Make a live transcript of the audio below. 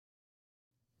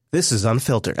This is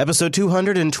Unfiltered, episode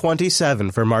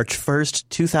 227 for March 1st,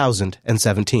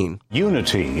 2017.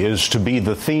 Unity is to be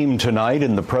the theme tonight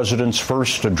in the president's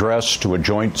first address to a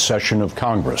joint session of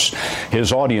Congress.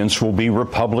 His audience will be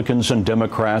Republicans and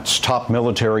Democrats, top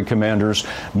military commanders,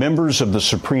 members of the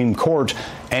Supreme Court,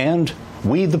 and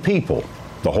we the people,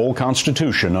 the whole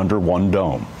Constitution under one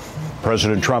dome.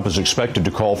 President Trump is expected to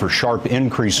call for sharp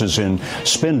increases in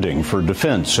spending for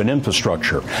defense and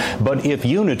infrastructure. But if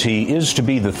unity is to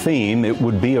be the theme, it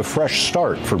would be a fresh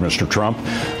start for Mr. Trump,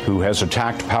 who has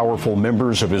attacked powerful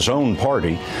members of his own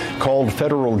party, called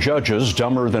federal judges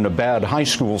dumber than a bad high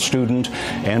school student,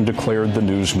 and declared the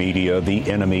news media the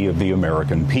enemy of the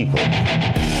American people.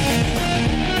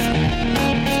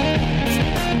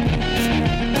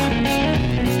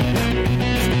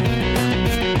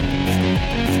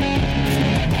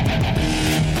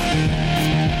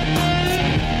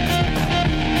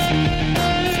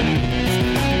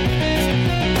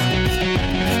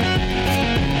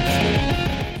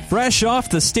 Fresh off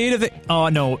the State of the... Oh,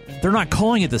 no, they're not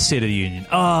calling it the State of the Union.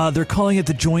 They're calling it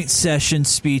the Joint Session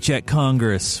Speech at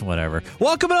Congress. Whatever.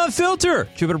 Welcome to Unfiltered,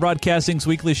 Jupiter Broadcasting's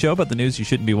weekly show about the news you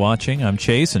shouldn't be watching. I'm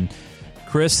Chase, and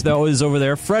Chris, that was over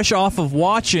there, fresh off of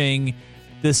watching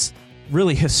this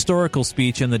really historical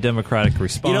speech in the Democratic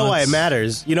response. You know why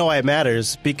it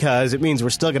matters? Because it means we're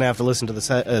still going to have to listen to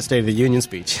the State of the Union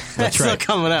speech. That's right. Still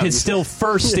coming up. It's still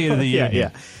first State of the Union. Yeah.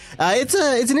 It's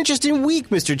an interesting week,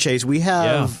 Mr. Chase. We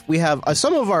have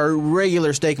some of our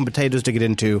regular steak and potatoes to get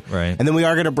into, right? And then we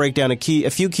are going to break down a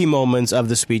few key moments of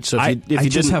the speech. So if you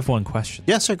just have one question.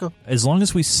 Yes, sir, go. As long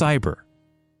as we cyber,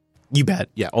 you bet.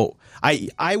 Yeah. Oh,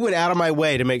 I went out of my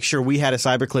way to make sure we had a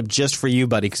cyber clip just for you,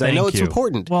 buddy, because I know it's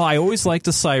important. Well, I always like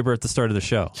to cyber at the start of the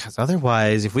show. Because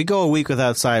otherwise, if we go a week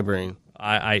without cybering,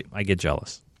 I get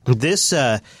jealous. This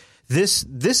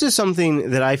is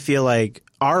something that I feel like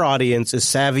our audience is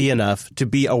savvy enough to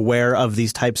be aware of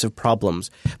these types of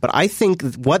problems. But I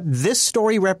think what this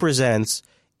story represents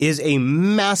is a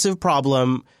massive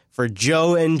problem for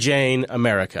Joe and Jane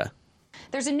America.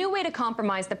 There's a new way to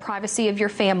compromise the privacy of your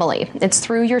family. It's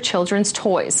through your children's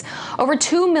toys. Over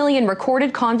 2 million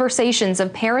recorded conversations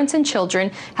of parents and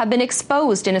children have been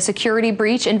exposed in a security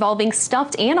breach involving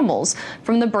stuffed animals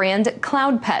from the brand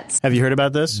Cloud Pets. Have you heard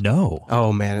about this? No.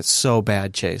 Oh, man, it's so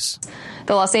bad, Chase.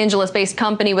 The Los Angeles-based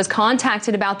company was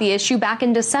contacted about the issue back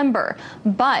in December,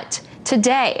 but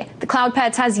today, the Cloud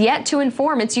Pets has yet to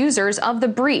inform its users of the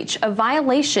breach, a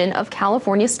violation of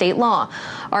California state law.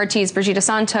 RT's Brigitte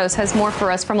Santos has more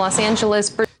for us from Los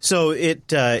Angeles. So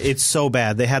it's so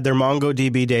bad. They had their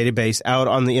MongoDB database out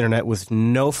on the internet with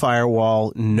no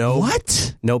firewall,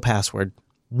 no password.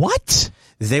 What?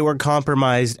 They were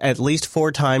compromised at least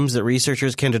 4 times that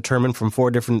researchers can determine from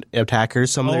 4 different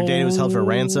attackers. Some of their data was held for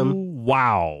ransom.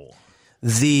 Wow.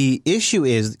 The issue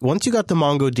is, once you got the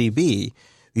MongoDB,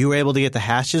 you were able to get the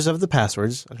hashes of the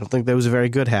passwords. I don't think that was a very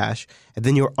good hash. And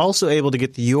then you were also able to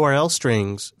get the URL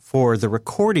strings for the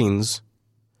recordings,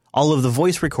 all of the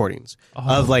voice recordings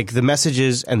of like the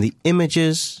messages and the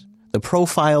images, the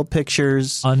profile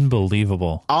pictures.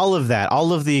 Unbelievable. All of that,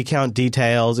 all of the account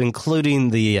details,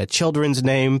 including the children's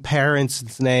name,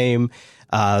 parents' name,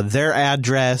 their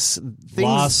address.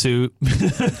 Lawsuit.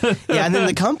 Yeah, and then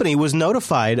the company was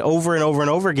notified over and over and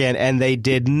over again, and they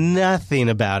did nothing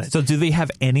about it. So do they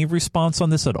have any response on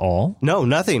this at all? No,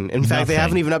 nothing. In fact, they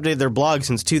haven't even updated their blog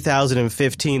since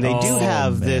 2015. They do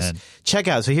have this. Check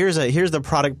out. So here's the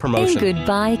product promotion. And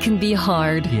goodbye can be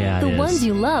hard. Yeah, the ones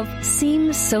you love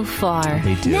seem so far.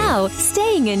 They do. Now,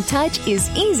 staying in touch is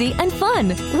easy and fun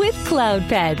with Cloud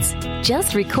Pets.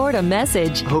 Just record a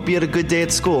message. Hope you had a good day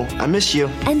at school. I miss you.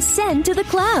 And send to the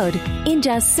cloud. In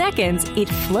just seconds, it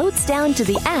floats down to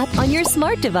the app on your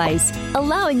smart device,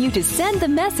 allowing you to send the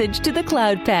message to the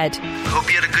Cloud Pet.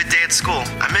 Hope you had a good day at school.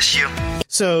 I miss you.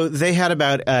 So they had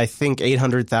about, I think,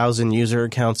 800,000 user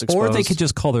accounts exposed. Or they could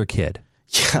just call their kid.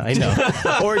 Yeah, I know.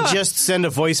 Or just send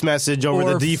a voice message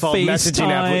over the default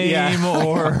messaging app. Yeah.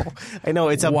 Or I know,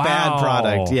 it's a bad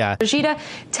product. Yeah. Brigitte,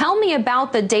 tell me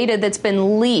about the data that's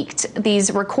been leaked,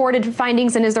 these recorded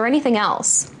findings, and is there anything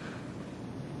else?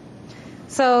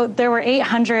 So there were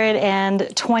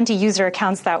 820 user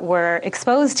accounts that were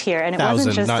exposed here, and it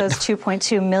wasn't just those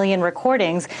 2.2 million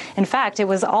recordings. In fact, it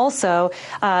was also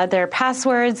their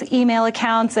passwords, email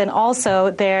accounts, and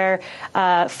also their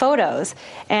photos.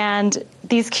 And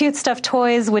these cute stuffed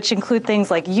toys, which include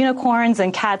things like unicorns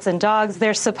and cats and dogs,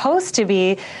 they're supposed to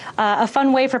be a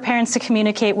fun way for parents to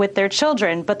communicate with their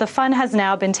children, but the fun has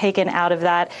now been taken out of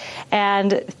that.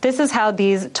 And this is how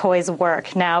these toys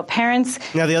work. Now,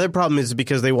 the other problem is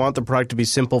because they want the product to be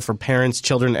simple for parents,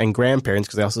 children, and grandparents,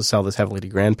 because they also sell this heavily to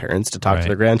grandparents to talk to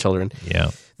their grandchildren.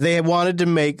 Yeah. They wanted to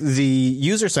make the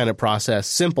user sign-up process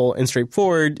simple and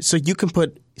straightforward, so you can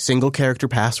put single-character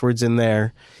passwords in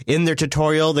there. In their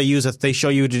tutorial, they show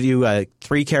you to do a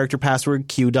 3-character password,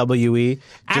 QWE.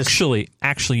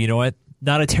 Actually, you know what?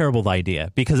 Not a terrible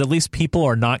idea, because at least people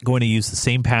are not going to use the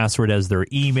same password as their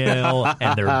email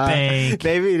and their bank.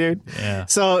 Maybe, dude. Yeah.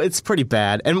 So it's pretty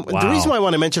bad. And the reason why I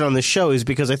want to mention on this show is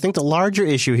because I think the larger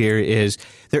issue here is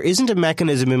there isn't a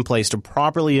mechanism in place to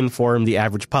properly inform the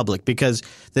average public, because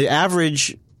the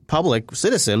average public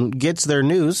citizen gets their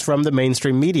news from the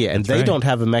mainstream media, and they don't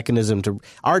have a mechanism to.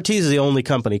 RT is the only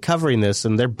company covering this,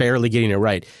 and they're barely getting it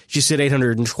right. She said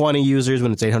 820 users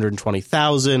when it's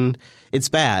 820,000. It's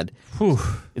bad. Whew.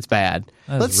 It's bad.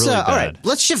 That's really bad. All right,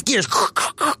 let's shift gears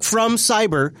from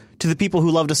cyber to the people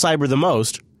who love to cyber the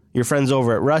most, your friends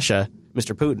over at Russia,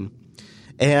 Mr. Putin.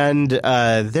 And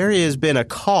there has been a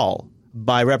call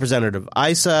by Representative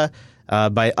Issa,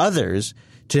 by others,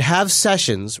 to have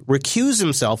Sessions recuse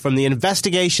himself from the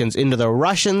investigations into the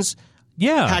Russians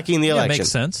hacking the election. Makes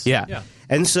sense. Yeah.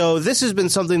 And so this has been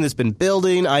something that's been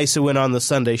building. Issa went on the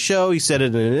Sunday show. He said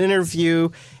it in an interview.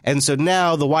 And so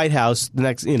now the White House, the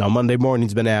next, Monday morning,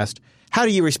 has been asked, how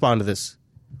do you respond to this?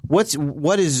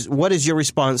 What is your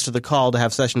response to the call to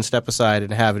have Sessions step aside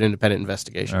and have an independent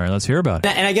investigation? All right, let's hear about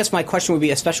it. And I guess my question would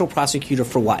be a special prosecutor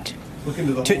for what? Look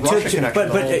into the whole Russia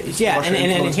connection.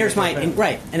 And here's my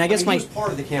and I guess he was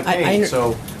part of the campaign.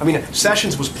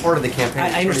 Sessions was part of the campaign.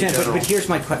 I understand, but here's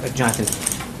my question,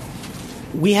 Jonathan.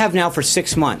 We have now for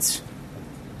 6 months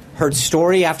heard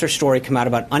story after story come out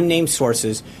about unnamed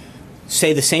sources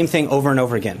say the same thing over and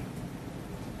over again,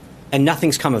 and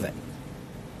nothing's come of it.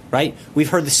 Right? We've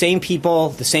heard the same people,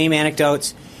 the same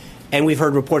anecdotes, and we've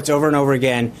heard reports over and over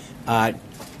again.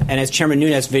 And as Chairman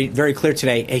Nunes very, very clear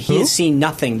today, he has seen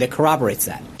nothing that corroborates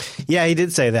that. Yeah, he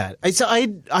did say that.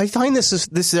 I find this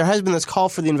there has been this call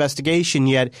for the investigation,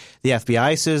 yet the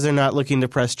FBI says they're not looking to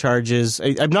press charges.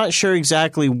 I'm not sure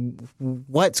exactly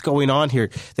what's going on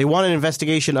here. They want an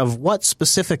investigation of what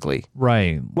specifically?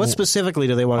 Right. What specifically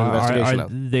do they want an investigation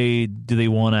of? Do they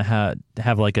want to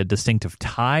have like a distinctive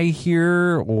tie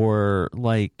here, or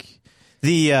like?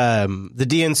 The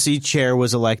DNC chair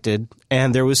was elected,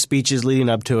 and there was speeches leading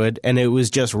up to it, and it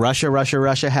was just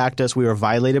Russia hacked us. We were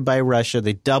violated by Russia.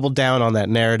 They doubled down on that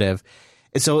narrative.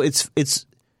 And so it's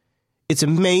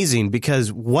amazing,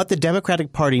 because what the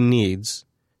Democratic Party needs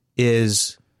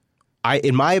is,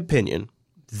 in my opinion,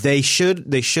 they should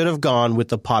have gone with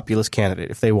the populist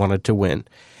candidate if they wanted to win.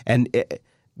 And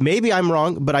maybe I'm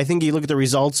wrong, but I think you look at the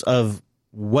results of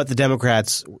what the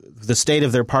Democrats, the state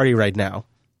of their party right now,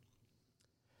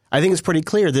 I think it's pretty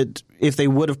clear that if they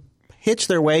would have hitched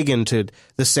their wagon to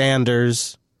the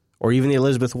Sanders or even the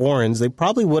Elizabeth Warrens, they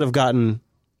probably would have gotten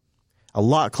a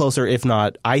lot closer. If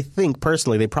not, I think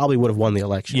personally they probably would have won the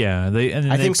election. Yeah,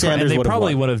 I think Sanders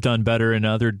probably would have done better in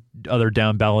other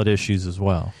down ballot issues as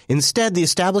well. Instead, the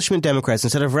establishment Democrats,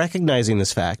 instead of recognizing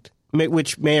this fact,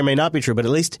 which may or may not be true, but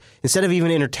at least instead of even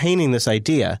entertaining this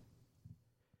idea,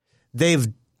 they've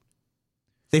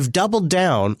doubled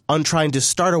down on trying to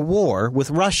start a war with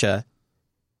Russia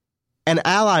and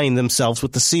allying themselves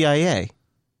with the CIA.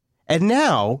 And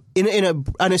now, in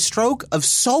a stroke of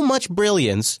so much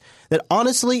brilliance that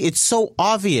honestly it's so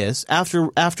obvious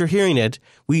after hearing it,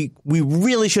 we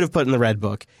really should have put in the Red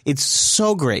Book. It's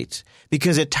so great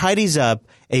because it tidies up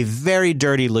a very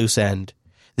dirty loose end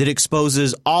that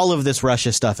exposes all of this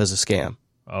Russia stuff as a scam.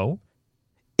 Oh?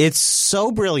 It's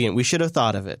so brilliant. We should have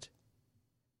thought of it.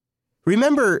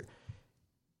 Remember,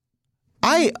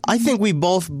 I think we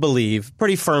both believe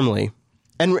pretty firmly,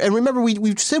 and remember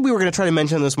we said we were going to try to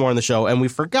mention this more on the show, and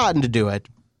we've forgotten to do it.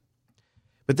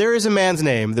 But there is a man's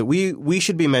name that we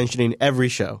should be mentioning every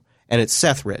show, and it's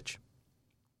Seth Rich.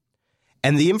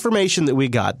 And the information that we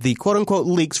got, the quote-unquote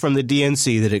leaks from the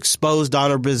DNC that exposed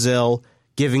Donna Brazile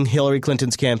giving Hillary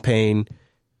Clinton's campaign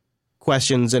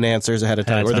questions and answers ahead of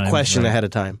time, or the question ahead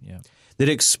of time, that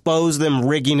exposed them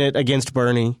rigging it against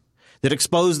Bernie, that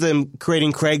exposed them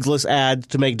creating Craigslist ads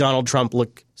to make Donald Trump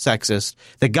look sexist,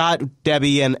 that got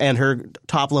Debbie and her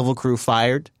top-level crew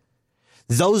fired.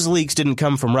 Those leaks didn't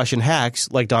come from Russian hacks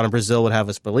like Donna Brazile would have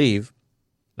us believe.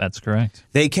 That's correct.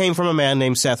 They came from a man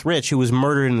named Seth Rich who was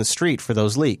murdered in the street for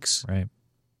those leaks. Right.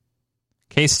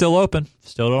 Case still open.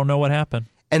 Still don't know what happened.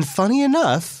 And funny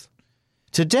enough,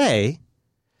 today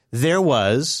there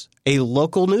was a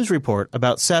local news report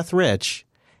about Seth Rich.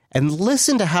 And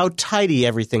listen to how tidy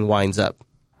everything winds up.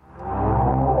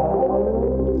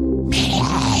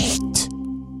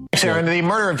 Sarah, the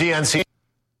murder of DNC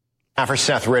For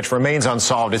Seth Rich remains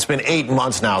unsolved. It's been 8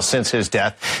 months now since his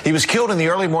death. He was killed in the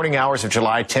early morning hours of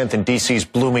July 10th in D.C.'s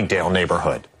Bloomingdale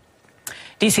neighborhood.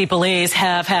 D.C. police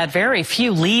have had very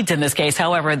few leads in this case.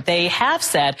 However, they have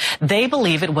said they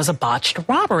believe it was a botched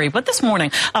robbery. But this morning,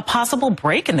 a possible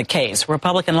break in the case.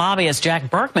 Republican lobbyist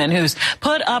Jack Berkman, who's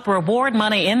put up reward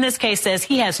money in this case, says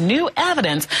he has new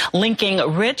evidence linking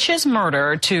Rich's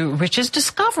murder to Rich's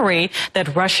discovery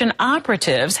that Russian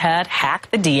operatives had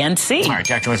hacked the DNC. All right,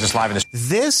 Jack joins us live in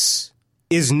This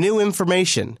is new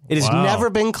information. It has never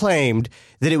been claimed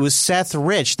that it was Seth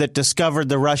Rich that discovered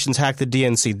the Russians hacked the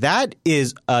DNC. That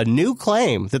is a new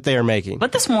claim that they are making.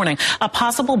 But this morning, a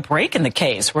possible break in the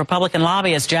case. Republican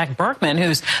lobbyist Jack Berkman,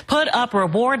 who's put up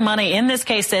reward money in this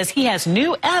case, says he has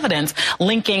new evidence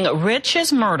linking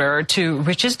Rich's murder to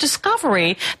Rich's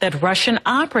discovery that Russian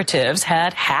operatives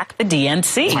had hacked the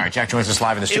DNC. All right, Jack joins us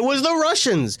live in the studio. It was the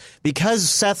Russians. Because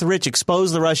Seth Rich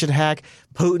exposed the Russian hack,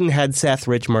 Putin had Seth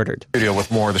Rich murdered. With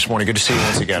more this morning. Good to see you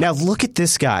once again. Now look at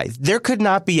this guy. There could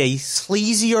not be a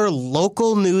sleazier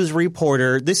local news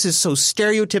reporter. This is so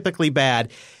stereotypically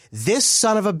bad. This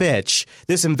son of a bitch,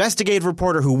 this investigative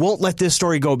reporter who won't let this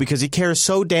story go because he cares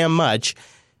so damn much,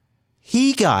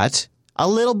 he got a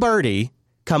little birdie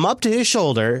come up to his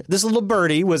shoulder. This little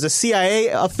birdie was a CIA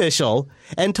official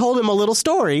and told him a little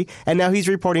story, and now he's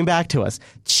reporting back to us.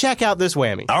 Check out this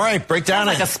whammy. All right, break down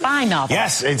like a spy novel.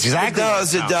 Yes, exactly.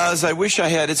 It does. I wish I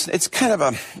had. It's kind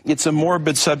of it's a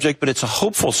morbid subject, but it's a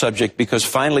hopeful subject because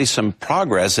finally some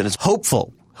progress, and it's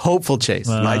hopeful, Chase.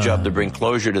 My job to bring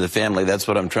closure to the family. That's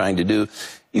what I'm trying to do.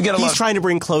 He's trying to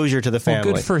bring closure to the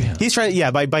family. Well, good for him. He's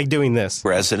trying, by doing this.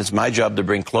 And it's my job to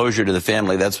bring closure to the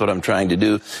family. That's what I'm trying to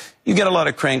do. You get a lot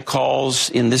of crank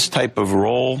calls in this type of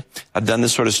role. I've done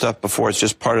this sort of stuff before. It's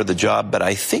just part of the job. But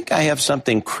I think I have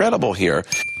something credible here.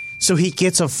 So he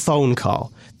gets a phone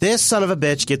call. This son of a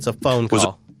bitch gets a phone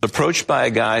call. Approached by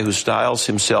a guy who styles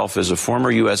himself as a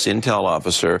former U.S. intel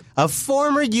officer. A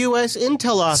former U.S.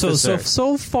 intel officer.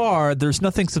 So far, there's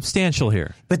nothing substantial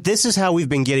here. But this is how we've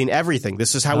been getting everything.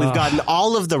 This is how we've gotten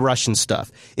all of the Russian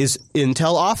stuff, is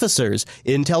intel officers,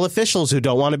 intel officials who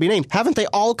don't want to be named. Haven't they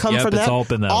all come from that? It's all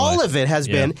been that all way. of it has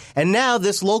been. And now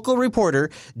this local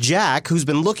reporter, Jack, who's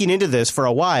been looking into this for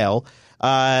a while,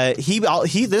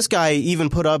 this guy even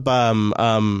put up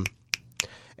a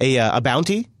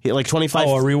bounty, like 25.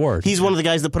 Oh, a reward. He's one of the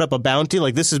guys that put up a bounty.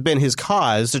 Like, this has been his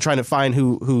cause to trying to find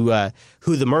who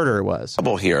the murderer was.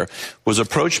 Here was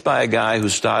approached by a guy who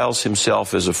styles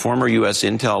himself as a former U.S.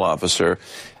 intel officer.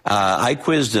 I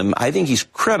quizzed him. I think he's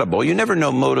credible. You never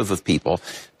know motive of people.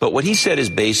 But what he said is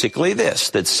basically this,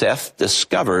 that Seth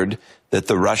discovered that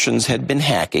the Russians had been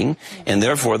hacking, and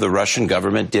therefore the Russian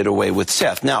government did away with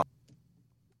Seth. Now,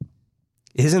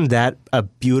 isn't that a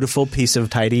beautiful piece of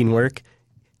tidying work?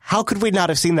 How could we not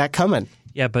have seen that coming?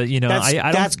 Yeah, but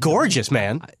that's gorgeous,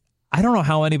 man. I don't know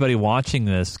how anybody watching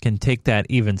this can take that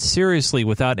even seriously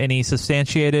without any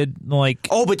substantiated, like...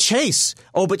 Oh, but Chase,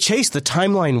 the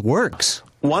timeline works.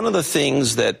 One of the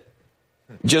things that,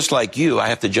 just like you, I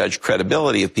have to judge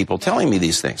credibility of people telling me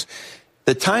these things.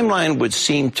 The timeline would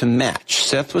seem to match.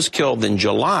 Seth was killed in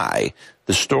July.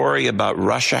 The story about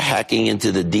Russia hacking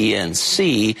into the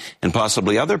DNC and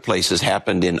possibly other places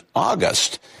happened in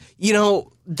August. You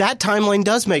know, that timeline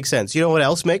does make sense. You know what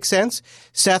else makes sense?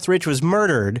 Seth Rich was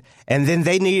murdered, and then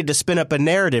they needed to spin up a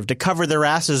narrative to cover their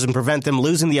asses and prevent them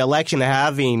losing the election,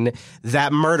 having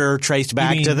that murder traced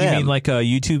back to them. You mean like a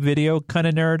YouTube video kind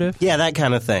of narrative? Yeah, that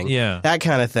kind of thing. Yeah. That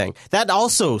kind of thing. That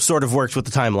also sort of works with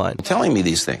the timeline. Telling me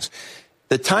these things.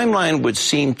 The timeline would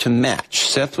seem to match.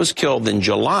 Seth was killed in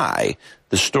July.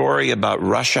 The story about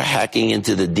Russia hacking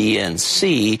into the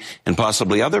DNC and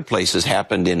possibly other places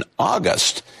happened in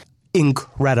August.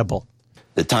 Incredible.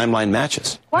 The timeline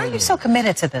matches. Why are you so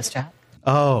committed to this, Jack?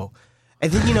 Oh, I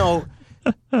think,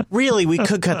 really, we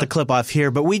could cut the clip off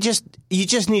here, but you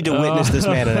just need to witness this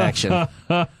man in action.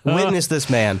 Witness this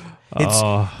man.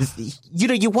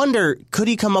 You wonder, could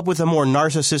he come up with a more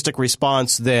narcissistic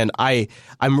response than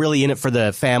I'm really in it for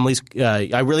the families.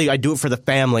 I do it for the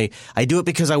family. I do it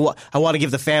because I want to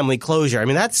give the family closure. I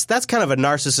mean, that's kind of a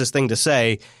narcissist thing to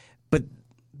say, but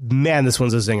man, this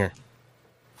one's a zinger.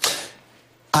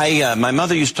 My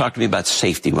mother used to talk to me about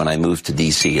safety when I moved to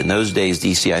D.C. In those days,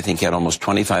 D.C., I think, had almost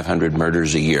 2,500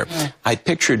 murders a year. Yeah. I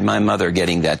pictured my mother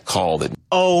getting that call that...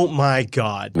 Oh, my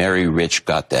God. Mary Rich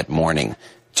got that morning.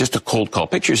 Just a cold call.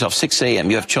 Picture yourself, 6 a.m.,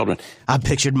 you have children. I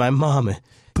pictured my mom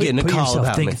getting a call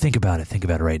about me. Think about it. Think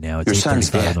about it right now. It's your son's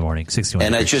dead in the morning, 61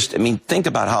 And degrees. think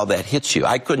about how that hits you.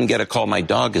 I couldn't get a call. My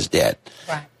dog is dead.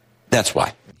 Right. That's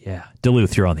why. Yeah.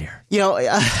 Duluth, you're on the air.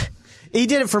 He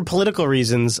did it for political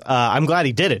reasons. I'm glad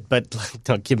he did it, but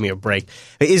don't give me a break.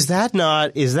 Is that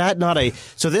not a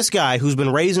 – so this guy who's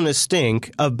been raising a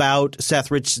stink about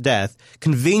Seth Rich's death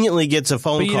conveniently gets a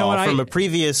phone call from a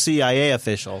previous CIA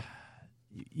official.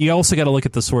 You also got to look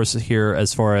at the sources here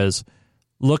as far as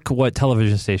look what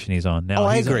television station he's on now.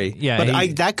 I agree.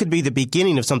 But that could be the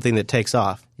beginning of something that takes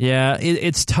off. Yeah,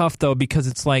 it's tough, though, because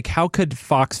it's like, how could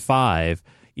Fox 5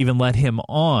 even let him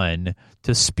on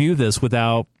to spew this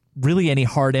without really any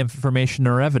hard information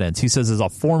or evidence? He says as a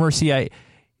former CIA,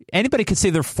 anybody could say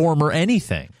they're former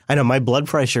anything. I know. My blood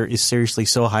pressure is seriously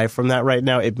so high from that right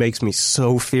now. It makes me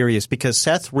so furious because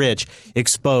Seth Rich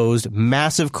exposed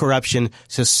massive corruption,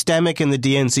 systemic in the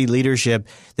DNC leadership,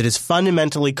 that is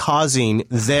fundamentally causing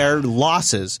their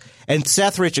losses. And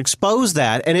Seth Rich exposed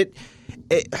that, and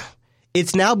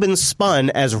it's now been spun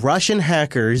as Russian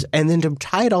hackers, and then to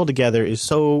tie it all together is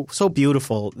so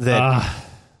beautiful that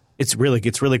it's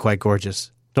really quite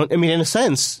gorgeous. In a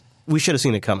sense, we should have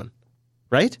seen it coming,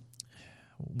 right?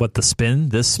 What, the spin?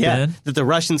 This spin? Yeah, that the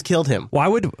Russians killed him. Why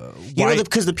would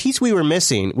because the piece we were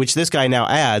missing, which this guy now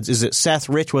adds, is that Seth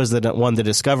Rich was the one to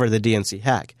discover the DNC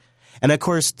hack. And, of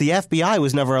course, the FBI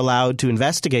was never allowed to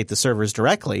investigate the servers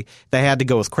directly. They had to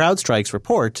go with CrowdStrike's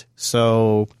report.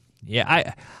 So,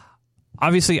 yeah,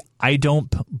 I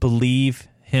don't believe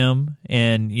him,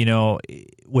 and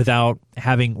without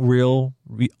having real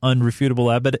unrefutable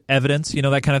evidence,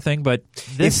 that kind of thing. But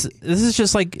this is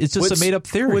just like, it's just a made up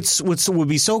theory. What would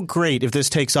be so great if this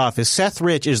takes off is Seth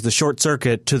Rich is the short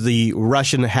circuit to the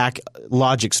Russian hack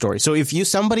logic story. So if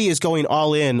somebody is going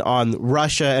all in on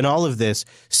Russia and all of this,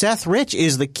 Seth Rich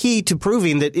is the key to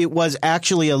proving that it was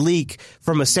actually a leak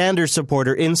from a Sanders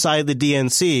supporter inside the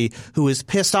DNC who was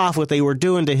pissed off what they were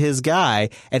doing to his guy,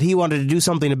 and he wanted to do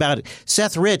something about it.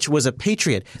 Seth Rich was a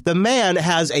patriot. The man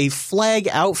has a flag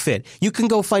outfit. You can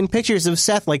go find pictures of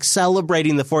Seth like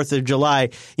celebrating the 4th of July.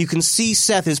 You can see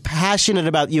Seth is passionate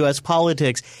about U.S.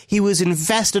 politics. He was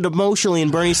invested emotionally in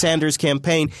Bernie Sanders'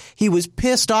 campaign. He was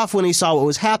pissed off when he saw what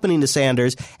was happening to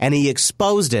Sanders, and he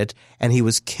exposed it, and he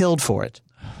was killed for it.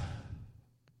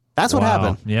 That's what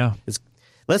happened. Yeah.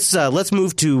 Let's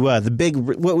move to the big.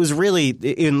 What was really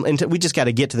we just got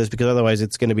to get to this because otherwise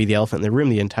it's going to be the elephant in the room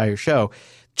the entire show.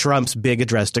 Trump's big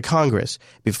address to Congress.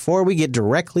 Before we get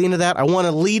directly into that, I want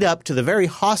to lead up to the very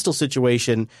hostile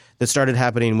situation that started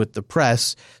happening with the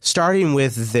press, starting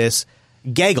with this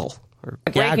gaggle.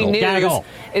 Breaking news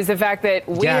is the fact that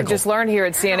we have just learned here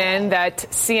at CNN that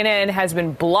CNN has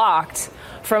been blocked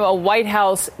from a White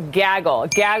House gaggle.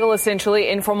 Gaggle, essentially,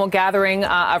 informal gathering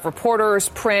of reporters,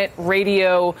 print,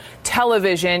 radio,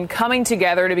 television, coming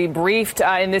together to be briefed,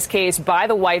 in this case, by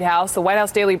the White House. The White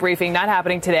House daily briefing not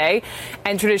happening today.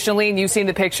 And traditionally, and you've seen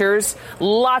the pictures,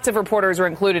 lots of reporters are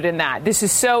included in that. This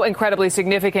is so incredibly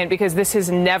significant because this has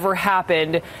never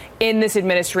happened in this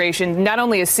administration. Not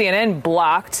only is CNN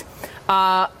blocked,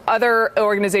 other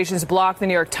organizations blocked, the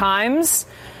New York Times,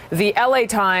 the LA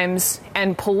Times,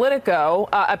 and Politico.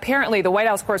 Apparently, the White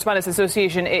House Correspondents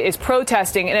Association is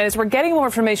protesting. And as we're getting more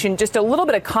information, just a little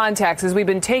bit of context, as we've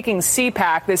been taking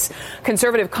CPAC, this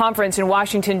conservative conference in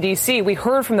Washington, D.C., we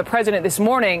heard from the president this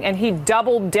morning, and he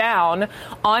doubled down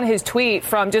on his tweet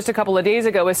from just a couple of days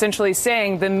ago, essentially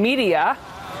saying the media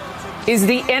is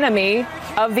the enemy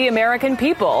of the American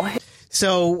people.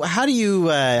 So how do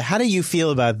you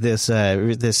feel about this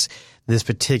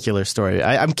particular story?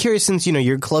 I'm curious, since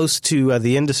you're close to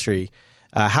the industry.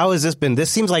 How has this been?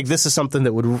 This seems like this is something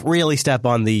that would really step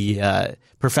on the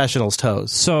professionals'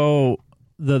 toes. So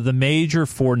the major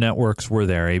 4 networks were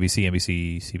there: ABC,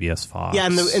 NBC, CBS, Fox. Yeah,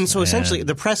 and so essentially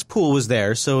the press pool was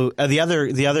there. So the other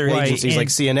agencies like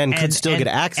CNN could still get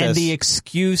access. And the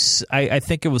excuse, I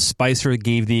think it was Spicer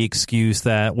gave the excuse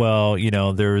that, well,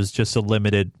 there's just a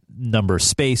limited number of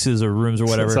spaces or rooms or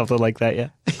whatever. Something like that, yeah.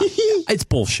 It's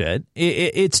bullshit.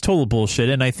 It's total bullshit.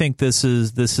 And I think this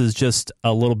is just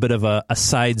a little bit of a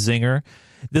side zinger.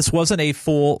 This wasn't a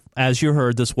full, as you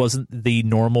heard, this wasn't the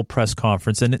normal press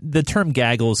conference. And the term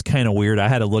gaggle is kind of weird. I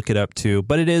had to look it up too.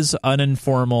 But it is an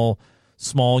informal,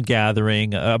 small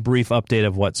gathering, a brief update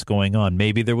of what's going on.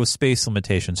 Maybe there was space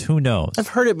limitations. Who knows? I've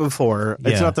heard it before. Yeah.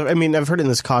 It's not I've heard it in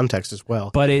this context as well.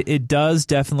 But it does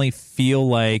definitely feel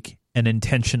like an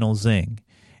intentional zing.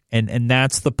 And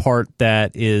that's the part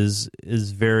that is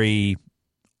very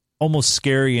almost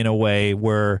scary in a way,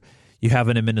 where you have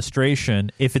an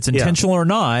administration, if it's intentional or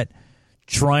not,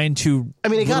 trying to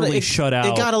shut out.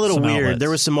 It got a little weird. Outlets. There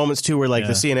were some moments too where the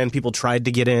CNN people tried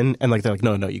to get in, and they're like,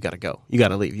 no, you got to go, you got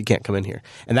to leave, you can't come in here,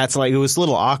 and that's it was a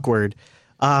little awkward.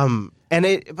 But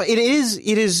it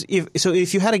is. So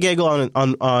if you had a gaggle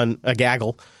on a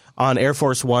gaggle on Air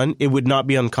Force One, it would not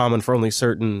be uncommon for only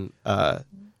certain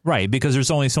right, because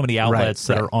there's only so many outlets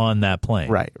that are on that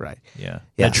plane. Right. Yeah.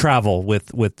 That travel with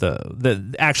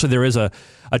the actually there is a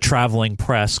traveling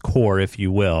press corps, if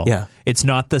you will. Yeah. It's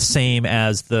not the same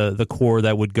as the corps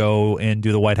that would go and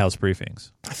do the White House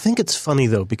briefings. I think it's funny,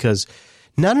 though, because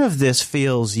none of this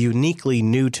feels uniquely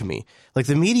new to me. Like,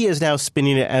 the media is now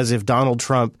spinning it as if Donald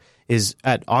Trump is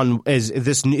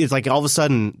is like all of a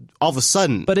sudden.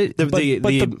 But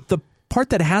the part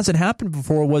that hasn't happened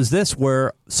before was this,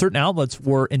 where certain outlets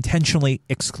were intentionally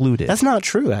excluded. That's not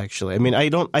true, actually. I mean,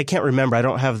 I can't remember. I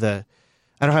don't have the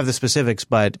specifics,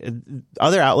 but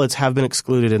other outlets have been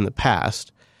excluded in the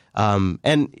past.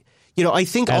 And you know, I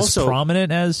think as also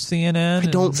prominent as CNN. I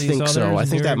don't think so. I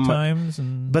think that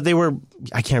but they were.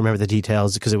 I can't remember the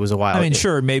details because it was a while. I mean,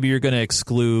 sure, maybe you're going to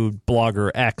exclude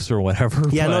Blogger X or whatever.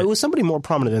 Yeah, but, no, it was somebody more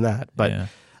prominent than that. But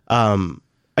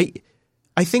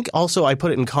I think also I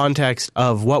put it in context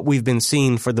of what we've been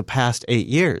seeing for the past 8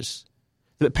 years.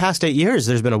 The past 8 years,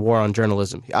 there's been a war on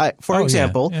journalism. For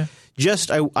example,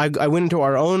 I went into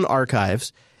our own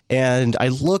archives and I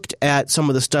looked at some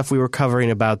of the stuff we were covering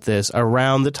about this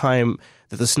around the time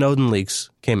that the Snowden leaks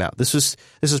came out. This was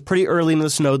pretty early in the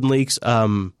Snowden leaks.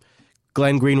 Glenn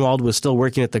Greenwald was still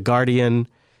working at The Guardian,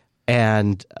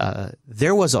 and the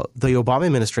Obama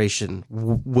administration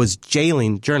was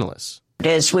jailing journalists.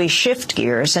 As we shift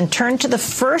gears and turn to the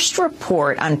first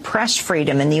report on press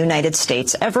freedom in the United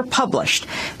States ever published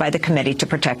by the Committee to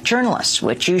Protect Journalists,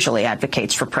 which usually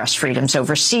advocates for press freedoms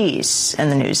overseas,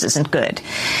 and the news isn't good.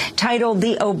 Titled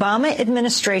The Obama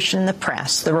Administration and the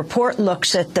Press, the report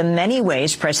looks at the many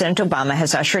ways President Obama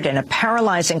has ushered in a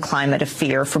paralyzing climate of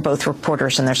fear for both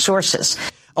reporters and their sources.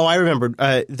 Oh, I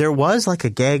remember. There was like a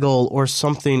gaggle or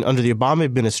something under the Obama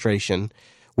administration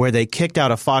where they kicked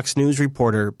out a Fox News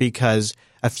reporter because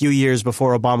a few years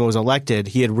before Obama was elected,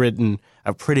 he had written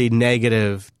a pretty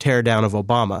negative teardown of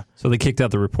Obama. So they kicked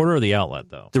out the reporter or the outlet,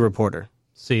 though? The reporter.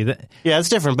 See, yeah, it's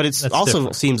different, but it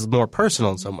also seems more personal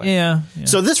in some way. Yeah.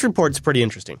 So this report's pretty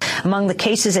interesting. Among the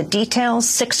cases it details,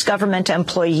 6 government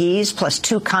employees plus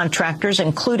 2 contractors,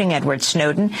 including Edward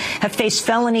Snowden, have faced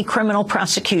felony criminal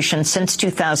prosecution since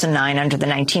 2009 under the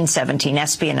 1917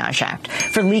 Espionage Act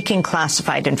for leaking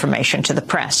classified information to the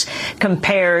press,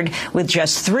 compared with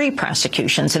just 3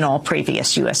 prosecutions in all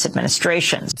previous U.S.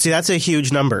 administrations. See, that's a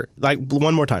huge number. Like,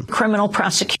 one more time. Criminal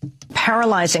prosecution,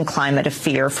 paralyzing climate of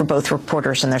fear for both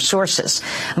reporters and their sources.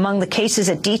 Among the cases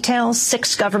it details,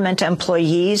 6 government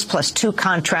employees plus 2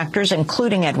 contractors,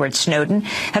 including Edward Snowden,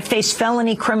 have faced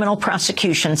felony criminal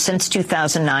prosecution since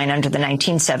 2009 under the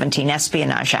 1917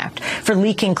 Espionage Act for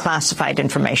leaking classified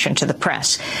information to the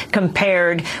press,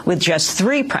 compared with just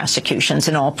 3 prosecutions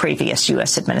in all previous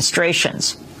U.S.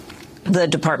 administrations. The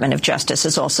Department of Justice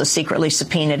has also secretly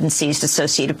subpoenaed and seized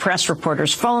Associated Press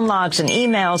reporters' phone logs and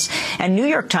emails, and New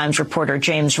York Times reporter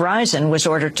James Risen was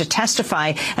ordered to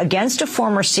testify against a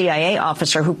former CIA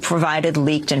officer who provided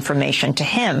leaked information to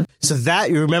him. So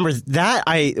that, you remember, that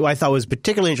I thought was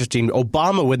particularly interesting.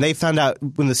 Obama, when they found out,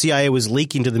 when the CIA was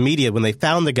leaking to the media, when they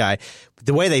found the guy,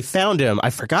 the way they found him,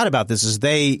 I forgot about this, is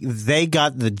they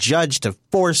got the judge to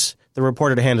force the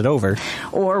reporter to hand it over.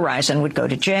 Or Risen would go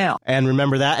to jail. And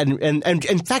remember that. And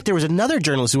in fact, there was another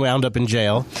journalist who wound up in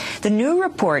jail. The new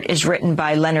report is written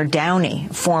by Leonard Downey,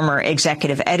 former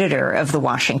executive editor of The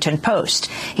Washington Post.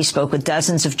 He spoke with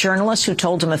dozens of journalists who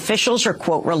told him officials are,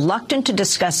 quote, reluctant to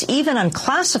discuss even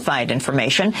unclassified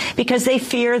information because they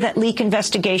fear that leak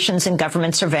investigations and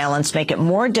government surveillance make it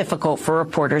more difficult for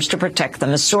reporters to protect them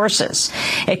as sources.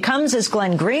 It comes as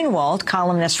Glenn Greenwald,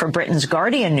 columnist for Britain's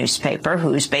Guardian newspaper,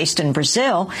 who's based in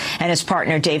Brazil, and his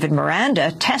partner David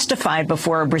Miranda testified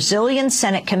before a Brazilian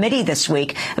Senate committee this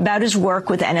week about his work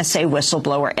with NSA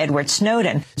whistleblower Edward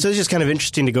Snowden. So it's just kind of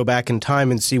interesting to go back in time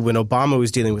and see when Obama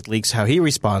was dealing with leaks, how he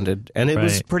responded. And it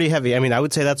was pretty heavy. I mean, I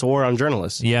would say that's a war on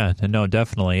journalists. Yeah, no,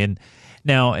 definitely. And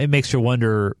now it makes you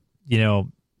wonder, you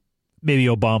know, maybe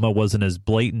Obama wasn't as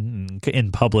blatant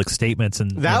in public statements, and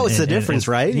that was the difference,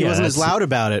 right? He wasn't as loud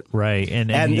about it, right?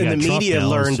 And the media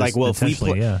learned, like, well, if we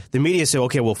the media said,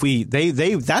 okay, well, if we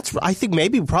that's, I think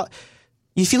maybe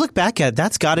if you look back at it,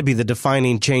 that's got to be the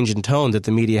defining change in tone that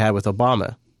the media had with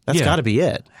Obama. That's got to be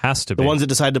it. Has to be. The ones that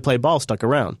decided to play ball stuck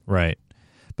around, right?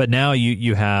 But now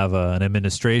you have an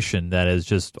administration that is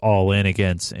just all in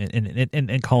against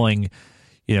and calling,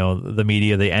 you know, the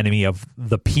media the enemy of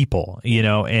the people, you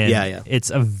know, and it's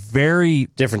a very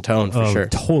different tone for sure.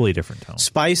 Totally different tone.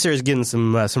 Spicer is getting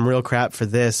some real crap for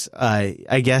this.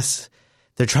 I guess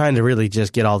they're trying to really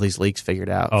just get all these leaks figured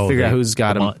out. Figure out who's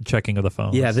got them. Checking of the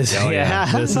phone. Yeah, this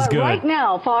is good. Right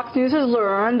now, Fox News has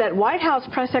learned that White House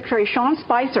Press Secretary Sean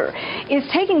Spicer is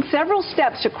taking several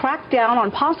steps to crack down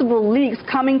on possible leaks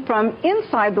coming from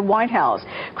inside the White House.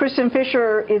 Kristen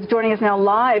Fisher is joining us now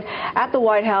live at the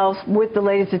White House with the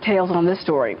latest details on this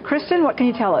story. Kristen, what can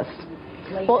you tell us?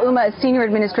 Well, Uma, a senior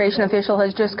administration official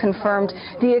has just confirmed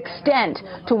the extent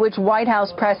to which White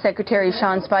House Press Secretary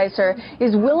Sean Spicer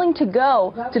is willing to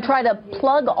go to try to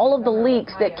plug all of the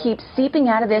leaks that keep seeping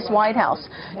out of this White House.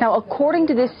 Now, according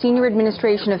to this senior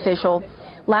administration official,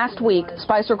 last week,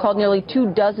 Spicer called nearly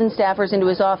 24 staffers into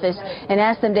his office and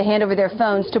asked them to hand over their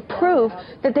phones to prove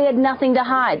that they had nothing to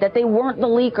hide, that they weren't the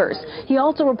leakers. He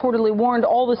also reportedly warned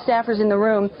all the staffers in the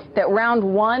room that round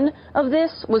one of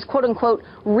this was, quote unquote,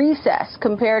 recess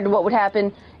compared to what would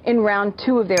happen in round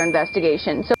two of their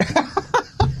investigation.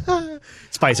 So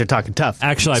Spicer talking tough.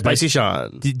 Actually, Spicy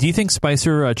Sean. Do you think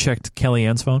Spicer checked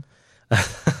Kellyanne's phone?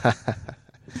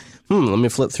 Let me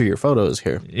flip through your photos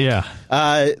here. Yeah.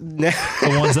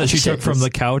 The ones that she took from the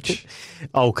couch.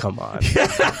 Oh, come on.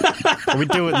 Are we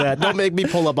doing that? Don't make me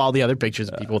pull up all the other pictures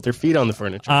of people with their feet on the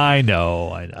furniture. I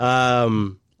know.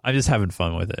 I'm just having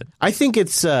fun with it. I think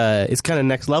it's kind of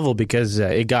next level because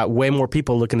it got way more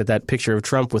people looking at that picture of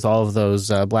Trump with all of those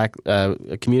black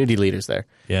community leaders there.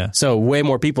 Yeah. So way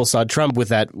more people saw Trump with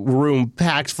that room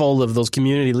packed full of those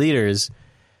community leaders.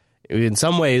 In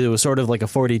some ways, it was sort of like a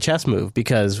 4D chess move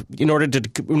because in order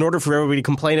for everybody to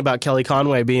complain about Kellyanne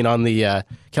Conway being on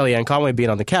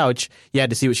the couch, you had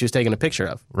to see what she was taking a picture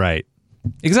of. Right.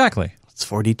 Exactly. It's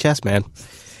 4D chess, man.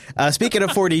 Speaking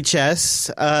of 4D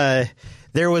chess,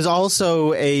 there was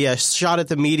also a shot at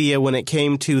the media when it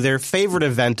came to their favorite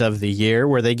event of the year,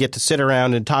 where they get to sit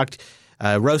around and talk,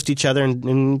 roast each other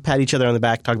and pat each other on the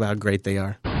back, talk about how great they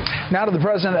are. Now to the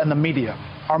president and the media.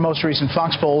 Our most recent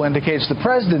Fox poll indicates the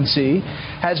presidency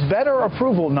has better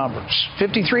approval numbers.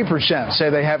 53% say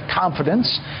they have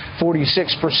confidence.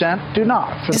 46% do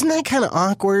not. Isn't that kind of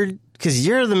awkward? Because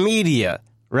you're the media,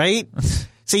 right?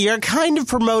 So you're kind of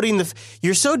promoting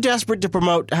you're so desperate to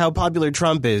promote how popular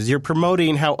Trump is. You're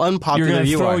promoting how unpopular you are.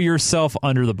 You're going to throw yourself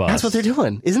under the bus. That's what they're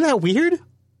doing. Isn't that weird?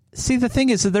 See, the thing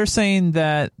is that they're saying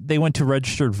that they went to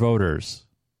registered voters.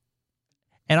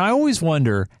 And I always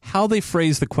wonder how they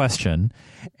phrase the question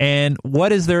and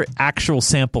what is their actual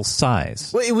sample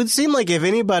size. Well, it would seem like if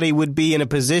anybody would be in a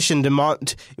position to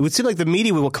it would seem like the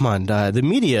media would, well, come on, the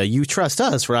media, you trust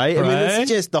us, right? I mean,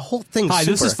 it's just the whole thing. Hi,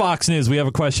 this is Fox News. We have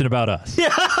a question about us.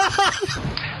 Yeah.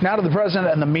 Now to the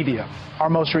president and the media. Our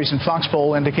most recent Fox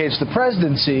poll indicates the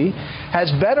presidency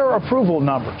has better approval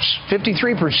numbers.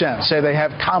 53% say they have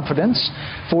confidence.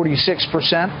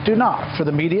 46% do not. For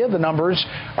the media, the numbers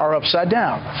are upside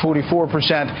down,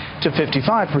 44% to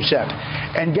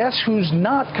 55%. And guess who's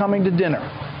not coming to dinner?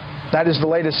 That is the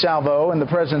latest salvo in the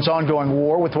president's ongoing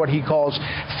war with what he calls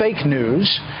fake news.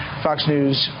 Fox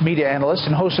News media analyst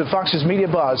and host of Fox's Media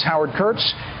Buzz, Howard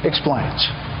Kurtz, explains.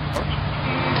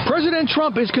 President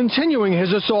Trump is continuing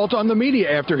his assault on the media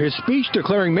after his speech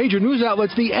declaring major news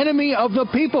outlets the enemy of the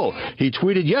people. He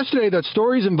tweeted yesterday that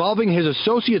stories involving his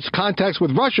associates' contacts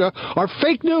with Russia are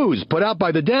fake news put out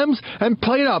by the Dems and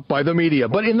played up by the media.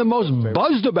 But in the most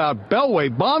buzzed about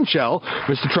Beltway bombshell,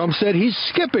 Mr. Trump said he's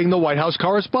skipping the White House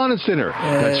Correspondents' Dinner.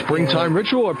 That springtime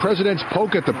ritual where presidents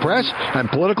poke at the press and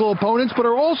political opponents, but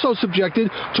are also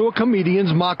subjected to a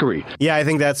comedian's mockery. Yeah, I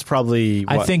think that's probably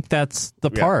I think that's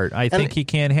the part. I think he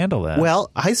can't handle that.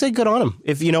 Well, I say good on him.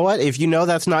 If you know what, if you know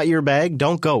that's not your bag,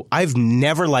 don't go. I've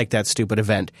never liked that stupid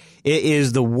event. It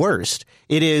is the worst.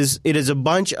 It is a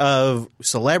bunch of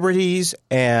celebrities,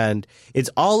 and it's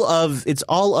all of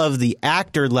the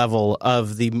actor level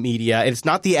of the media. It's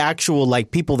not the actual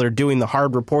like people that are doing the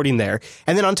hard reporting there.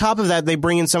 And then on top of that, they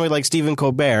bring in somebody like Stephen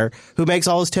Colbert, who makes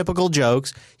all his typical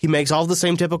jokes. He makes all the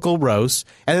same typical roasts,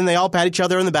 and then they all pat each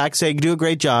other on the back, say, "Do a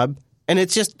great job." And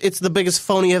it's the biggest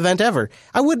phony event ever.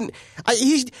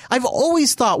 I've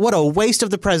always thought, what a waste of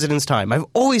the president's time. I've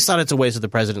always thought it's a waste of the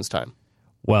president's time.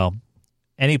 Well,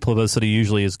 any publicity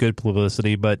usually is good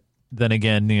publicity, but then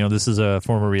again, this is a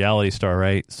former reality star,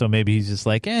 right? So maybe he's just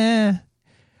like, I'm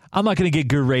not going to get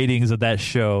good ratings at that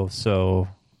show, so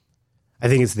I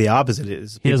think it's the opposite.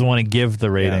 He doesn't want to give the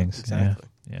ratings. Yeah, exactly.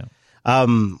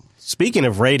 Yeah. Speaking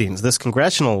of ratings, this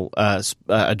congressional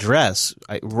address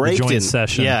raked joint in.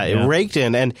 Session. Yeah, it raked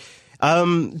in. And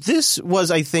this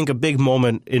was, I think, a big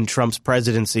moment in Trump's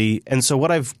presidency. And so what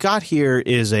I've got here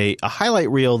is a highlight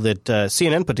reel that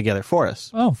CNN put together for us.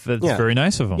 Oh, that's very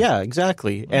nice of them. Yeah,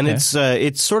 exactly. And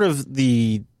it's sort of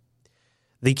the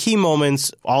key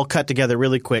moments all cut together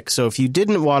really quick. So if you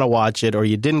didn't want to watch it or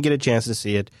you didn't get a chance to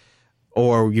see it,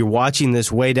 or you're watching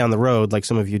this way down the road like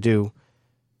some of you do,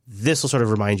 this will sort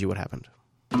of remind you what happened.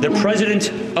 The President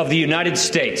of the United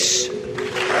States.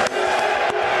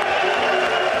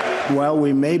 While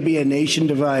we may be a nation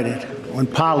divided on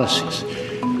policies,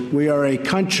 we are a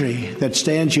country that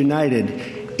stands united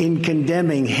in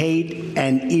condemning hate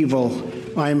and evil.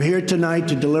 I am here tonight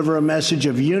to deliver a message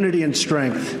of unity and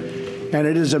strength, and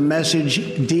it is a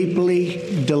message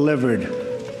deeply delivered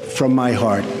from my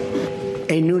heart.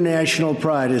 A new national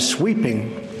pride is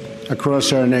sweeping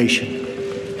across our nation,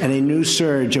 and a new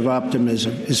surge of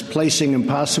optimism is placing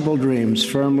impossible dreams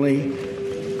firmly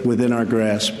within our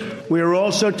grasp. We are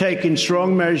also taking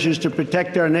strong measures to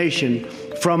protect our nation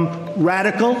from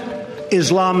radical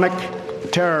Islamic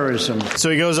terrorism. So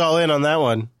he goes all in on that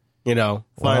one, you know.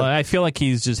 Well, I feel like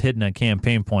he's just hitting a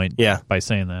campaign point by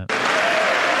saying that.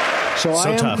 So I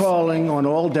am calling on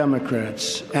all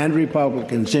Democrats and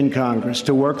Republicans in Congress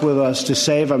to work with us to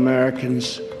save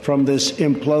Americans from this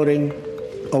imploding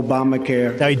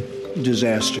Obamacare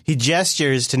disaster. He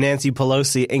gestures to Nancy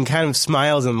Pelosi and kind of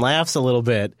smiles and laughs a little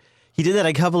bit. He did that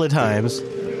a couple of times.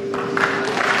 Look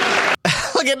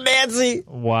at Nancy.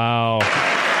 Wow.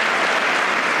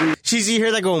 You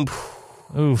hear that going,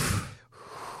 oof.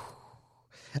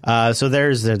 So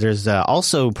there's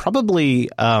also probably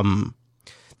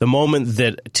the moment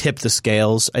that tipped the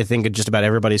scales, I think, of just about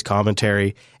everybody's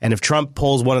commentary. And if Trump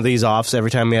pulls one of these off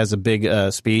every time he has a big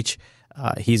speech,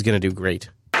 he's going to do great.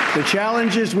 The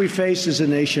challenges we face as a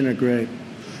nation are great,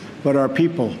 but our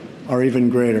people are even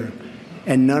greater.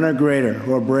 And none are greater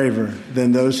or braver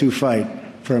than those who fight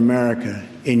for America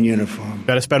in uniform.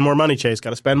 Got to spend more money, Chase. Got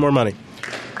to spend more money.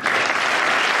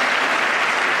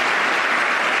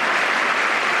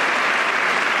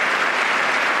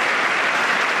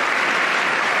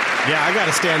 Yeah, I got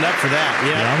to stand up for that.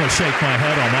 Yeah, I'm going to shake my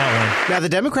head on that one. Now, the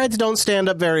Democrats don't stand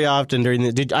up very often during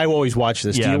the... I always watch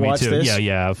this. Yeah, do you watch too. this?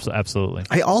 Yeah, absolutely.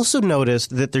 I also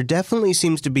noticed that there definitely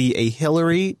seems to be a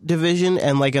Hillary division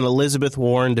and like an Elizabeth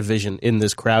Warren division in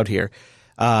this crowd here.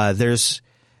 I just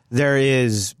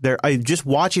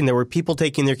watching, there were people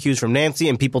taking their cues from Nancy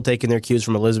and people taking their cues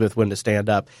from Elizabeth when to stand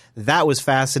up. That was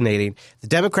fascinating. The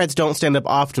Democrats don't stand up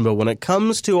often, but when it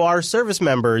comes to our service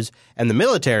members and the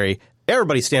military,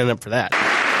 everybody's standing up for that.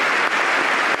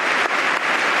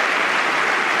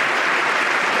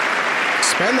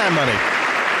 Spend that money.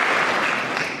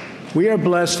 We are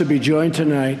blessed to be joined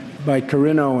tonight by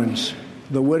Corinne Owens,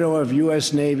 the widow of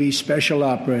U.S. Navy Special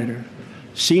Operator,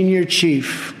 Senior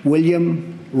Chief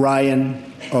William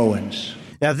Ryan Owens.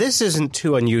 Now, this isn't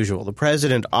too unusual. The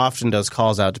president often does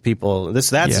calls out to people.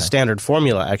 That's a standard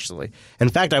formula, actually. In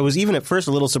fact, I was even at first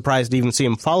a little surprised to even see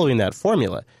him following that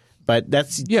formula. But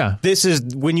this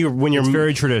is when you're it's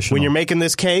very traditional. When you're making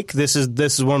this cake, this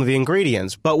is one of the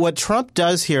ingredients. But what Trump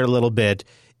does here a little bit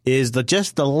is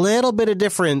just the little bit of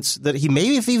difference that he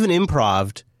maybe if even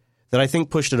improv'd that I think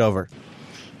pushed it over.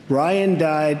 Ryan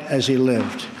died as he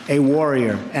lived, a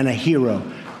warrior and a hero,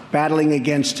 battling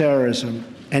against terrorism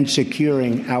and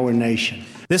securing our nation.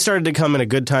 This started to come in a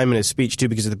good time in his speech, too,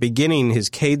 because at the beginning, his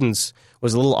cadence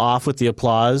was a little off with the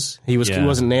applause. He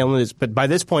wasn't nailing it, but by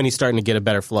this point, he's starting to get a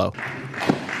better flow.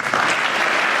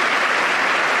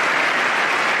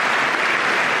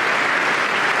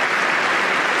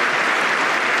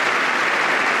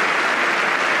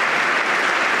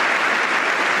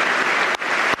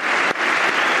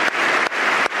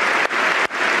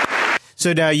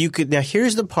 So now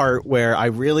here's the part where I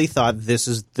really thought this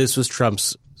was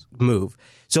Trump's move.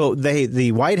 So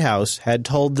the White House had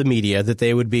told the media that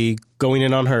they would be going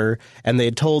in on her, and they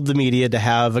had told the media to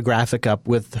have a graphic up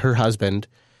with her husband.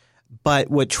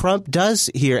 But what Trump does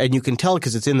here, and you can tell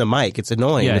because it's in the mic, it's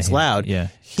annoying, it's loud. Yeah.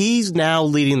 He's now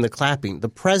leading the clapping. The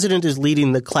president is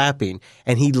leading the clapping,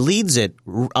 and he leads it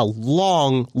a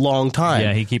long, long time.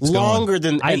 Yeah, he keeps longer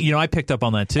going. than I picked up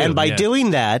on that too. And by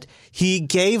doing that, he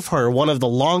gave her one of the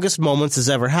longest moments that's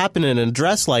ever happened in an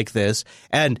address like this,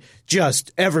 and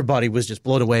just everybody was just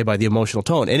blown away by the emotional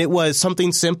tone. And it was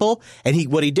something simple, and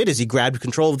what he did is he grabbed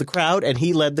control of the crowd and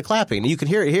he led the clapping. You can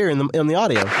hear it here in the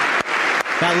audio.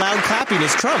 That loud clapping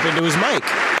is Trump into his mic.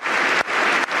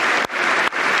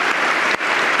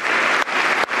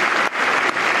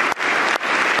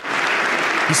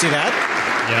 You see that?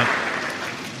 Yeah.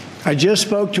 I just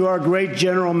spoke to our great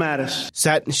General Mattis.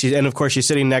 And of course, she's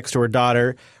sitting next to her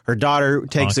daughter. Her daughter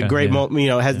takes a great moment.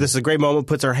 This is a great moment.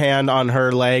 Puts her hand on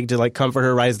her leg to comfort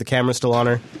her. Right as the camera's still on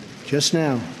her. Just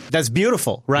now. That's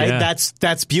beautiful, right? Yeah.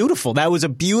 That's beautiful. That was a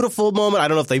beautiful moment. I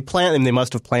don't know if they planned, and they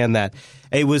must have planned that.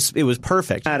 It was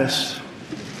perfect. Mattis,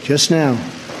 just now,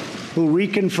 who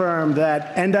reconfirmed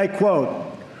that, and I quote,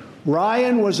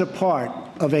 Ryan was a part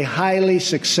of a highly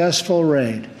successful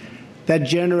raid that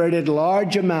generated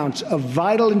large amounts of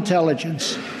vital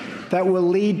intelligence that will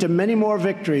lead to many more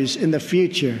victories in the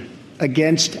future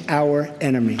against our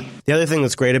enemy. The other thing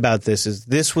that's great about this is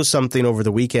this was something over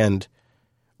the weekend,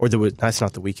 that's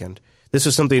not the weekend. This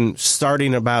was something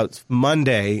starting about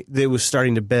Monday that was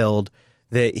starting to build,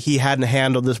 that he hadn't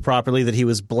handled this properly, that he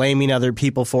was blaming other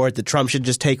people for it, that Trump should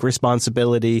just take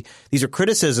responsibility. These are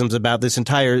criticisms about this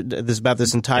entire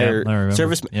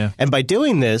service. Yeah. And by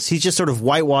doing this, he just sort of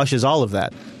whitewashes all of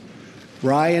that.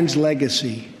 Ryan's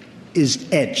legacy is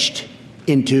etched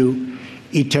into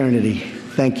eternity.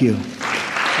 Thank you.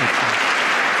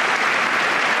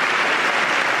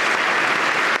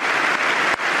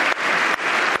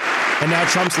 And now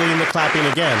Trump's leading the clapping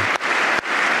again.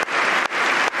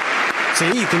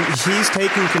 See, he's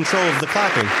taking control of the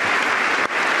clapping.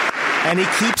 And he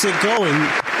keeps it going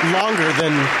longer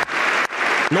than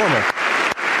normal.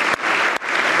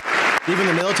 Even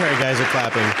the military guys are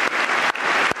clapping.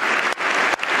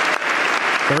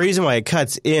 The reason why it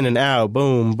cuts in and out,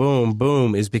 boom, boom,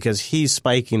 boom, is because he's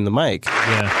spiking the mic.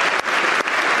 Yeah.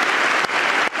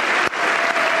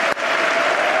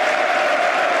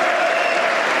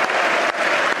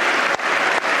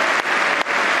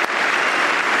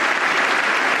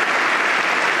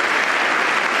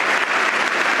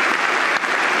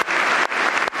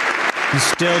 He's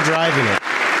still driving it.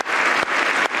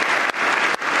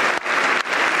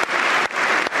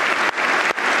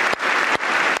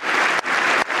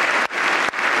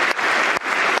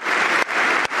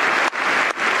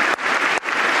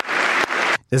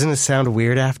 Doesn't it sound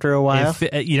weird after a while?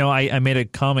 I made a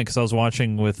comment because I was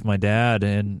watching with my dad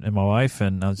and my wife,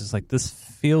 and I was just like, this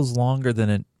feels longer than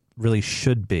it really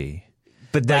should be.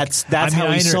 But that's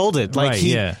how he sold it.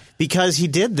 Because he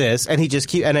did this, and he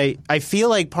just I feel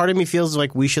like part of me feels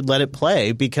like we should let it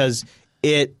play because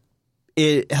it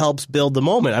helps build the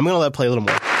moment. I'm going to let it play a little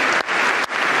more.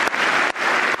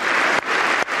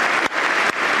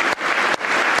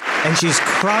 And she's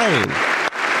crying.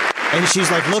 And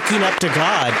she's like looking up to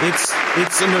God. It's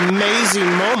an amazing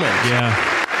moment. Yeah.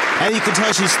 And you can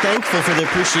tell she's thankful for the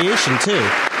appreciation too.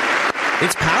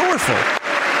 It's powerful.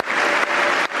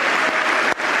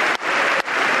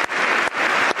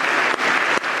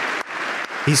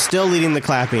 He's still leading the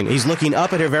clapping. He's looking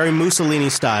up at her very Mussolini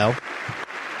style.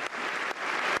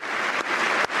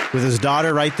 With his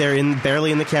daughter right there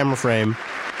barely in the camera frame.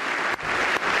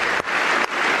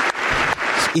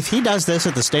 If he does this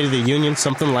at the State of the Union,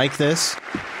 something like this,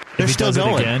 they're still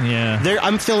going. Again, yeah.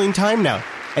 I'm filling time now.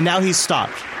 And now he's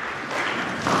stopped.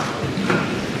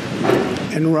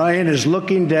 And Ryan is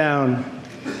looking down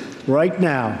right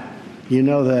now. You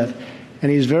know that.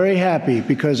 And he's very happy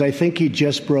because I think he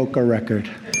just broke a record.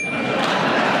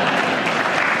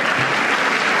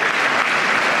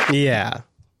 Yeah.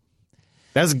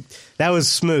 That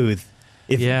was smooth.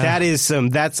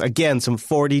 That's again some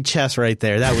 4D chess right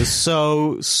there. That was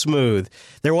so smooth.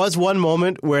 There was one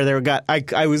moment where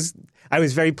I was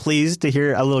very pleased to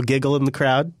hear a little giggle in the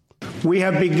crowd. We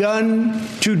have begun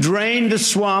to drain the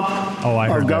swamp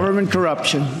of government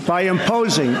corruption by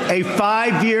imposing a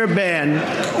 5-year ban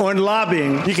on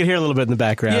lobbying. You can hear a little bit in the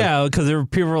background. Yeah, because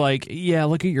people were like, yeah,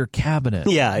 look at your cabinet.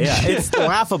 Yeah. It's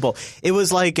laughable. It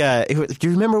was like, do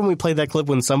you remember when we played that clip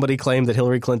when somebody claimed that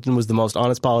Hillary Clinton was the most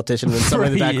honest politician and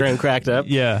somebody in the background cracked up?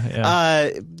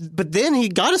 Yeah. But then he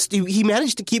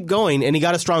managed to keep going, and he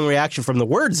got a strong reaction from the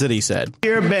words that he said.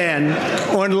 5-year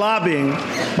ban on lobbying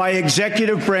by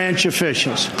executive branch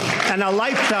officials and a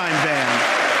lifetime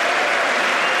ban.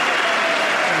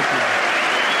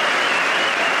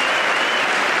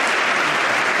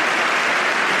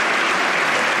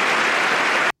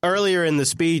 Earlier in the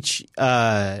speech,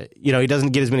 he doesn't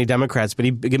get as many Democrats, but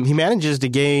he manages to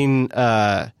gain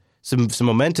some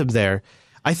momentum there.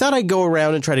 I thought I'd go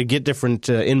around and try to get different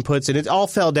inputs, and it all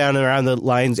fell down around the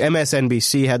lines.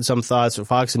 MSNBC had some thoughts,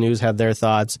 Fox News had their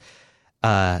thoughts.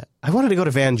 I wanted to go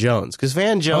to Van Jones because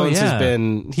Van Jones has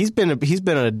been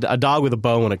a dog with a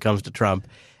bone when it comes to Trump,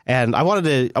 and I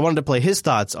wanted to play his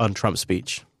thoughts on Trump's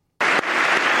speech.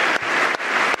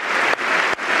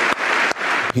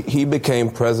 He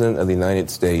became president of the United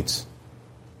States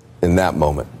in that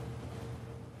moment.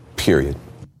 Period.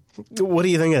 What do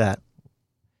you think of that?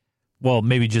 Well,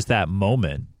 maybe just that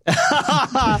moment.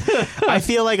 I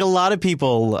feel like a lot of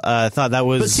people thought that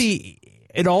was. But see,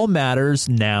 it all matters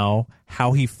now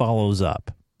how he follows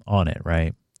up on it,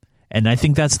 right? And I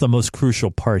think that's the most crucial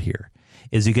part here.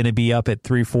 Is he going to be up at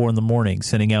 3, 4 in the morning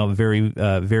sending out very,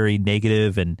 very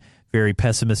negative and very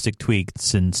pessimistic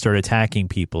tweets and start attacking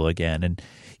people again? And,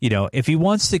 if he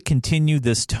wants to continue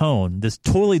this tone, this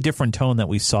totally different tone that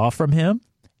we saw from him,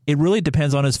 It really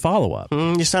depends on his follow-up.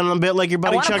 You sound a bit like your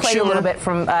buddy Chuck Schumer. I want to play a little bit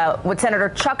from what Senator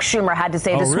Chuck Schumer had to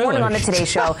say this morning on the Today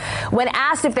Show when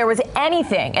asked if there was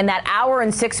anything in that hour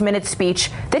and 6-minute speech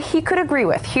that he could agree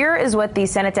with. Here is what the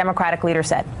Senate Democratic leader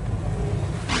said.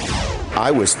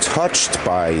 I was touched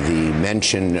by the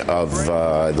mention of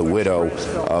the widow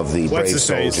of the brave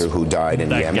soldier who died in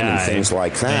Yemen and things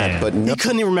like that. Man. But no, he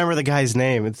couldn't even remember the guy's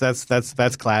name.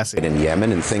 That's classic. In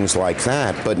Yemen and things like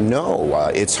that. But no,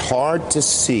 it's hard to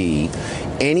see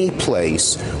any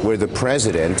place where the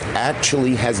president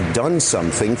actually has done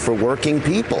something for working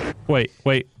people. Wait.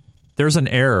 There's an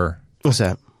error. What's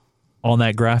that? On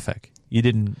that graphic. You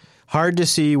didn't. Hard to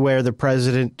see where the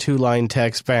president 2-line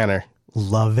text banner.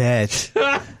 Love it.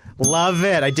 Love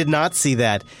it. I did not see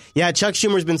that. Yeah, Chuck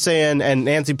Schumer's been saying, and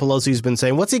Nancy Pelosi's been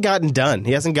saying, what's he gotten done?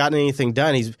 He hasn't gotten anything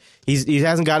done. He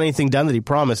hasn't gotten anything done that he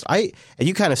promised. And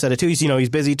you kind of said it too. He's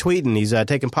busy tweeting. He's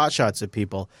taking pot shots at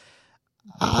people.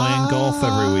 Playing golf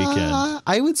every weekend.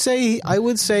 I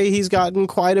would say he's gotten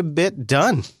quite a bit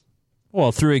done.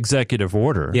 Well, through executive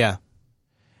order. Yeah.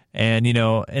 And,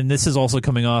 and this is also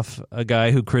coming off a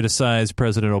guy who criticized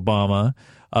President Obama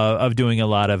of doing a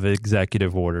lot of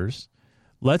executive orders.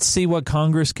 Let's see what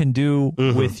Congress can do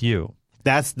with you.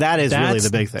 That is really the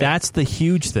big thing. That's the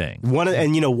huge thing. One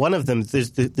of them, it's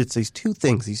these two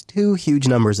things, these two huge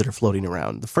numbers that are floating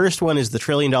around. The first one is the $1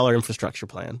 trillion infrastructure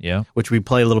plan, which we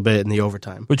play a little bit in the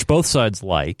overtime. Which both sides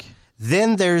like.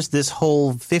 Then there's this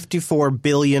whole $54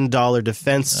 billion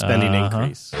defense spending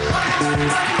increase.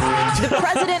 The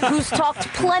president who's talked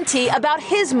plenty about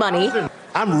his money.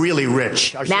 I'm really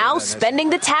rich. Now spending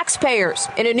the taxpayers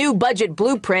in a new budget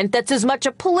blueprint that's as much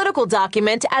a political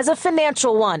document as a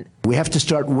financial one. We have to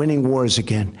start winning wars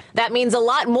again. That means a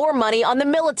lot more money on the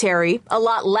military, a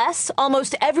lot less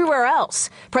almost everywhere else.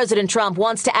 President Trump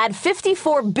wants to add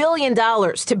 $54 billion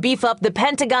to beef up the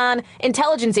Pentagon,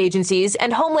 intelligence agencies,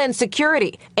 and Homeland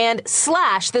Security, and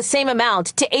slash the same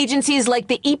amount to agencies like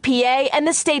the EPA and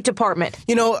the State Department.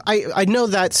 I know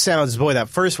that sounds, that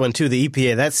first one too, the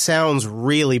EPA, that sounds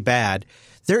really bad.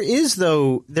 There is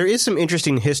some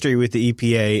interesting history with the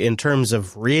EPA in terms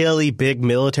of really big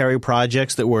military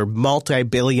projects that were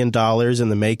multi-billion dollars in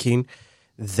the making.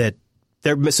 So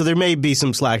there may be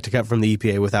some slack to cut from the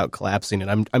EPA without collapsing it.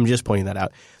 I'm just pointing that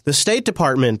out. The State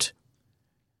Department,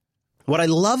 what I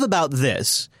love about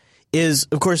this is,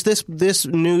 of course, this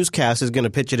newscast is going to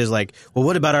pitch it as like, well,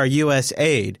 what about our U.S.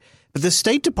 aid? But the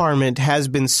State Department has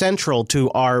been central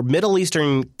to our Middle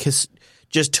Eastern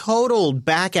just total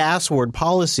back-assward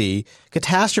policy,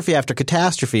 catastrophe after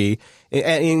catastrophe,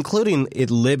 including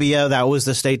Libya, that was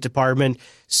the State Department,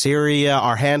 Syria,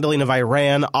 our handling of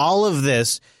Iran. All of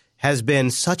this has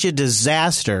been such a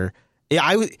disaster.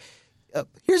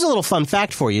 Here's a little fun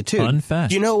fact for you, too. Fun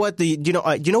fact. Do you know what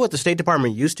the State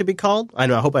Department used to be called? I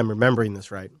hope I'm remembering this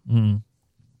right.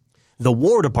 The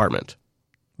War Department.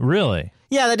 Really?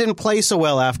 Yeah, that didn't play so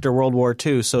well after World War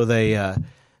II, so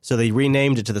they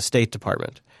renamed it to the State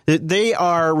Department. They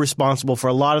are responsible for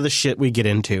a lot of the shit we get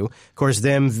into. Of course,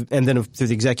 them, and then through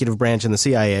the executive branch and the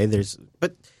CIA.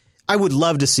 But I would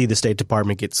love to see the State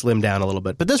Department get slimmed down a little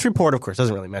bit. But this report, of course,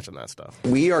 doesn't really mention that stuff.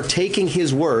 We are taking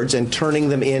his words and turning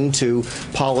them into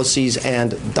policies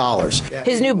and dollars.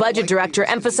 His new budget director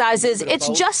emphasizes it's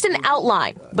just an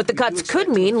outline, but the cuts could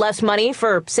mean less money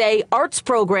for, say, arts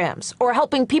programs or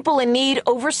helping people in need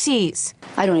overseas.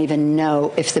 I don't even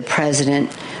know if the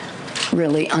president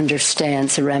really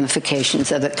understands the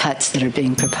ramifications of the cuts that are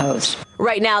being proposed.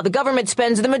 Right now, the government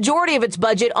spends the majority of its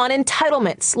budget on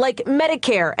entitlements like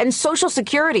Medicare and Social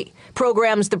Security,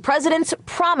 programs the president's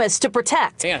promised to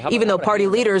protect, even though party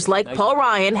leaders like Paul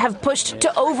Ryan have pushed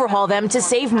to overhaul them to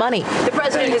save money. The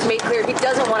president has made clear he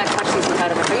doesn't want to touch these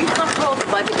entitlements. Are you comfortable with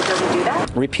a budget that doesn't do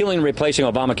that? Repealing and replacing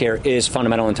Obamacare is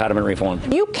fundamental entitlement reform.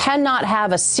 You cannot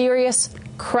have a serious,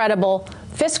 credible,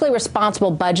 fiscally responsible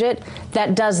budget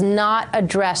that does not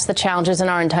address the challenges in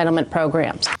our entitlement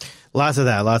programs. Lots of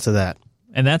that.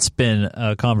 And that's been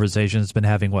a conversation that's been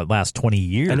having, last 20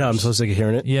 years? I know, I'm so sick of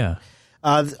hearing it. Yeah.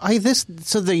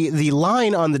 The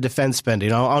line on the defense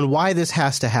spending, on why this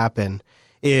has to happen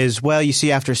is, you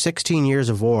see, after 16 years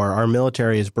of war, our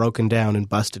military is broken down and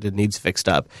busted and needs fixed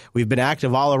up. We've been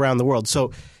active all around the world.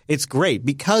 So it's great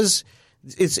because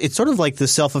it's sort of like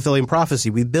this self-fulfilling prophecy.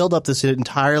 We build up this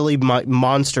entirely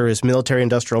monstrous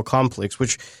military-industrial complex,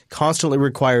 which constantly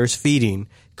requires feeding,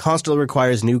 constantly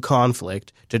requires new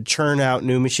conflict to churn out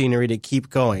new machinery to keep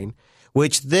going,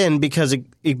 which then, because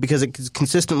it's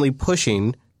consistently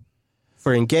pushing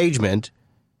for engagement,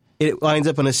 it winds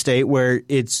up in a state where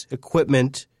its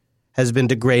equipment has been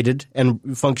degraded and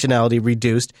functionality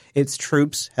reduced. Its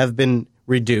troops have been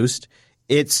reduced.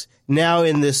 it's now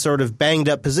in this sort of banged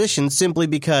up position simply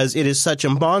because it is such a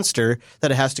monster that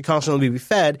it has to constantly be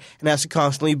fed and has to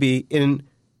constantly be in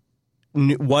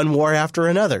one war after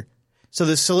another. So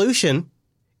the solution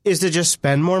is to just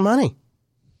spend more money.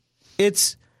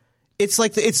 It's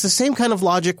like it's the same kind of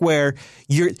logic where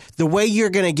the way you're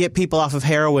going to get people off of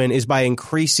heroin is by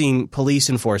increasing police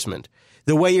enforcement.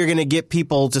 The way you're going to get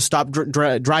people to stop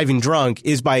driving drunk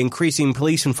is by increasing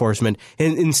police enforcement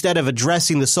instead of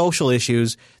addressing the social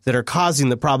issues that are causing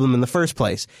the problem in the first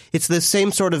place. It's the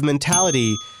same sort of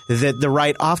mentality that the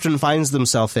right often finds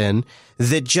themselves in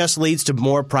that just leads to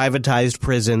more privatized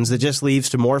prisons, that just leads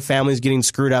to more families getting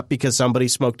screwed up because somebody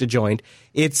smoked a joint.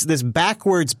 It's this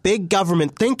backwards big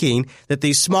government thinking that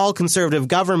these small conservative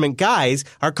government guys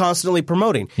are constantly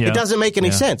promoting. Yeah. It doesn't make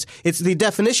any sense. It's the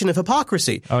definition of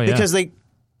hypocrisy because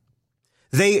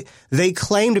they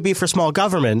claim to be for small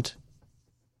government,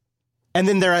 and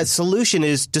then their solution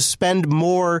is to spend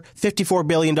more, $54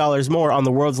 billion more on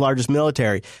the world's largest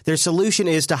military. Their solution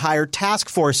is to hire task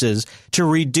forces to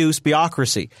reduce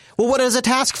bureaucracy. Well, what is a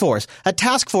task force? A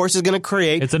task force is going to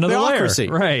create bureaucracy.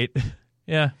 Layer. Right.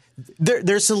 Yeah.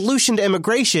 Their solution to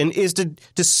immigration is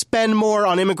to spend more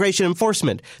on immigration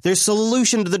enforcement. Their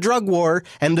solution to the drug war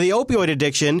and the opioid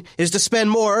addiction is to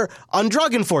spend more on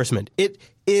drug enforcement. It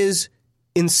is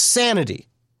insanity.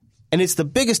 And it's the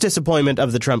biggest disappointment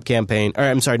of the Trump campaign,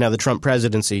 or the Trump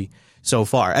presidency so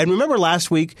far. And remember last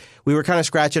week, we were kind of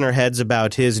scratching our heads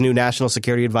about his new national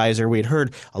security advisor. We had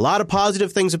heard a lot of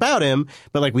positive things about him,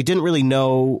 but we didn't really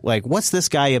know, what's this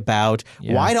guy about?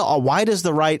 Yeah. Why does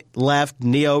the right, left,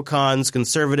 neocons,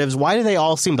 conservatives, why do they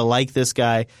all seem to like this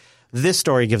guy? This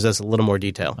story gives us a little more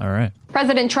detail. All right.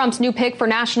 President Trump's new pick for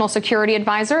National Security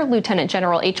Advisor, Lieutenant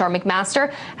General H.R.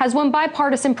 McMaster, has won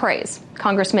bipartisan praise.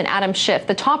 Congressman Adam Schiff,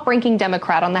 the top-ranking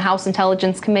Democrat on the House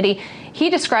Intelligence Committee, he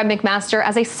described McMaster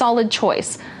as a solid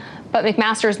choice. But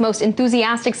McMaster's most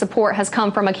enthusiastic support has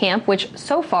come from a camp which,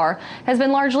 so far, has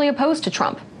been largely opposed to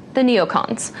Trump, the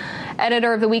neocons.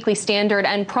 Editor of the Weekly Standard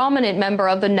and prominent member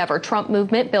of the Never Trump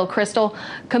movement, Bill Kristol,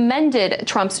 commended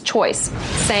Trump's choice,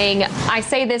 saying, "I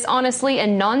say this honestly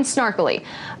and non-snarkily.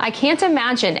 I can't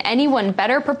imagine anyone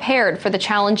better prepared for the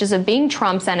challenges of being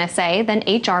Trump's NSA than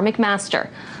H.R. McMaster."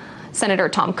 Senator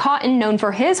Tom Cotton, known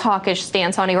for his hawkish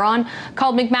stance on Iran,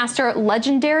 called McMaster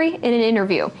legendary in an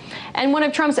interview. And one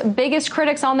of Trump's biggest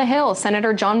critics on the Hill,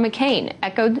 Senator John McCain,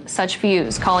 echoed such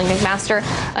views, calling McMaster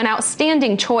an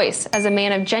outstanding choice as a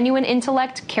man of genuine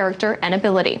intellect, character, and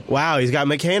ability. Wow, he's got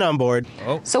McCain on board.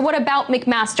 Oh. So what about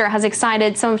McMaster has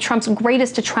excited some of Trump's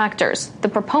greatest detractors, the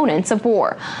proponents of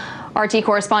war? RT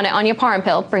correspondent Anya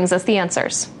Parampil brings us the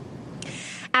answers.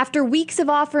 After weeks of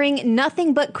offering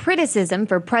nothing but criticism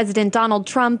for President Donald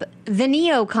Trump, the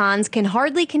neocons can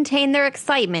hardly contain their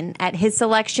excitement at his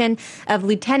selection of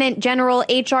Lieutenant General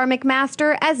H.R.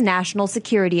 McMaster as National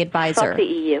Security Advisor.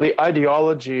 The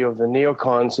ideology of the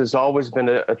neocons has always been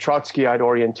a Trotskyite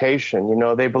orientation. You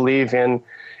know, they believe in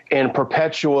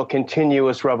perpetual,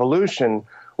 continuous revolution,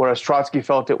 whereas Trotsky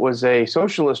felt it was a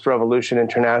socialist revolution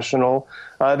international.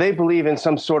 They believe in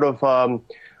some sort of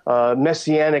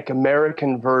messianic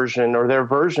American version, or their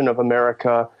version of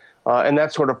America, and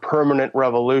that sort of permanent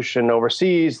revolution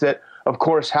overseas that, of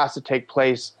course, has to take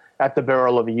place at the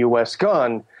barrel of a U.S.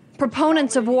 gun.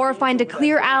 Proponents of war find a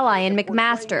clear ally in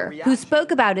McMaster, who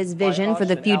spoke about his vision for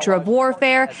the future of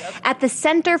warfare at the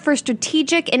Center for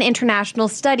Strategic and International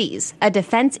Studies, a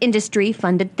defense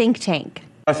industry-funded think tank.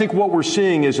 I think what we're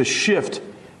seeing is a shift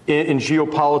in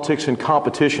geopolitics and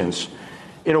competitions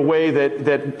in a way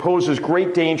that poses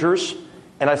great dangers,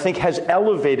 and I think has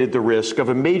elevated the risk of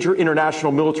a major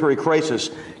international military crisis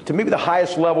to maybe the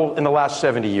highest level in the last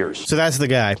 70 years. So that's the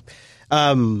guy.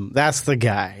 That's the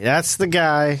guy.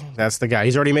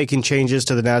 He's already making changes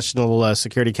to the National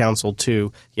Security Council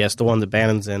too. Yes, the one that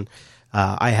Bannon's in.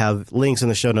 I have links in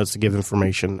the show notes to give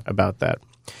information about that.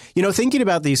 You know, thinking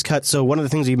about these cuts, so one of the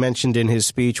things he mentioned in his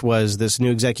speech was this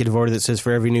new executive order that says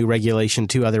for every new regulation,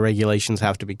 2 other regulations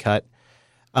have to be cut.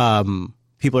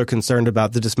 People are concerned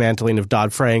about the dismantling of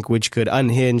Dodd-Frank, which could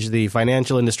unhinge the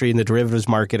financial industry and the derivatives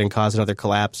market and cause another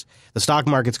collapse. The stock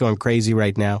market's going crazy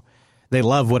right now. They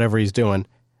love whatever he's doing.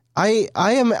 I'm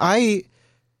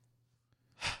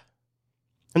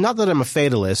not that I'm a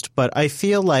fatalist, but I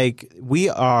feel like we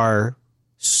are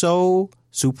so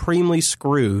supremely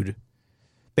screwed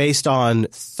based on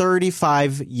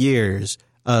 35 years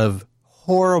of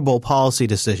horrible policy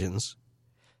decisions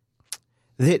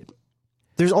that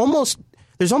there's almost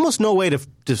no way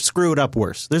to screw it up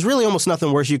worse. There's really almost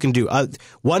nothing worse you can do.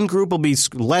 One group will be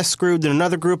less screwed than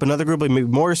another group will be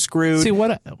more screwed. See,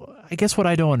 I guess what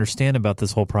I don't understand about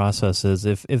this whole process is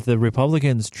if the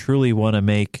Republicans truly want to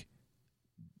make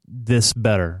this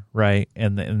better, right,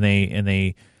 and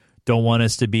they don't want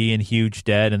us to be in huge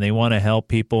debt and they want to help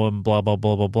people and blah blah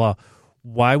blah blah blah,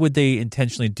 why would they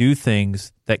intentionally do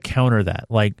things that counter that?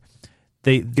 Like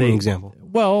give me an example.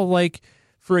 Well, like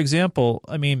for example,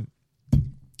 I mean,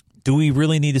 do we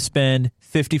really need to spend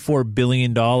 $54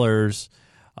 billion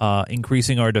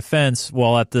increasing our defense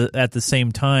while at the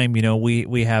same time,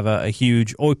 we have a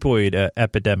huge opioid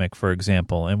epidemic, for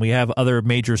example, and we have other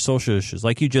major social issues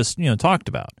like you just talked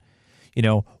about.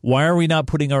 Why are we not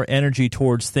putting our energy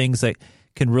towards things that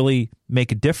can really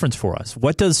make a difference for us?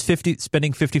 What does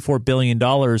spending $54 billion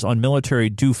on military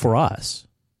do for us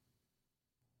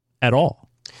at all?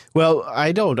 Well,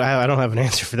 I don't have an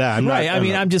answer for that.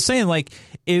 I'm just saying, like,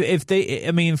 if they,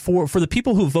 for the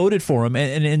people who voted for them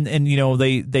and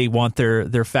they want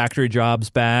their factory jobs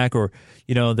back, or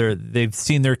they've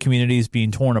seen their communities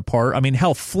being torn apart. I mean,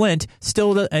 hell, Flint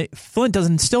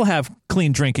doesn't still have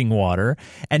clean drinking water,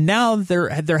 and now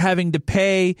they're having to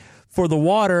pay for the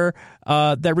water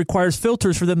that requires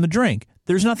filters for them to drink.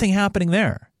 There's nothing happening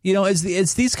there.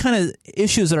 It's these kind of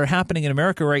issues that are happening in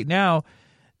America right now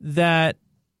that.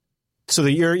 So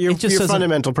your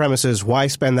fundamental premise is, why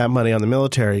spend that money on the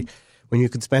military when you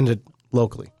could spend it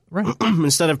locally? Right.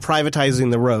 Instead of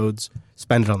privatizing the roads,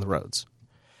 spend it on the roads.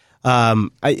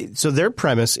 So their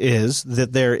premise is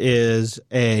that there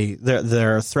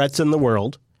are threats in the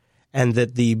world, and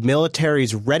that the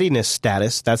military's readiness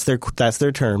status, that's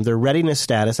their term, their readiness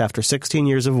status after 16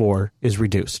 years of war is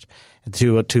reduced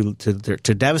to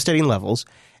devastating levels,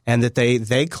 and that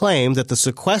they claim that the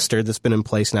sequester that's been in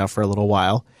place now for a little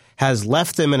while has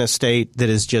left them in a state that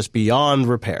is just beyond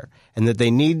repair, and that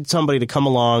they need somebody to come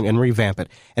along and revamp it.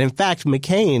 And in fact,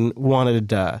 McCain wanted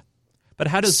but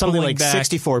how does something like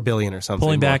 $64 billion or something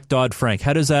pulling back Dodd-Frank?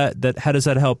 How does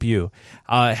that help you?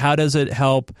 How does it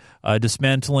help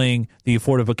dismantling the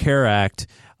Affordable Care Act?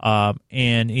 And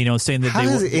saying that how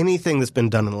has anything that's been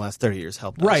done in the last 30 years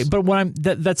helped us? Right, but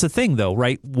that's the thing, though,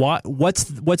 right? What's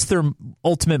their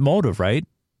ultimate motive, right?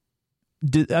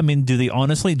 Do they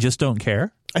honestly just don't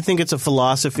care? I think it's a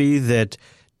philosophy that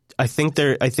it's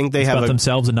have about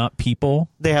themselves and not people.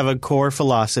 They have a core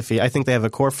philosophy. I think they have a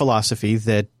core philosophy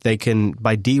that they can,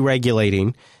 by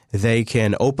deregulating, they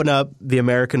can open up the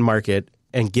American market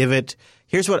and give it.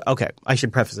 I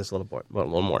should preface this a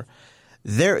little more.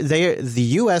 The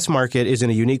U.S. market is in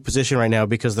a unique position right now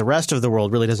because the rest of the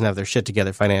world really doesn't have their shit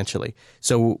together financially.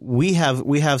 So we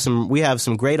have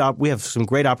some great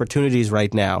opportunities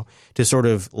right now to sort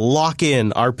of lock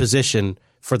in our position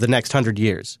for the next 100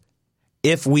 years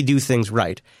if we do things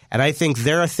right. And I think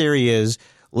their theory is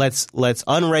let's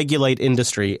unregulate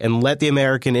industry and let the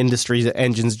American industry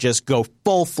engines just go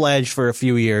full-fledged for a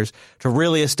few years to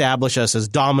really establish us as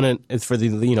dominant for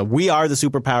we are the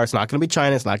superpower. It's not going to be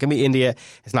China. It's not going to be India.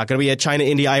 It's not going to be a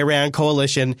China-India-Iran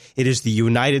coalition. It is the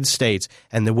United States.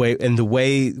 And the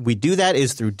way we do that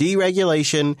is through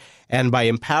deregulation and by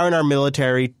empowering our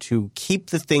military to keep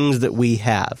the things that we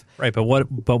have. Right, but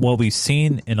what we've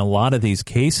seen in a lot of these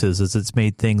cases is it's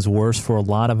made things worse for a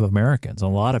lot of Americans, a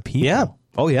lot of people. Yeah.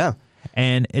 Oh yeah,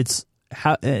 and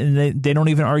they don't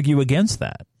even argue against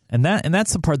that, and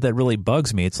that's the part that really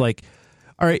bugs me. It's like,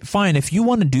 all right, fine, if you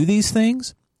want to do these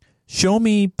things, show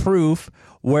me proof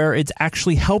where it's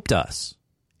actually helped us,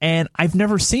 and I've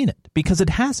never seen it because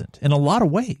it hasn't in a lot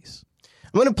of ways.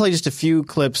 I'm going to play just a few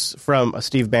clips from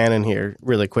Steve Bannon here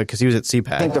really quick because he was at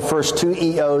CPAC. I think the first two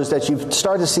EOs that you've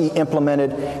started to see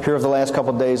implemented here over the last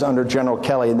couple of days under General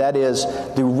Kelly, and that is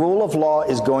the rule of law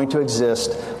is going to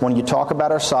exist when you talk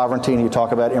about our sovereignty and you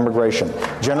talk about immigration.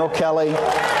 General Kelly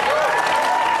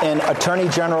and Attorney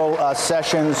General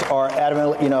Sessions are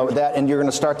adamant, that, and you're going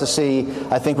to start to see,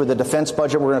 I think, with the defense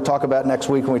budget we're going to talk about next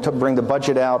week when we bring the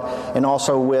budget out, and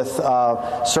also with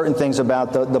certain things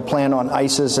about the plan on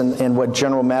ISIS and what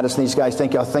General Mattis and these guys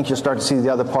think. I think you'll start to see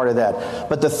the other part of that.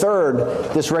 But the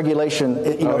third, this regulation,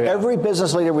 every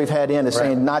business leader we've had in is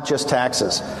saying not just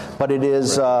taxes, but it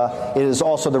is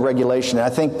also the regulation. And I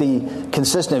think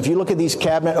if you look at these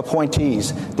cabinet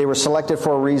appointees, they were selected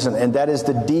for a reason, and that is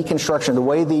the deconstruction, the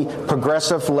way the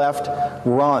progressive left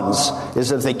runs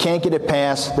is if they can't get it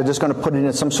passed, they're just going to put it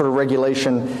in some sort of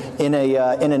regulation in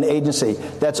an agency.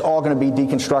 That's all going to be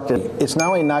deconstructed. It's not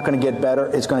only not going to get better,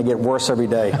 it's going to get worse every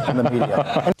day in the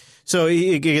media. So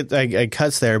he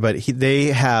cuts there, but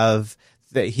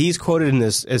he's quoted in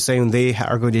this as saying they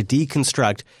are going to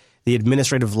deconstruct the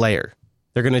administrative layer.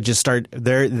 They're going to just start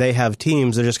they have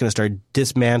teams. They're just going to start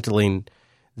dismantling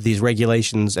these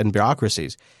regulations and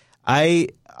bureaucracies.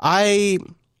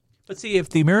 But see, if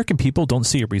the American people don't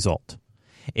see a result,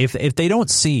 If they don't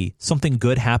see something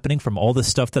good happening from all the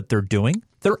stuff that they're doing,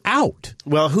 they're out.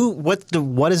 Well,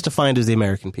 what is defined as the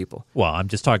American people? Well, I'm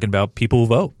just talking about people who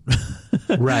vote.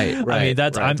 Right. I mean,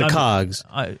 that's the cogs.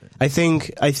 I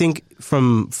think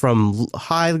from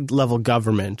high level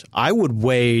government, I would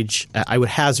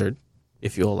hazard,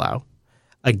 if you allow,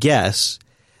 a guess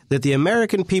that the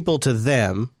American people to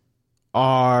them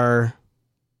are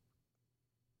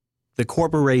the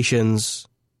corporations,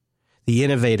 the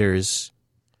innovators,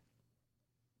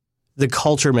 the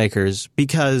culture makers,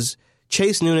 because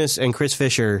Chase Nunes and Chris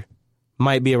Fisher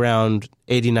might be around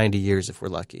 80, 90 years if we're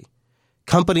lucky.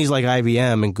 Companies like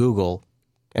IBM and Google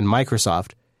and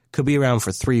Microsoft could be around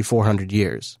for 300-400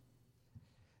 years.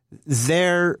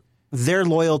 Their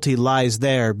loyalty lies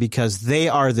there because they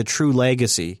are the true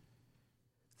legacy.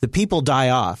 The people die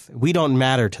off. We don't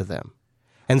matter to them.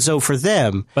 And so for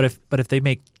them... But if they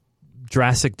make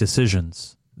drastic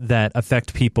decisions that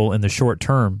affect people in the short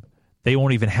term, they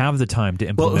won't even have the time to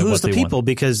implement what they want. Well, who's the people?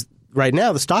 Because right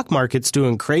now the stock market's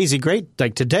doing crazy great.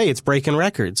 Like today, it's breaking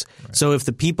records. Right. So if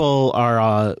the people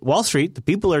are Wall Street, the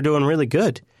people are doing really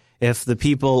good. If the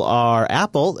people are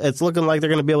Apple, it's looking like they're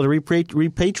going to be able to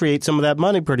repatriate some of that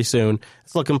money pretty soon.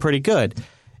 It's looking pretty good.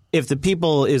 If the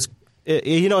people is,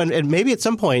 and maybe at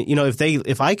some point,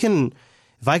 if I can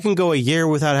go a year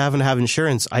without having to have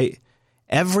insurance,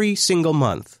 every single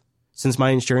month since my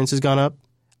insurance has gone up,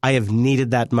 I have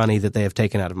needed that money that they have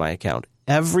taken out of my account.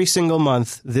 Every single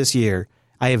month this year,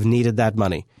 I have needed that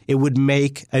money. It would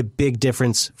make a big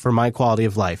difference for my quality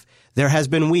of life. There has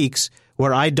been weeks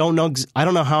where I don't know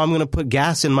how I'm going to put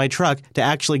gas in my truck to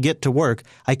actually get to work.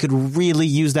 I could really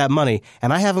use that money,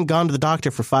 and I haven't gone to the doctor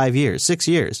for 6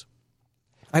 years.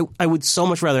 I would so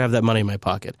much rather have that money in my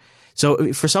pocket.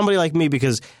 So for somebody like me,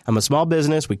 because I'm a small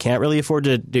business, we can't really afford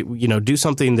to do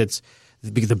something that's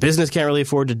the business can't really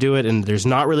afford to do it, and there's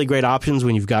not really great options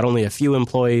when you've got only a few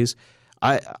employees.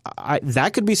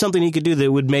 That could be something he could do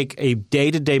that would make a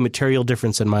day-to-day material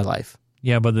difference in my life.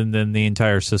 Yeah, but then the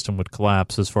entire system would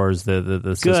collapse as far as the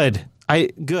system.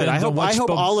 Good. I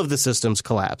hope all of the systems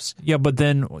collapse. Yeah, but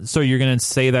then so you're going to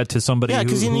say that to somebody? Yeah,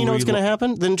 because you know what's going to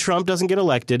happen? Then Trump doesn't get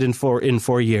elected in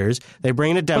 4 years. They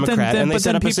bring in a Democrat and they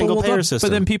set up a single payer system.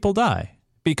 But then people die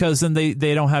because then they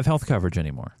don't have health coverage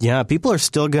anymore. Yeah, people are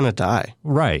still going to die.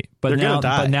 Right, but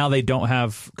now they don't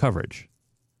have coverage.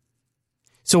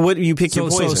 So what you pick your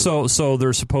poison? So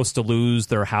they're supposed to lose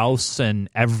their house and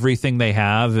everything they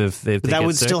have if they that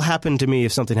would still happen to me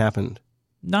if something happened.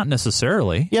 Not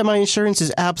necessarily. Yeah, my insurance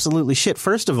is absolutely shit.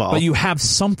 First of all, but you have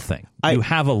something. You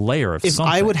have a layer of something.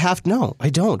 I would have no, I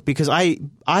don't, because I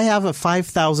have a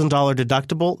 $5,000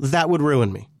 deductible that would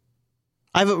ruin me.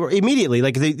 Immediately,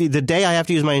 like the day I have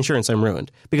to use my insurance, I'm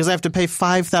ruined because I have to pay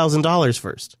 $5,000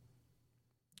 first.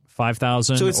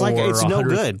 $5,000. So it's like it's no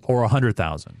good. Or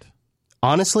 $100,000.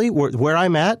 Honestly, where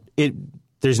I'm at,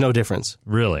 there's no difference.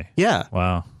 Really? Yeah.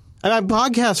 Wow. And I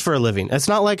podcast for a living. It's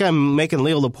not like I'm making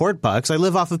Leo Laporte bucks. I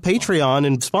live off of Patreon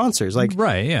and sponsors. Like,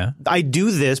 right, yeah. I do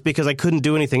this because I couldn't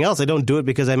do anything else. I don't do it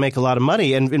because I make a lot of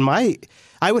money. And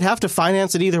I would have to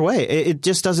finance it either way. It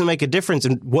just doesn't make a difference.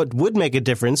 And what would make a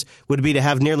difference would be to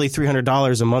have nearly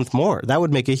 $300 a month more. That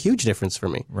would make a huge difference for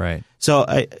me. Right. So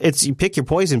you pick your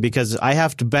poison because I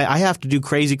have to do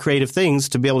crazy creative things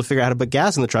to be able to figure out how to put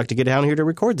gas in the truck to get down here to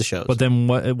record the shows. But then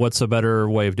what's a better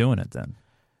way of doing it then?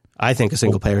 I think a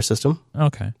single payer system.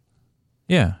 Okay.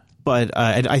 Yeah. But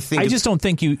I just don't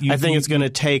think I think it's going to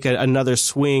take another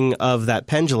swing of that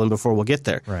pendulum before we'll get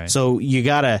there. Right. So you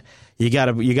gotta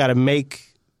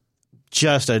make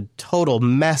just a total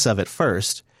mess of it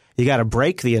first. You got to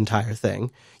break the entire thing.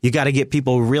 You got to get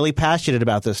people really passionate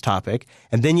about this topic,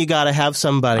 and then you got to have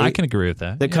somebody. I can agree with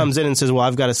that. That comes in and says, "Well,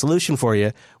 I've got a solution for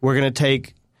you. We're going to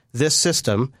take this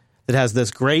system that has this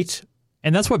great."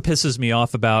 And that's what pisses me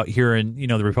off about hearing,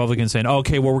 the Republicans saying,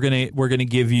 "Okay, well, we're going to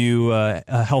give you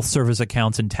health service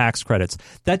accounts and tax credits."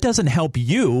 That doesn't help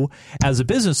you as a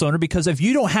business owner because if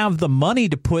you don't have the money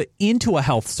to put into a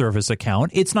health service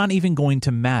account, it's not even going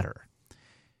to matter.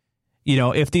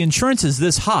 If the insurance is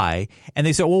this high and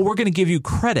they say, "Well, we're going to give you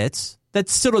credits," that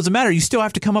still doesn't matter. You still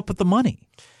have to come up with the money.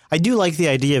 I do like the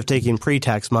idea of taking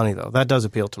pre-tax money, though. That does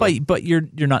appeal to me. But you're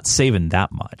not saving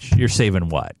that much. You're saving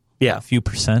what? Yeah, a few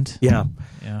percent. Yeah.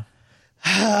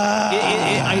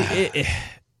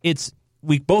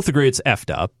 We both agree it's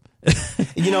effed up.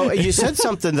 You said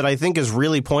something that I think is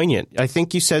really poignant. I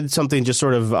think you said something just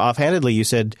sort of offhandedly. You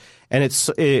said, and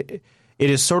it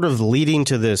is sort of leading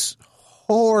to this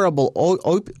horrible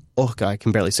I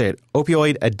can barely say it,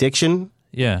 opioid addiction.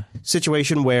 Yeah.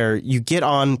 Situation where you get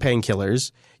on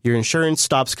painkillers, your insurance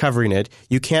stops covering it,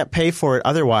 you can't pay for it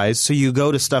otherwise, so you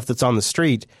go to stuff that's on the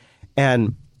street.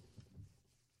 And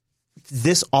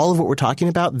all of what we're talking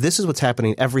about, this is what's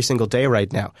happening every single day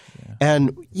right now. Yeah.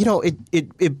 And,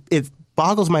 it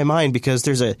boggles my mind because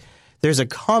there's a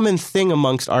common thing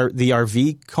amongst the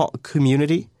RV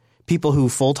community, people who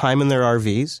full-time in their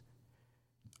RVs.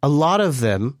 A lot of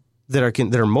them that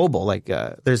are mobile, like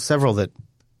there's several that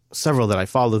I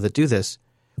follow that do this.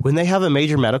 When they have a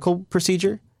major medical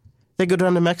procedure, they go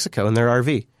down to Mexico in their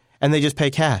RV and they just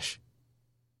pay cash.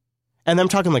 And I'm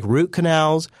talking like root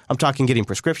canals. I'm talking getting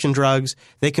prescription drugs.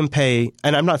 They can pay,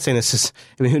 and I'm not saying this is,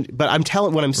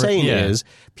 but what I'm saying is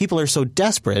people are so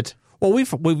desperate. Well,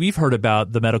 we've heard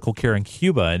about the medical care in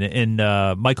Cuba, and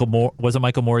Michael Moore, was it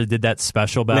Michael Moore that did that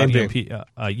special about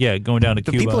going down to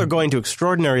Cuba? People are going to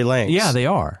extraordinary lengths. Yeah, they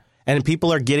are. And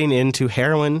people are getting into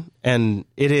heroin, and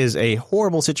it is a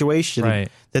horrible situation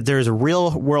that there's a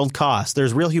real world cost.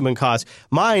 There's real human cost.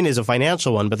 Mine is a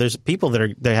financial one, but there's people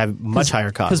that have much higher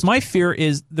costs. Because my fear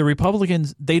is the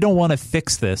Republicans, they don't want to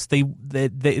fix this. They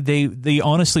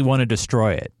honestly want to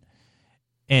destroy it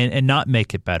and not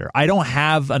make it better. I don't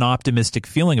have an optimistic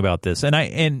feeling about this,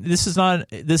 and this is not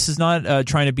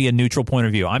trying to be a neutral point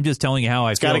of view. I'm just telling you how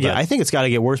I feel. I think it's got to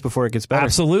get worse before it gets better.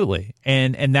 Absolutely,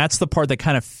 and that's the part that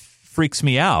kind of freaks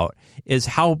me out, is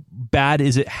how bad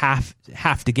is it have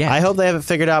to get. I hope they have it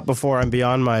figured out before I'm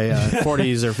beyond my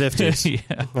 40s or 50s.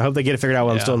 Yeah. I hope they get it figured out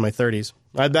while I'm still in my 30s.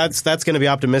 That's going to be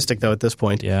optimistic, though, at this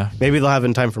point. Yeah. Maybe they'll have it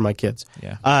in time for my kids.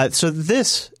 Yeah. So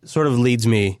this sort of leads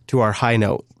me to our high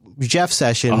note. Jeff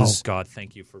Sessions. Oh, God,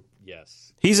 thank you for,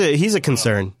 yes. He's a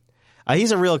concern.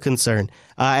 He's a real concern.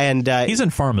 And he's in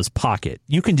Pharma's pocket.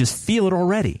 You can just feel it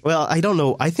already. Well, I don't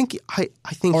know. I think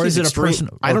or he's is it extreme.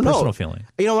 I don't know. Personal feeling?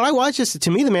 When I watch this,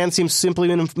 to me, the man seems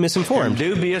simply misinformed. I'm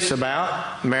dubious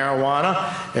about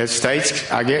marijuana. States,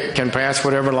 can pass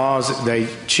whatever laws they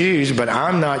choose, but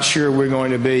I'm not sure we're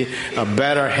going to be a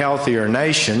better, healthier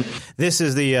nation. This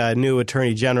is the new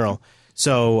Attorney General.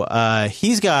 So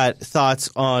he's got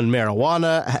thoughts on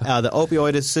marijuana, the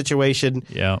opioid situation.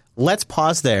 Yeah. Let's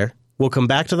pause there. We'll come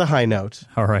back to the high note.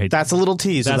 All right. That's a little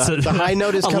tease. The high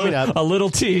note is coming up. A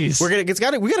little tease. We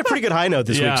got a pretty good high note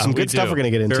this week. Some good stuff we're going to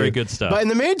get into. Very good stuff. But in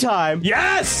the meantime...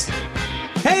 Yes!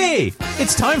 Hey!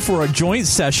 It's time for a joint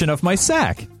session of my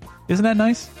SAC. Isn't that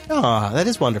nice? Oh, that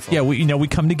is wonderful. Yeah, we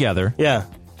come together. Yeah.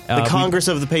 The Congress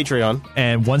of the Patreon.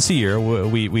 And once a year,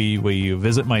 we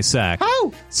visit my SAC.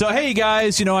 Oh! So, hey,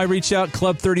 guys, I reached out,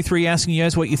 Club 33, asking you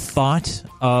guys what you thought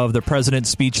of the president's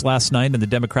speech last night and the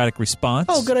Democratic response.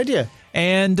 Oh, good idea.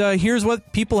 And here's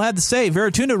what people had to say.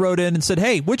 Verituna wrote in and said,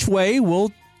 hey, which way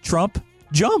will Trump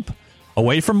jump?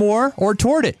 Away from war or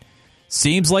toward it?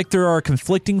 Seems like there are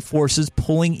conflicting forces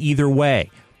pulling either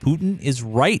way. Putin is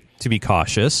right to be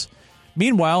cautious.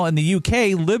 Meanwhile, in the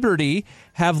UK, Liberty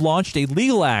have launched a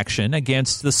legal action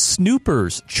against the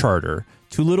Snoopers Charter.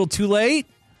 Too little, too late?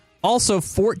 Also,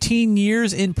 14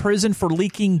 years in prison for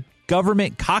leaking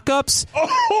government cock-ups?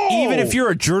 Oh! Even if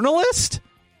you're a journalist?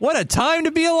 What a time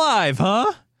to be alive, huh?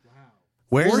 Wow.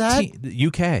 Where's that? The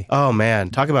UK. Oh, man.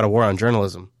 Talk about a war on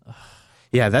journalism.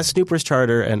 Yeah, that's Snoopers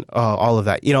Charter and all of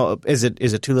that. Is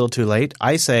it too little, too late?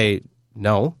 I say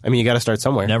no. I mean, you got to start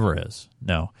somewhere. Never is.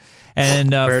 No.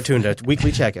 And Verituna,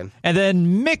 weekly check-in. And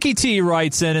then Mickey T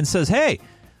writes in and says, hey,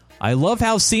 I love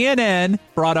how CNN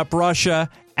brought up Russia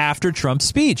after Trump's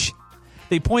speech.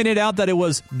 They pointed out that it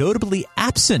was notably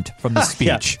absent from the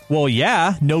speech. Yeah. Well,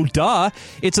 yeah, no duh.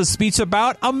 It's a speech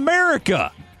about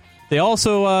America. They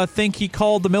also think he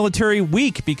called the military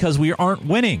weak because we aren't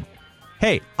winning.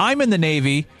 Hey, I'm in the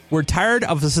Navy. We're tired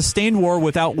of a sustained war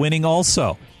without winning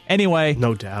also. Anyway,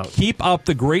 no doubt. Keep up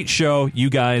the great show. You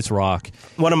guys rock.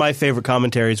 One of my favorite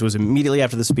commentaries was immediately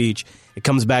after the speech. It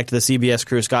comes back to the CBS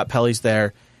crew. Scott Pelley's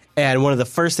there. And one of the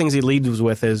first things he leads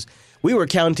with is, we were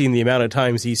counting the amount of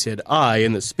times he said I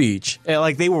in the speech.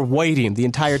 And, they were waiting the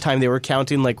entire time. They were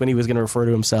counting when he was going to refer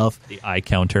to himself. The I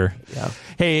counter. Yeah.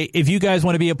 Hey, if you guys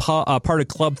want to be a part of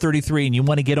Club 33 and you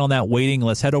want to get on that waiting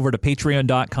list, head over to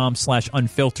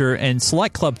patreon.com/unfilter and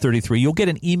select Club 33. You'll get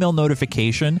an email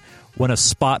notification when a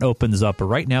spot opens up. But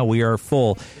right now we are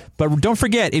full. But don't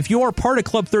forget, if you are part of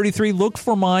Club 33, look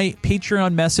for my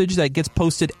Patreon message that gets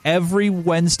posted every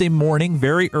Wednesday morning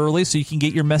very early so you can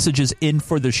get your messages in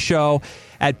for the show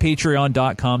at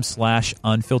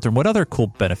patreon.com/unfiltered. What other cool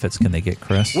benefits can they get,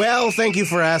 Chris? Well, thank you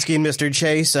for asking, Mr.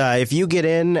 Chase. If you get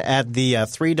in at the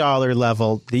 $3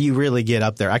 level, you really get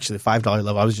up there. Actually, the $5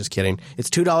 level, I was just kidding.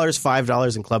 It's $2,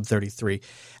 $5 in Club 33.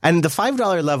 And the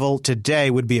 $5 level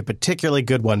today would be a particularly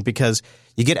good one because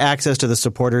you get access to the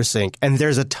supporter sync, and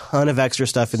there's a ton of extra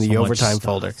stuff in the overtime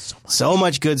folder. So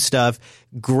much good stuff.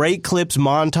 Great clips,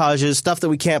 montages, stuff that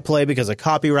we can't play because of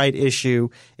copyright issue.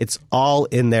 It's all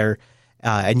in there.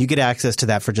 And you get access to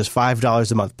that for just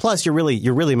 $5 a month. Plus, you're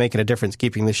really making a difference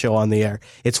keeping the show on the air.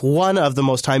 It's one of the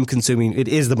most time consuming. It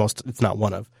is the most. It's not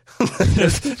one of.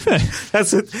 That's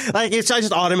like it's. I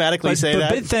just automatically say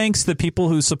that. Big thanks to the people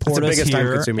who support us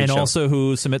here, and show. Also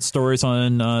who submit stories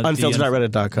on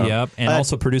unfiltered.reddit.com. Yep, and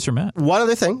also producer Matt. One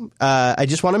other thing, I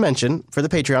just want to mention for the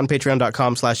Patreon,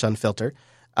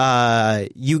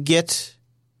 patreon.com/unfilter, you get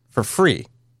for free.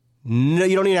 No,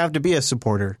 you don't even have to be a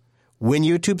supporter. When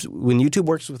YouTube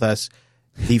works with us,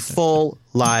 the full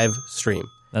live stream.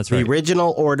 That's right. The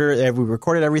original order, we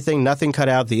recorded everything, nothing cut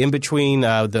out, the in-between,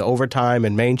 the overtime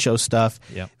and main show stuff.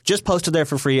 Yep. Just posted there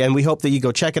for free, and we hope that you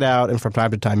go check it out, and from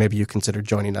time to time, maybe you consider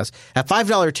joining us. At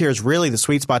 $5 tier is really the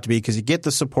sweet spot to be because you get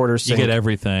the supporters. You get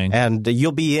everything. And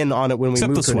you'll be in on it when we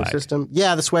move to the system.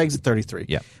 Yeah, the swag's at $33.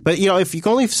 Yeah. But, if you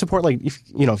can only support, if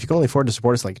you can only afford to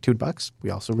support us like $2, we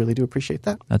also really do appreciate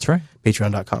that. That's right.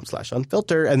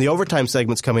 Patreon.com/unfilter, and the overtime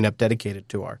segment's coming up dedicated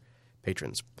to our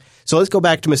patrons. So let's go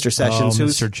back to Mr. Sessions.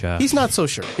 Mr. Jeff. He's not so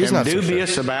sure. He's not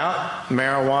dubious so sure. about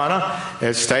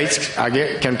marijuana. States,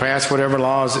 can pass whatever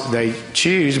laws they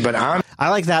choose, but I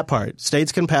like that part.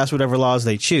 States can pass whatever laws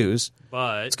they choose.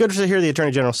 But it's good to hear the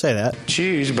Attorney General say that.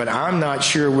 But I'm not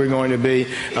sure we're going to be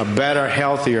a better,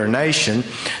 healthier nation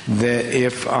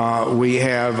if we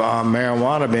have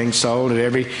marijuana being sold at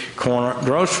every corner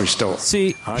grocery store.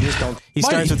 See, I just don't. He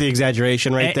starts with the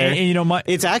exaggeration right there. And,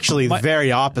 it's actually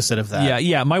very opposite of that.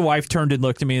 Yeah. My wife turned and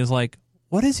looked at me and was like,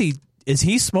 "What is he? Is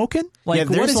he smoking? What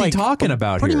is he talking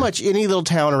about pretty here?" Much any little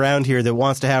town around here that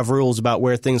wants to have rules about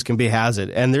where things can be has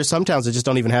it. And there's some towns that just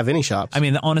don't even have any shops. I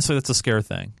mean, honestly, that's a scare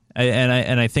thing.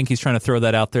 And I think he's trying to throw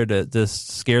that out there to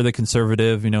scare the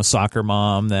conservative, soccer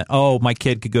mom that, my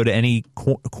kid could go to any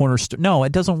corner store. No,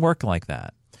 it doesn't work like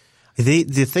that. The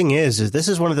thing is this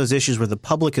is one of those issues where the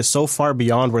public is so far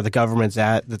beyond where the government's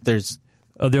at that there's...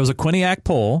 there was a Quinnipiac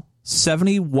poll,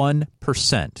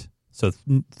 71%. So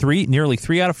nearly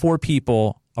 3 out of 4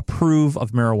 people approve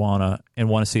of marijuana and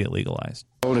want to see it legalized.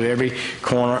 At every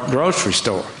corner grocery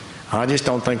store. I just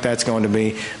don't think that's going to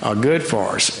be good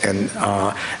for us, and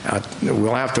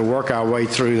we'll have to work our way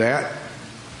through that.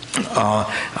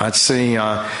 I'd see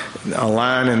a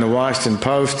line in the Washington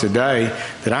Post today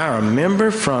that I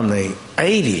remember from the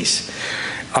 80s.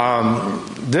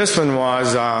 This one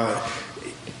was,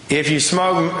 if you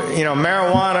smoke,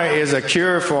 marijuana is a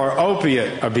cure for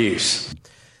opiate abuse.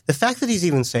 The fact that he's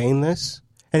even saying this,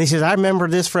 and he says, I remember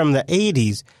this from the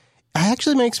 80s,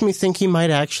 actually makes me think he might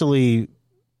actually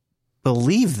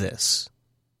believe this.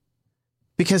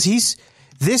 Because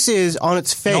this is on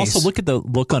its face. And also look at the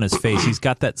look on his face. He's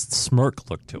got that smirk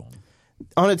look to him.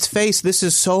 On its face, this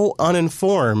is so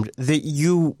uninformed that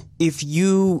if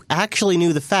you actually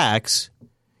knew the facts,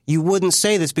 you wouldn't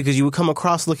say this because you would come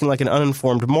across looking like an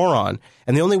uninformed moron.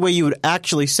 And the only way you would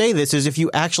actually say this is if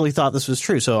you actually thought this was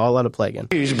true. So I'll let it play again.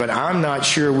 But I'm not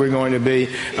sure we're going to be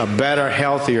a better,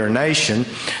 healthier nation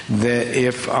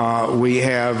if we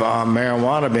have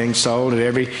marijuana being sold at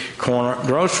every corner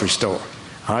grocery store.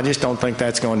 I just don't think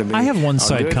that's going to be. I have one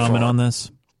side comment on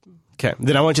this. Okay.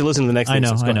 Then I want you to listen to the next thing.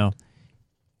 I know.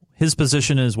 His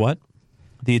position is what?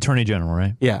 The Attorney General,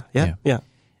 right? Yeah.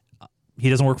 He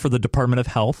doesn't work for the Department of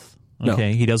Health.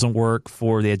 Okay. No. He doesn't work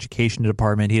for the Education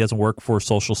Department. He doesn't work for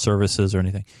Social Services or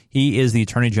anything. He is the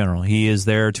Attorney General. He is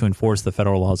there to enforce the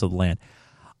federal laws of the land.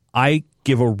 I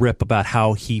give a rip about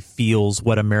how he feels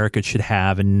what America should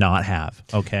have and not have.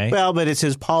 Okay. Well, but it's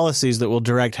his policies that will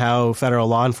direct how federal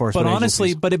law enforcement. But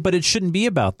honestly, but it shouldn't be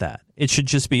about that. It should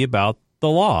just be about the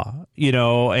law,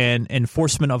 and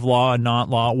enforcement of law and not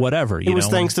law, whatever. It was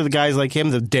thanks to the guys like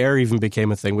him that DARE even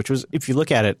became a thing, which was, if you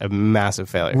look at it, a massive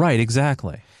failure. Right.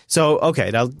 Exactly. So, okay,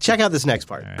 now check out this next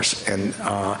part. And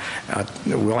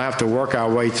we'll have to work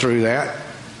our way through that.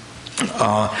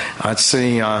 I'd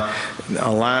see a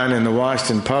line in the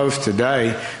Washington Post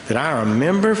today that I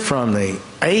remember from the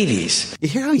 80s. You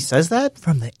hear how he says that?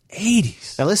 From the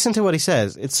 80s. Now listen to what he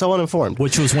says. It's so uninformed.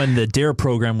 Which was when the DARE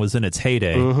program was in its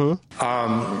heyday.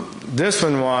 Mm-hmm. This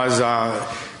one was,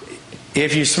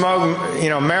 if you smoke,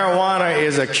 marijuana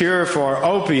is a cure for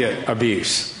opiate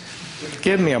abuse.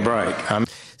 Give me a break.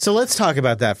 So let's talk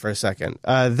about that for a second.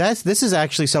 This is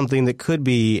actually something that could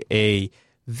be a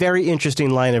very interesting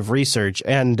line of research,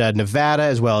 and Nevada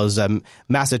as well as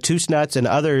Massachusetts and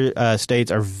other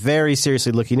states are very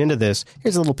seriously looking into this.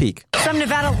 Here's a little peek. Some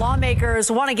Nevada lawmakers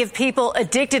want to give people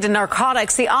addicted to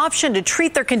narcotics the option to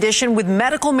treat their condition with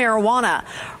medical marijuana.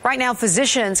 Right now,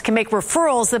 physicians can make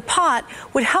referrals that pot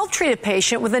would help treat a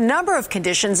patient with a number of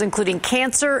conditions, including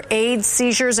cancer, AIDS,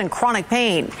 seizures, and chronic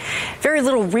pain. Very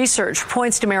little research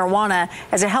points to marijuana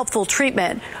as a helpful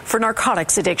treatment for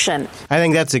narcotics addiction. I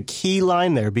think that's a key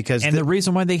line there. there because the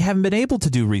reason why they haven't been able to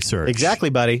do research. Exactly,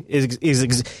 buddy.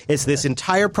 It's this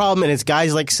entire problem, and it's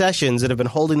guys like Sessions that have been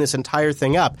holding this entire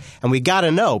thing up. And we got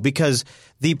to know because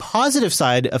the positive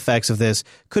side effects of this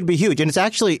could be huge. And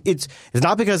it's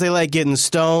not because they like getting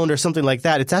stoned or something like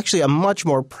that. It's actually a much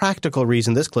more practical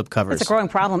reason this clip covers. It's a growing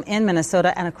problem in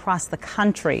Minnesota and across the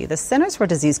country. The Centers for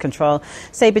Disease Control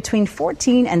say between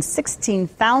 14 and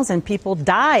 16,000 people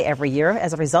die every year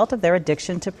as a result of their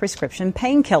addiction to prescription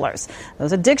painkillers.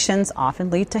 Those addictions often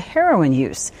lead to heroin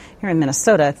use. Here in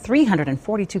Minnesota,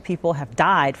 342 people have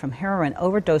died from heroin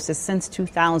overdoses since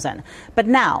 2000. But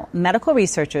now, medical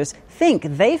researchers think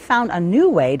they found a new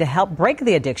way to help break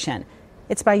the addiction.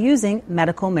 It's by using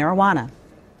medical marijuana.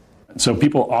 So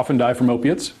people often die from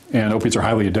opiates, and opiates are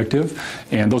highly addictive.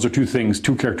 And those are two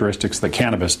characteristics that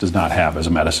cannabis does not have as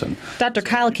a medicine. Dr.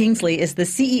 Kyle Kingsley is the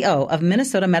CEO of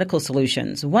Minnesota Medical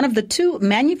Solutions, one of the 2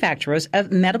 manufacturers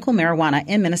of medical marijuana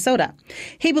in Minnesota.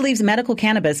 He believes medical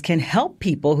cannabis can help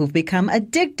people who've become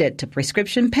addicted to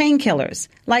prescription painkillers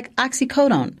like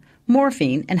oxycodone,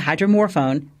 morphine, and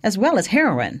hydromorphone, as well as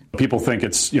heroin. People think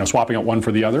it's swapping out one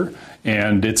for the other,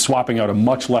 and it's swapping out a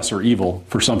much lesser evil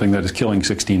for something that is killing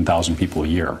 16,000 people a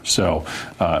year. So,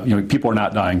 people are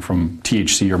not dying from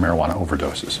THC or marijuana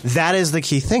overdoses. That is the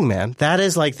key thing, man. That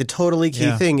is like the totally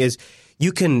key thing is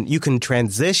you can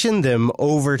transition them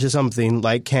over to something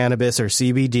like cannabis or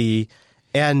CBD.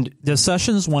 And does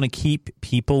Sessions want to keep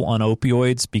people on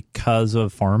opioids because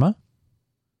of pharma?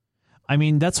 I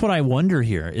mean, that's what I wonder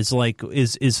here. Is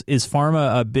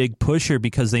pharma a big pusher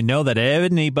because they know that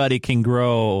anybody can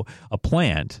grow a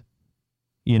plant?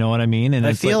 You know what I mean? And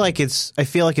I feel like it's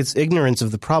ignorance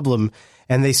of the problem,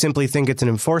 and they simply think it's an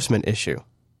enforcement issue.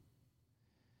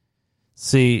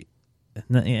 See,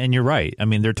 and you're right. I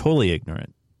mean, they're totally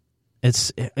ignorant.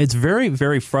 It's very,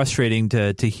 very frustrating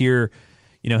to hear.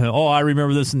 I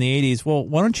remember this in the 80s. Well,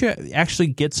 why don't you actually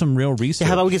get some real research? Yeah,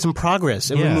 how about we get some progress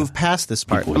and we move past this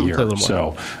part?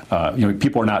 So,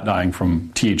 people are not dying from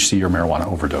THC or marijuana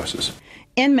overdoses.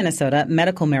 In Minnesota,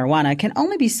 medical marijuana can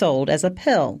only be sold as a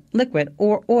pill, liquid,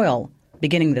 or oil.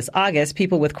 Beginning this August,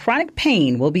 people with chronic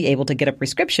pain will be able to get a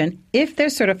prescription if they're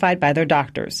certified by their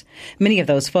doctors. Many of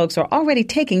those folks are already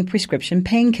taking prescription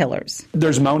painkillers.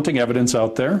 There's mounting evidence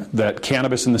out there that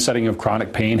cannabis in the setting of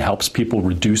chronic pain helps people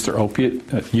reduce their opiate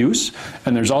use.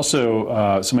 And there's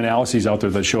also some analyses out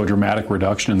there that show a dramatic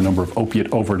reduction in the number of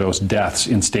opiate overdose deaths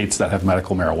in states that have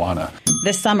medical marijuana.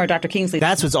 This summer, Dr. Kingsley...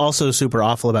 That's what's also super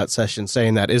awful about Sessions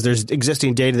saying that, is there's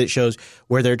existing data that shows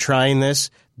where they're trying this,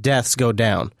 deaths go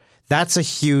down. That's a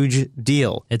huge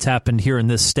deal. It's happened here in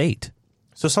this state.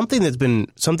 So something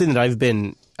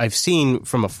that I've seen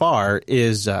from afar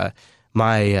is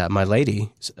my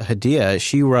lady Hadia.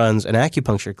 She runs an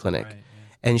acupuncture clinic,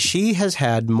 and she has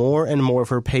had more and more of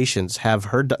her patients have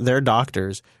their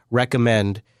doctors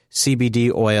recommend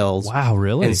CBD oils. Wow,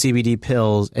 really? And CBD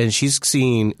pills, and she's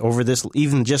seen over this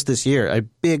even just this year a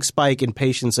big spike in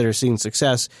patients that are seeing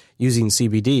success using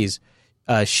CBDs.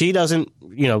 She doesn't,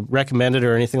 recommend it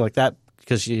or anything like that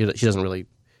because she doesn't really.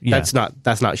 Yeah. That's not.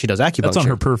 She does acupuncture. That's on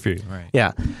her purview, right?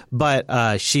 Yeah,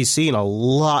 but she's seen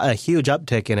a huge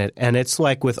uptick in it, and it's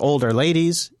like with older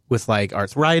ladies with like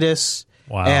arthritis.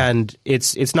 Wow. And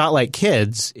it's not like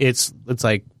kids. It's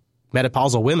like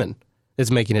menopausal women.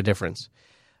 It's making a difference.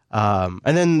 And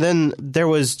then there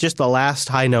was just the last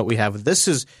high note we have.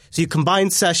 So you combine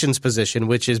Sessions' position,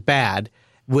 which is bad,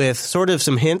 with sort of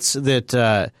some hints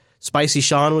that. Spicy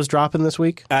Sean was dropping this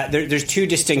week? There's 2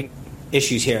 distinct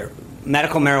issues here,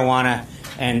 medical marijuana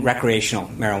and recreational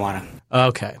marijuana.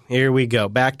 Okay, here we go.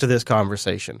 Back to this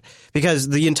conversation. Because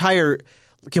we can't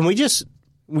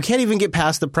even get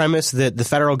past the premise that the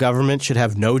federal government should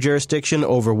have no jurisdiction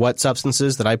over what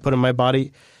substances that I put in my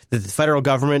body, that the federal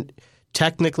government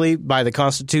technically, by the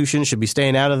Constitution, should be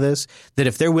staying out of this, that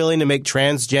if they're willing to make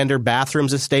transgender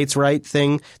bathrooms a states' right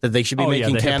thing, that they should be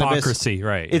making the cannabis. Hypocrisy,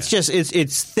 right. It's just,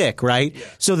 it's thick, right? Yeah.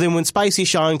 So then when Spicy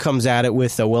Sean comes at it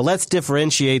with, let's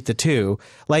differentiate the two,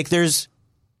 if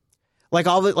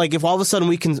all of a sudden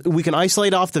we can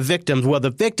isolate off the victims, the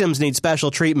victims need special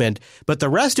treatment, but the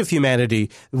rest of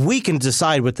humanity, we can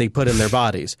decide what they put in their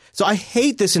bodies. So I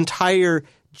hate this entire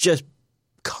just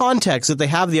context that they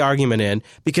have the argument in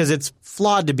because it's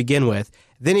flawed to begin with.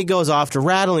 Then he goes off to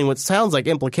rattling what sounds like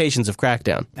implications of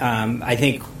crackdown. I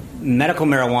think medical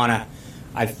marijuana,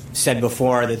 I've said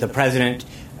before that the president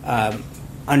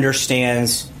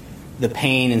understands the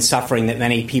pain and suffering that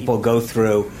many people go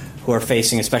through who are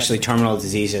facing especially terminal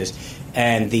diseases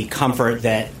and the comfort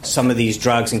that some of these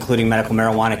drugs, including medical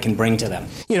marijuana, can bring to them.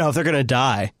 If they're going to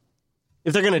die.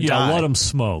 If they're going to die. let them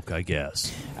smoke, I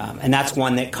guess. And that's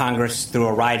one that Congress, through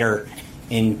a rider,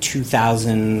 in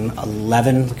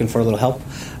 2011, looking for a little help,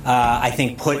 I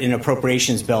think put in an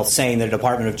appropriations bill saying the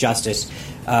Department of Justice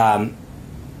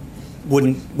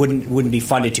wouldn't be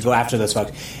funded to go after those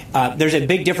folks. There's a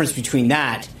big difference between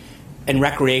that and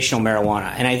recreational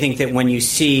marijuana. And I think that when you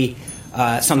see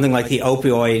something like the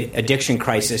opioid addiction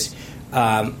crisis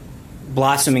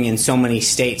blossoming in so many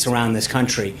states around this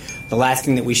country, the last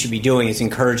thing that we should be doing is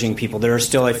encouraging people. There is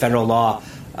still a federal law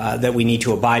that we need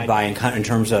to abide by in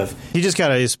terms of... He just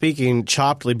kind of is speaking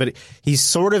choppedly, but he's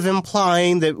sort of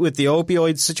implying that with the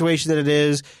opioid situation that it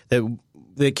is, that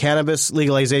the cannabis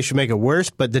legalization make it worse,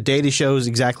 but the data shows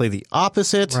exactly the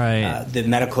opposite. Right. The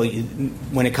medical,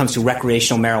 when it comes to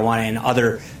recreational marijuana and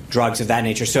other drugs of that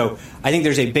nature. So I think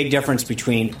there's a big difference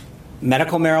between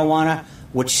medical marijuana,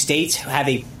 which states have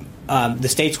the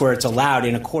states where it's allowed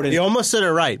in accordance... He almost said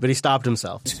it right, but he stopped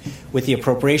himself. ...with the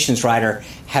appropriations rider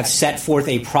have set forth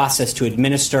a process to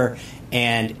administer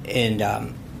and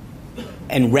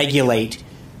regulate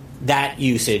that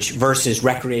usage versus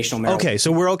recreational marijuana. Okay,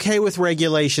 so we're okay with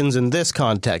regulations in this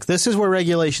context. This is where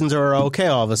regulations are okay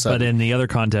all of a sudden. But in the other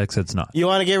context, it's not. You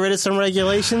want to get rid of some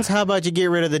regulations? How about you get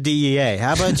rid of the DEA?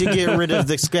 How about you get rid of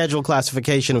the schedule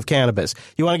classification of cannabis?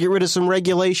 You want to get rid of some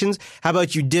regulations? How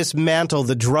about you dismantle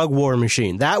the drug war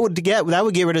machine? That would get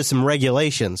rid of some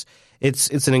regulations.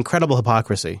 It's an incredible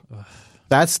hypocrisy.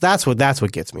 That's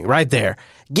what gets me right there.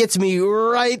 Gets me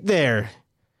right there.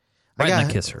 Right in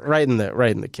the kisser. Right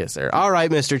in the kisser. All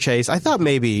right, Mr. Chase. I thought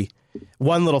maybe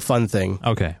one little fun thing.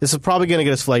 Okay. This is probably going to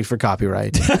get us flagged for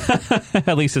copyright.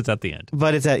 At least it's at the end.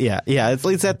 But it's at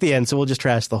the end, so we'll just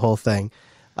trash the whole thing.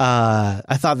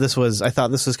 I thought this was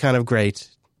kind of great.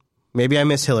 Maybe I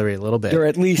miss Hillary a little bit. There are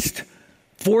at least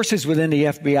forces within the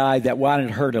FBI that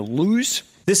wanted her to lose.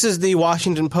 This is the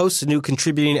Washington Post's new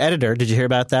contributing editor. Did you hear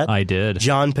about that? I did.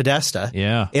 John Podesta.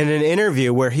 Yeah. In an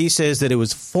interview where he says that it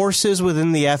was forces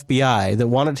within the FBI that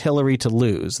wanted Hillary to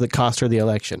lose that cost her the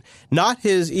election. Not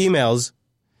his emails.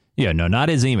 Yeah, no, not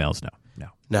his emails,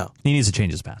 No. He needs to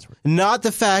change his password. Not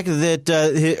the fact that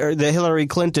that Hillary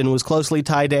Clinton was closely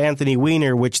tied to Anthony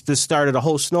Weiner, which this started a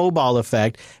whole snowball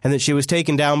effect, and that she was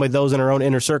taken down by those in her own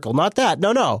inner circle. Not that.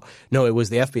 No, it was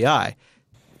the FBI.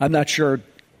 I'm not sure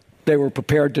they were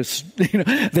prepared to,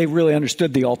 they really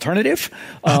understood the alternative,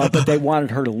 but they wanted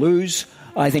her to lose.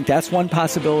 I think that's one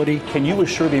possibility. Can you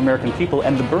assure the American people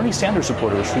and the Bernie Sanders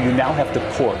supporters who you now have to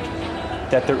court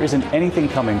that there isn't anything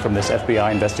coming from this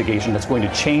FBI investigation that's going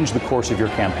to change the course of your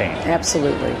campaign?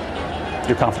 Absolutely.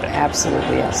 You're confident?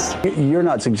 Absolutely, yes. You're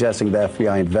not suggesting the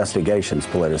FBI investigation's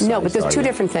politicized. No, but there's two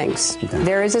different things.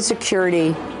 There is a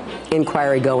security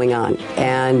inquiry going on,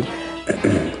 and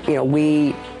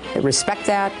we respect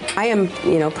that. I am,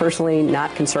 personally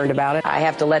not concerned about it. I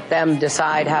have to let them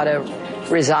decide how to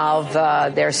resolve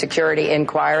their security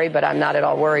inquiry, but I'm not at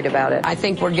all worried about it. I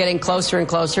think we're getting closer and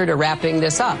closer to wrapping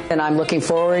this up, and I'm looking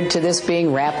forward to this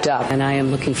being wrapped up, and I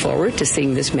am looking forward to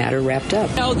seeing this matter wrapped up.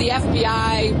 The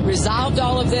FBI resolved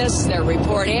all of this. Their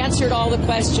report answered all the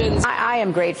questions. I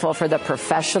am grateful for the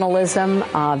professionalism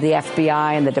of the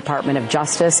FBI and the Department of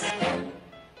Justice.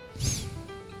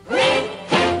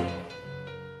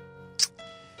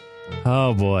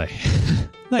 Oh, boy.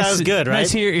 That was good, right?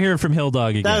 Nice hearing from Hill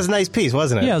Dog again. That was a nice piece,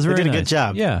 wasn't it? Yeah, it was very They did a nice. good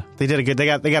job. Yeah. They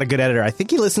got a good editor. I think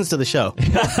he listens to the show.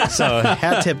 So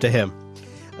hat tip to him.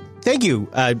 Thank you,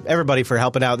 everybody, for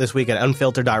helping out this week at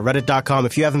unfiltered.reddit.com.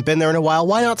 If you haven't been there in a while,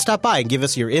 why not stop by and give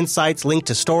us your insights, link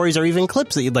to stories, or even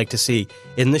clips that you'd like to see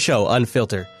in the show,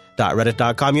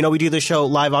 unfiltered.reddit.com. We do the show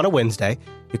live on a Wednesday.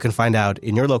 You can find out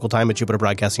in your local time at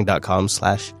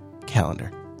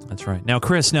jupiterbroadcasting.com/calendar. That's right. Now,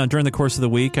 Chris, during the course of the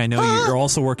week, I know you're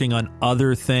also working on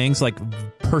other things like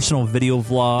personal video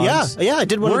vlogs. Yeah, I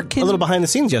did one a little behind the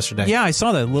scenes yesterday. Yeah, I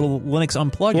saw that little Linux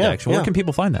Unplugged action. Where can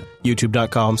people find that?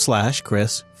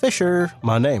 YouTube.com/Chris Fisher,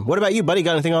 my name. What about you, buddy?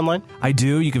 Got anything online? I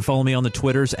do. You can follow me on the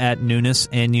Twitters at Nunes,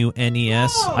 Nunes.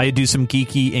 I do some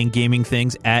geeky and gaming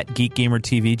things at Geek Gamer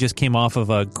TV. Just came off of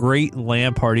a great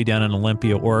LAN party down in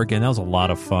Olympia, Oregon. That was a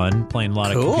lot of fun. Playing a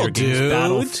lot of computer games,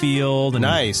 Battlefield and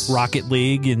Rocket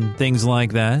League and things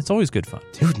like that. It's always good fun.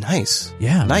 Dude, nice.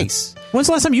 Yeah. Nice. When's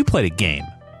the last time you played a game?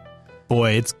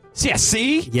 Boy, it's... Yeah,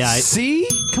 see? Yeah. See?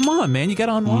 Come on, man. You got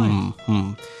online.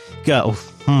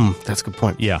 That's a good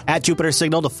point. Yeah. At Jupiter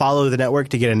Signal to follow the network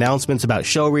to get announcements about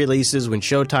show releases when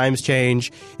show times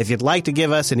change. If you'd like to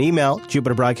give us an email,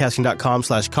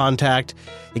 jupiterbroadcasting.com/contact.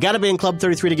 You got to be in Club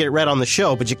 33 to get it read on the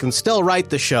show, but you can still write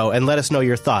the show and let us know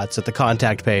your thoughts at the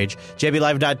contact page.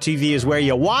 jblive.tv is where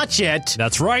you watch it.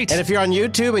 That's right. And if you're on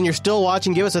YouTube and you're still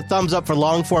watching, give us a thumbs up for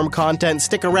long-form content.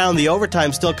 Stick around. The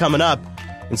overtime's still coming up.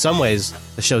 in some ways,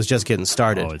 the show's just getting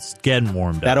started. Oh, it's getting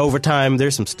warmed up. That overtime,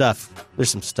 there's some stuff.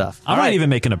 I might even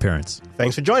make an appearance.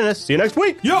 Thanks for joining us. See you next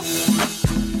week. Yep.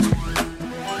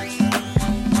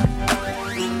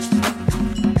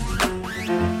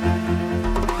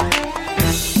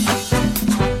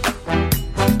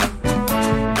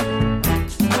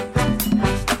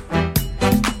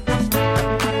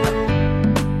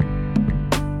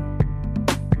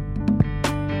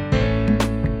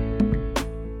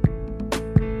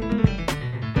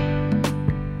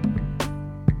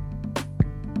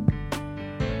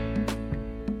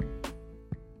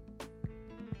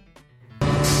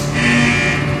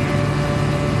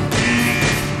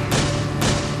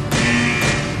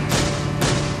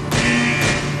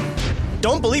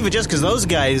 Don't believe it just because those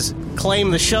guys claim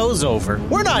the show's over.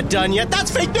 We're not done yet.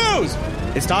 That's fake news.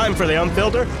 It's time for the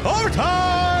Unfiltered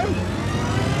Overtime.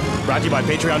 Brought to you by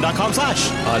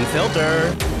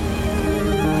patreon.com/unfilter.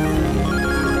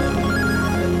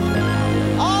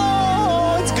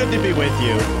 Oh, it's good to be with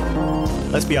you.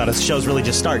 Let's be honest, the show's really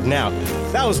just starting now.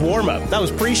 That was warm-up. That was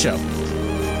pre-show.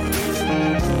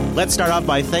 Let's start off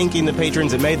by thanking the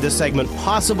patrons that made this segment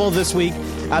possible this week.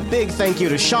 A big thank you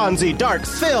to Sean Z, Dark,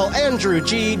 Phil, Andrew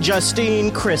G,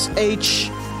 Justine, Chris H,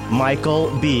 Michael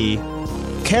B,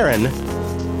 Karen,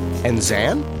 and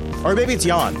Zan? Or maybe it's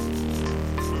Jan.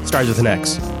 Starts with an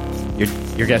X.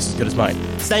 Your guess is as good as mine.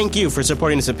 Thank you for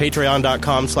supporting us at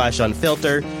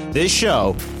patreon.com/unfilter. This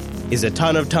show is a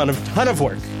ton of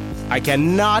work. I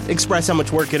cannot express how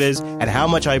much work it is and how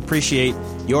much I appreciate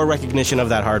your recognition of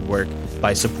that hard work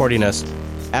by supporting us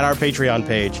at our Patreon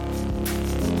page.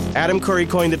 Adam Curry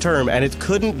coined the term, and it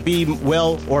couldn't be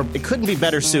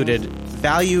better suited.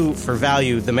 Value for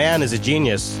value. The man is a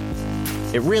genius.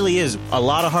 It really is a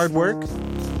lot of hard work.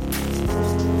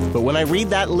 But when I read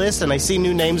that list and I see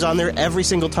new names on there, every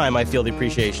single time I feel the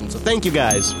appreciation. So thank you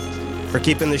guys for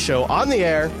keeping the show on the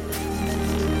air.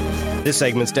 This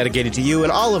segment's dedicated to you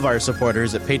and all of our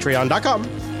supporters at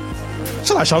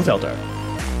patreon.com/unfilter.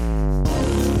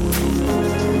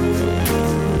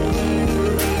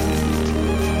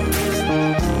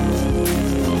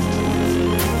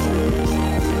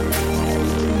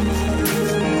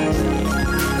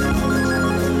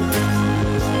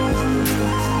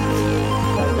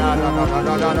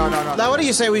 Now, what do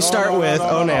you say we start with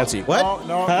Nancy? What?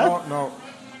 No.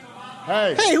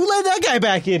 Hey, who let that guy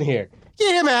back in here?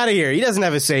 Get him out of here. He doesn't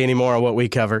have a say anymore on what we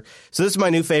cover. So this is my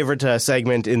new favorite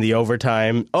segment in the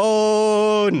overtime.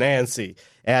 Oh, Nancy.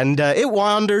 And it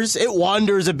wanders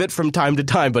a bit from time to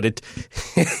time, but it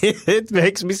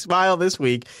makes me smile this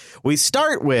week. We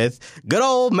start with good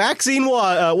old Maxine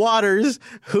Waters,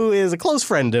 who is a close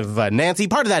friend of Nancy,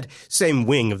 part of that same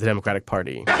wing of the Democratic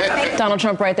Party. Donald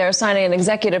Trump right there signing an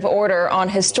executive order on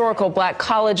historical black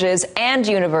colleges and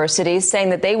universities,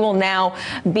 saying that they will now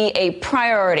be a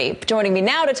priority. Joining me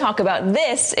now to talk about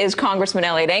this is Congressman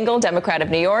Eliot Engel, Democrat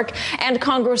of New York, and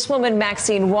Congresswoman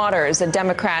Maxine Waters, a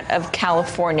Democrat of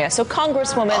California. So,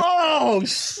 Congresswoman... Oh,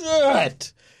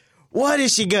 shit! What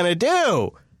is she gonna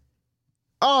do?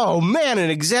 Oh, man, an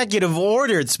executive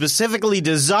order specifically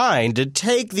designed to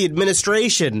take the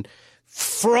administration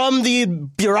from the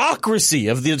bureaucracy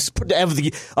of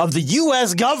the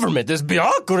U.S. government, this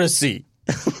bureaucracy,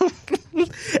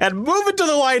 and move it to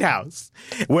the White House,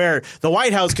 where the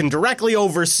White House can directly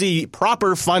oversee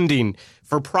proper funding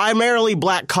for primarily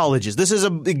black colleges. This is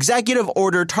an executive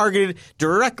order targeted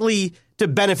directly to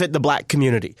benefit the black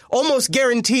community, almost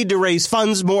guaranteed to raise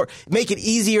funds more, make it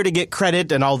easier to get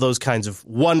credit and all those kinds of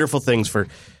wonderful things for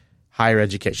higher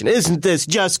education. Isn't this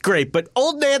just great? But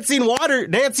old Maxine Waters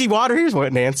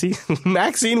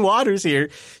here,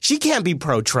 she can't be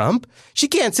pro-Trump. She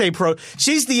can't say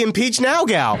she's the impeach now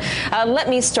gal. Let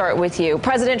me start with you.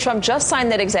 President Trump just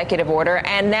signed that executive order,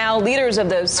 and now leaders of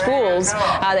those schools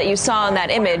that you saw in that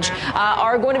image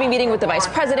are going to be meeting with the vice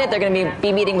president. They're going to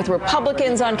be meeting with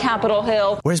Republicans on Capitol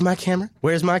Hill. Where's my camera?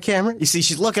 You see,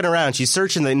 she's looking around. She's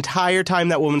searching the entire time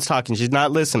that woman's talking. She's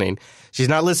not listening. She's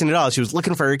not listening at all. She was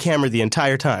looking for her camera the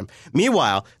entire time.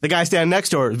 Meanwhile, the guy standing next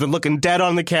to her has been looking dead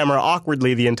on the camera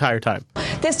awkwardly the entire time.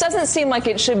 This doesn't seem like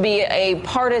it should be a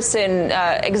partisan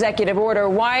executive order.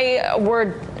 Why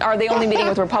are they only meeting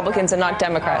with Republicans and not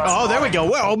Democrats? Oh, there we go.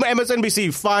 Well,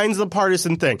 MSNBC finds the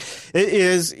partisan thing. It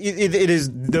is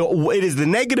the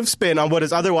negative spin on what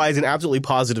is otherwise an absolutely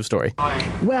positive story.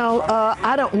 Well,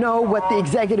 I don't know what the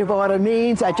executive order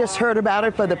means. I just heard about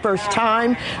it for the first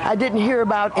time. I didn't hear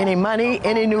about any money,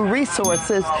 any new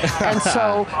resources. And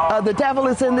so the devil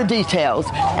is in the details.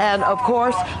 And, of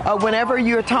course, whenever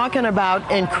you're talking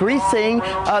about increasing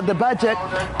the budget,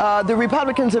 the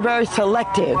Republicans are very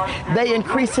selective. They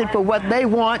increase it for what they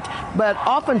want, but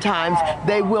oftentimes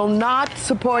they will not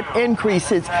support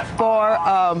increases for,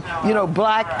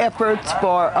 black efforts,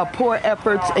 for poor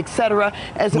efforts, etc.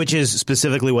 Which is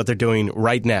specifically what they're doing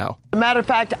right now. As a matter of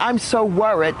fact, I'm so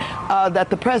worried that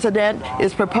the president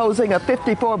is proposing a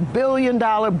 $54 billion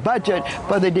budget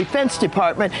for the Defense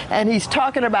Department, and he's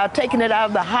talking about taking it out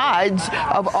of the hides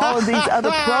of all of these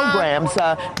other programs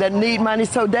that need money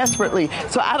so desperately.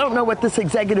 So I don't know what this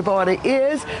executive order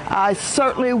is. I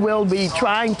certainly will be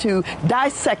trying to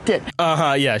dissect it.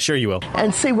 Yeah, sure you will.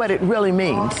 And see what it really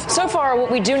means. So far,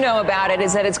 what we do know about it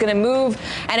is that it's going to move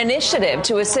an initiative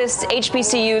to assist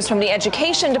HBCUs from the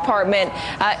Education Department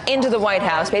into the White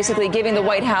House, basically giving the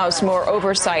White House more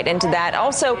oversight into that.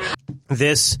 Also,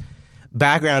 this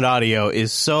background audio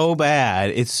is so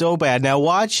bad. It's so bad. Now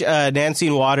watch Nancy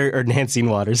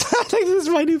Waters. I think this is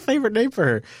my new favorite name for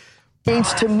her.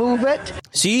 Needs to move it.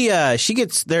 She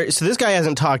gets there. So this guy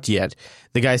hasn't talked yet.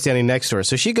 The guy standing next to her.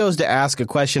 So she goes to ask a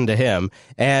question to him,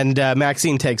 and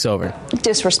Maxine takes over.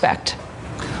 Disrespect.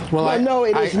 Well, no,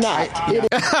 it is not.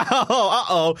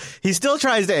 He still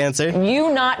tries to answer.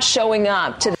 You not showing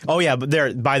up to. Oh yeah,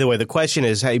 but by the way, the question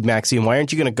is, hey Maxine, why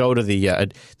aren't you going to go to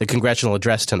the congressional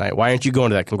address tonight? Why aren't you going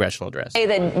to that congressional address? Say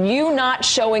that you not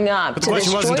showing up to this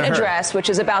joint address, which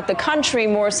is about the country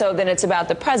more so than it's about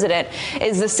the president,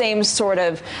 is the same sort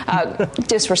of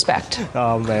disrespect.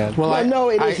 Oh man. Well, no,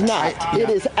 it is not. It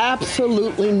is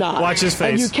absolutely not. Watch his face.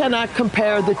 And you cannot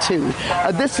compare the two.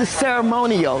 This is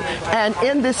ceremonial, and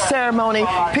in this ceremony,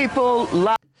 people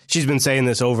lie. She's been saying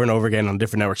this over and over again on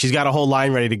different networks. She's got a whole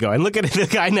line ready to go. And look at the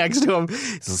guy next to him.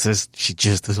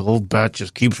 This old bat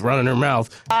just keeps running her mouth.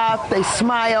 They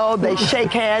smile, they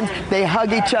shake hands, they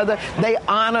hug each other, they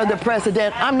honor the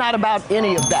president. I'm not about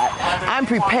any of that. I'm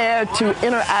prepared to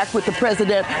interact with the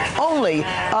president only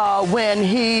when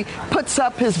he puts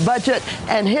up his budget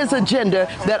and his agenda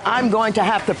that I'm going to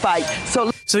have to fight.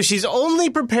 So she's only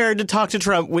prepared to talk to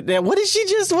Trump. What did she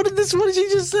just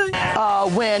say?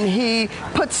 When he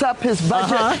puts up his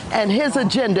budget and his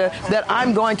agenda that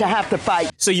I'm going to have to fight.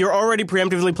 So you're already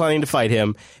preemptively planning to fight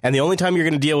him, and the only time you're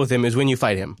going to deal with him is when you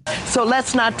fight him. So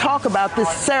let's not talk about this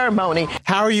ceremony.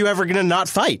 How are you ever going to not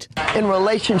fight? In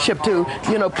relationship to,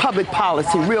 public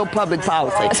policy, real public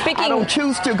policy. I don't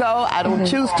choose to go. I don't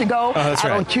choose to go. I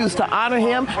don't choose to honor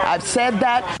him. I've said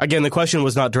that. Again, the question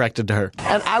was not directed to her.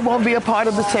 And I won't be a part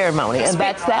of the ceremony, and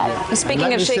that's that.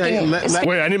 Speaking of shaking...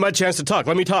 Wait, I need my chance to talk.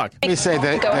 Let me talk. Let me say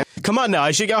that... Come on now.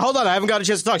 Hold on. I haven't got a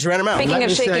chance to talk. She ran her mouth. Speaking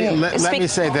of shaking... Let me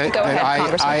say that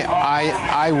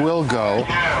I will go.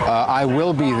 I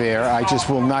will be there. I just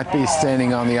will not be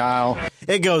standing on the aisle.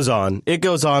 It goes on. It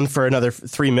goes on for another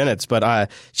 3 minutes,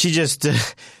 but she just...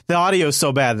 the audio is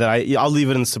so bad that I'll leave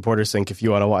it in the supporter sync if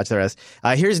you want to watch the rest.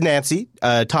 Here's Nancy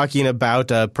talking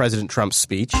about President Trump's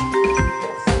speech.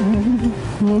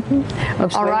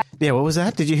 All right. Yeah, what was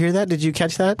that? Did you hear that? Did you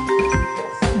catch that?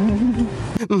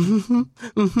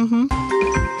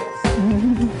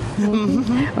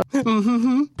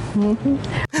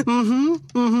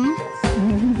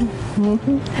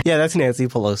 Yeah, that's Nancy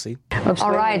Pelosi.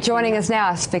 All right, joining us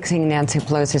now is fixing Nancy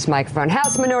Pelosi's microphone.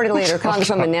 House Minority Leader,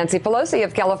 Congresswoman Nancy Pelosi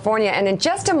of California. And in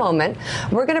just a moment,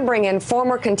 we're going to bring in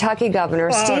former Kentucky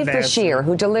Governor Steve Beshear,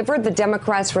 who delivered the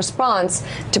Democrats' response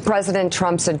to President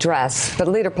Trump's address. But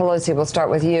Leader Pelosi, we'll start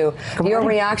with you. Your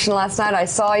reaction last night, I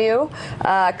saw you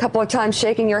a couple of times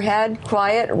shaking your head,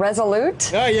 quiet, resolute,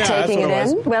 taking it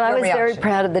in. Well, I was very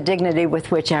proud of the dignity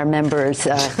with which our members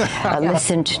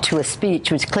listened to a speech,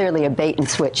 which was clearly a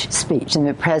bait-and-switch speech. And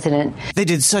the president... They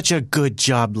did such a good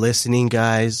job listening,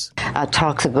 guys.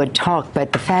 Talk's a good talk,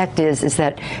 but the fact is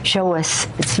that show us,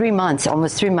 it's 3 months,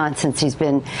 almost 3 months since he's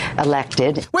been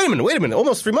elected. Wait a minute,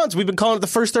 almost 3 months. We've been calling it the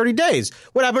first 30 days.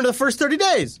 What happened to the first 30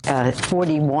 days?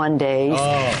 41 days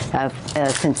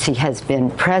since he has been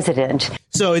president.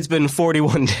 So it's been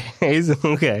 41 days,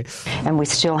 okay. And we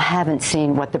still haven't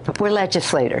seen we're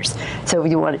legislators. So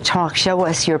if you want to talk, show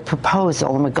us your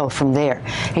proposal, and we go from there.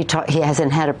 He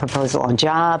hasn't had a proposal on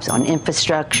jobs, on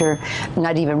infrastructure,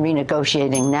 not even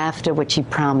renegotiating NAFTA, which he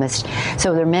promised.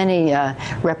 So there are many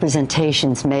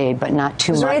representations made, but not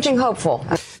too much. Is there anything hopeful?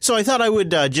 So I thought I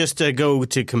would just go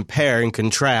to compare and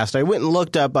contrast. I went and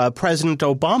looked up President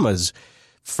Obama's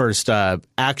first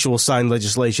actual signed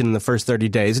legislation in the first 30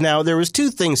 days. Now, there was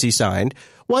two things he signed.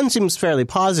 One seems fairly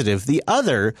positive. The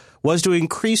other was to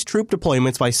increase troop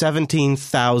deployments by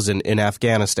 17,000 in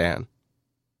Afghanistan.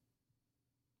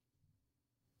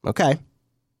 Okay.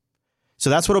 So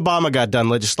that's what Obama got done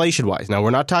legislation-wise. Now, we're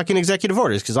not talking executive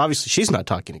orders because obviously she's not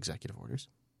talking executive orders.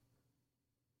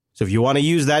 So if you want to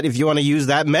use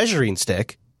that measuring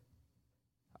stick,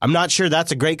 I'm not sure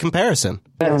that's a great comparison.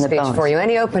 Speech for you.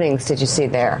 Any openings did you see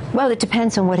there? Well, it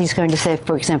depends on what he's going to say,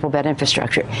 for example, about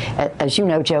infrastructure. As you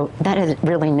know, Joe, that has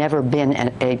really never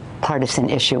been a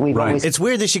partisan issue. We've always It's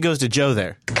weird that she goes to Joe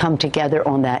there. Come together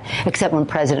on that, except when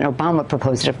President Obama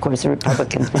proposed it. Of course, the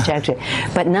Republicans rejected it.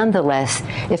 But nonetheless,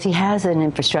 if he has an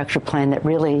infrastructure plan that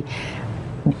really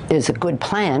is a good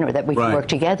plan or that we can work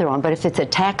together on. But if it's a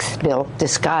tax bill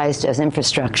disguised as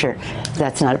infrastructure,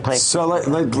 that's not a place. So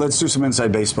let's do some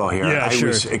inside baseball here. Yeah, I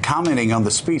was commenting on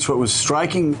the speech. What was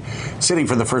striking, sitting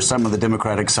for the first time on the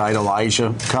Democratic side,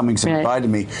 Elijah Cummings invited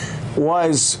me,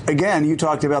 was, again, you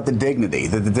talked about the dignity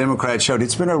that the Democrats showed.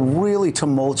 It's been a really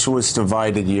tumultuous,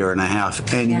 divided year and a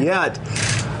half. And yet,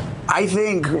 I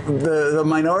think the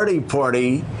minority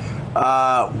party,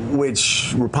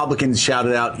 which Republicans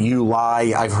shouted out, "You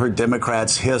lie." I've heard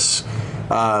Democrats hiss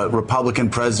Republican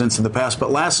presidents in the past. But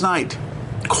last night,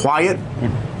 quiet,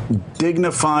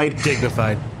 dignified.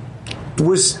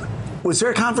 Was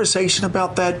there a conversation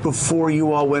about that before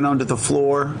you all went onto the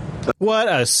floor? What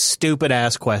a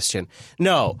stupid-ass question.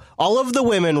 No, all of the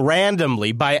women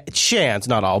randomly, by chance,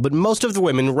 not all, but most of the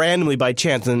women randomly by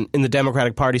chance in the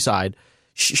Democratic Party side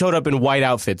showed up in white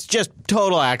outfits. Just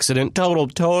total accident, total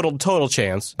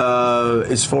chance.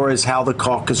 As far as how the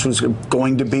caucus was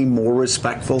going to be more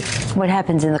respectful? What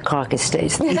happens in the caucus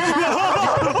stays. He knows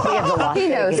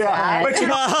that. But you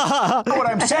know what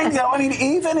I'm saying, though? I mean,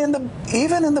 even in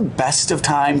the best of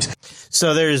times.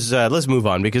 So there's let's move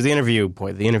on because the interview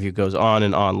goes on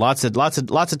and on. Lots of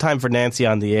time for Nancy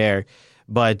on the air.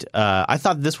 But I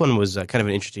thought this one was kind of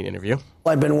an interesting interview.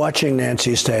 I've been watching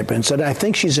Nancy's statements, and I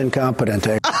think she's incompetent.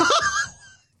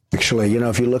 Actually, you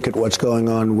know, if you look at what's going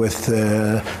on with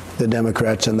the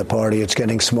Democrats and the party, it's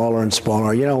getting smaller and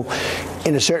smaller. You know,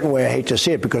 in a certain way, I hate to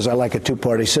see it because I like a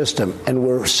two-party system, and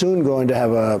we're soon going to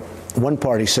have a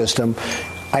one-party system.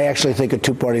 I actually think a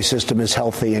two-party system is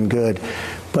healthy and good,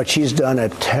 but she's done a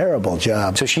terrible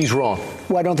job. So she's wrong.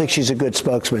 Well, I don't think she's a good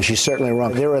spokesman. She's certainly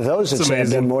wrong. There are those that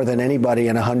saved in more than anybody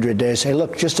in 100 days. Hey,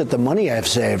 look, just at the money I've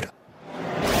saved.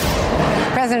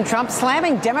 President Trump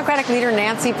slamming Democratic leader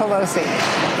Nancy Pelosi.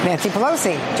 Nancy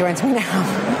Pelosi joins me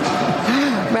now.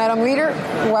 Madam Leader,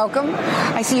 welcome.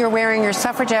 I see you're wearing your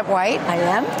suffragette white. I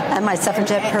am, and my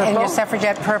suffragette purple. And your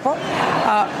suffragette purple,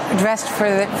 dressed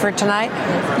for tonight.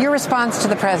 Your response to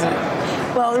the president?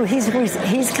 Well,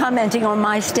 he's commenting on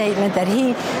my statement that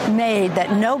he made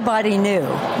that nobody knew.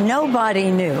 Nobody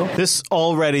knew. This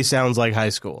already sounds like high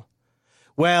school.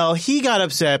 Well, he got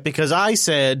upset because I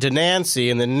said to Nancy,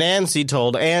 and then Nancy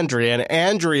told Andrea, and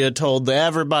Andrea told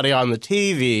everybody on the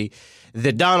TV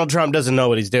that Donald Trump doesn't know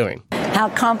what he's doing. How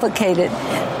complicated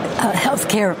health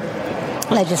care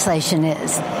legislation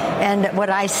is. And what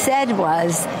I said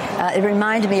was, it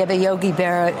reminded me of a Yogi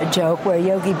Berra joke where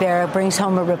Yogi Berra brings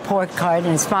home a report card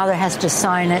and his father has to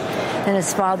sign it. And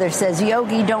his father says,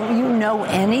 "Yogi, don't you know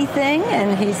anything?"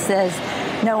 And he says,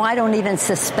 "No, I don't even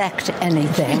suspect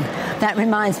anything." That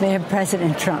reminds me of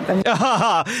President Trump. Yeah,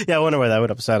 I wonder why that would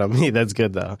upset him. That's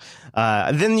good, though.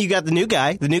 Then you got the new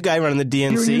guy running the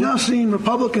DNC. You're now seeing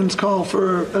Republicans call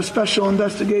for a special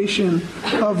investigation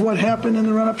of what happened in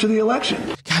the run-up to the election.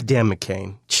 Goddamn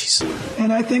McCain. Jeez.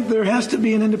 And I think there has to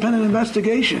be an independent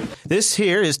investigation. This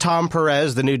here is Tom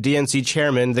Perez, the new DNC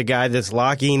chairman, the guy that's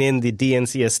locking in the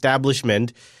DNC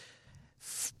establishment.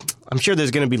 I'm sure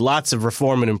there's going to be lots of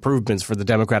reform and improvements for the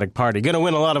Democratic Party. Going to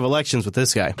win a lot of elections with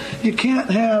this guy. You can't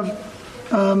have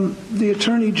the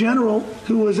Attorney General,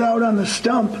 who was out on the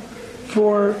stump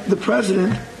for the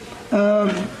president,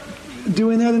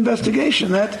 doing that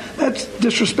investigation. That's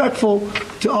disrespectful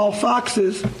to all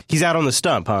Foxes. He's out on the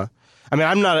stump, huh? I mean,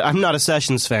 I'm not a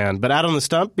Sessions fan, but out on the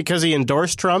stump because he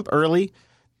endorsed Trump early.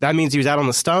 That means he was out on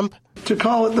the stump. To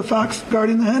call it the Fox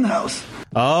guarding the hen house.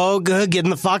 Oh, good.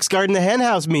 Getting the Fox guarding the hen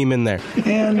house meme in there.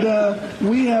 And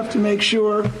we have to make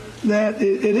sure that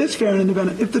it is fair and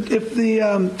independent. If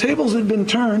the tables had been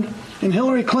turned and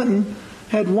Hillary Clinton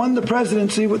had won the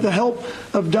presidency with the help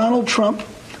of Donald Trump,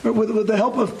 or with the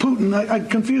help of Putin, I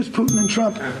confuse Putin and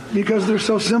Trump because they're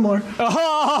so similar.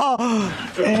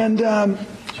 And the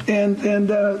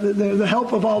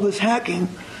help of all this hacking.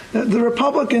 The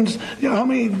Republicans, you know, how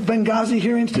many Benghazi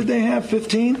hearings did they have?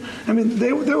 15? I mean,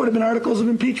 there would have been articles of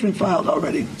impeachment filed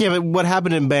already. Yeah, but what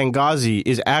happened in Benghazi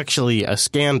is actually a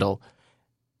scandal.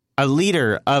 A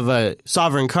leader of a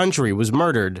sovereign country was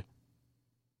murdered.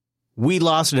 We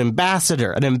lost an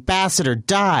ambassador. An ambassador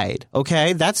died,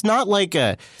 okay? That's not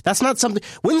something...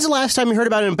 When's the last time you heard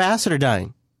about an ambassador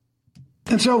dying?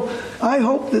 And so I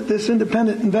hope that this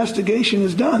independent investigation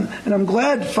is done. And I'm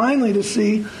glad finally to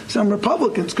see some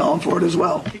Republicans calling for it as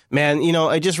well. Man, you know,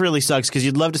 it just really sucks because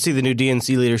you'd love to see the new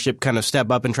DNC leadership kind of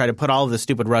step up and try to put all of this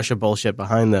stupid Russia bullshit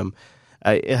behind them.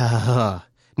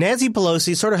 Nancy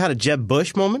Pelosi sort of had a Jeb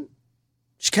Bush moment.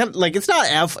 She kind of like, it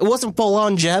wasn't full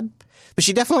on Jeb, but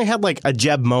she definitely had like a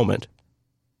Jeb moment.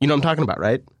 You know what I'm talking about,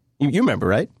 right? You remember,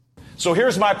 right? So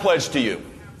here's my pledge to you.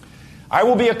 I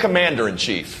will be a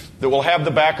commander-in-chief that will have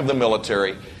the back of the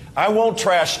military. I won't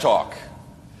trash talk.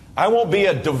 I won't be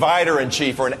a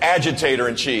divider-in-chief or an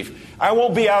agitator-in-chief. I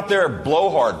won't be out there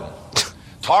blowharding,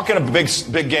 talking a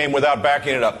big game without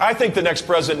backing it up. I think the next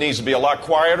president needs to be a lot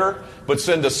quieter, but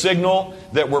send a signal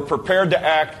that we're prepared to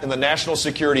act in the national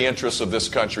security interests of this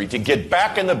country, to get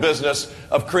back in the business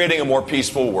of creating a more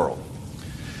peaceful world.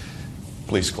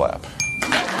 Please clap.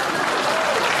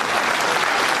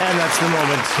 And that's the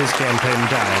moment his campaign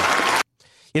died.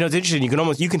 You know, it's interesting.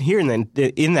 You can hear in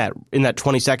that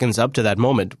 20 seconds up to that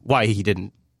moment why he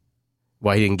didn't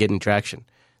get any traction.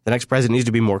 The next president needs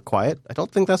to be more quiet. I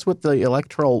don't think that's what the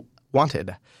electoral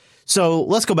wanted. So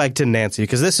let's go back to Nancy,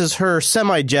 because this is her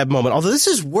semi-Jeb moment. Although this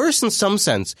is worse in some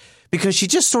sense because she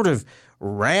just sort of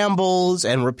rambles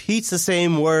and repeats the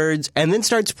same words and then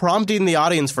starts prompting the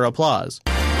audience for applause.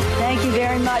 Thank you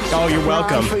very much. Oh, you're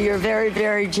welcome. For your very,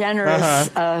 very generous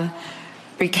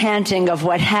recanting of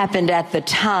what happened at the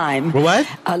time. What?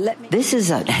 This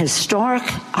is a historic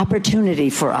opportunity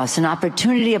for us, an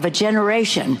opportunity of a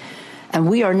generation, and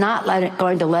we are not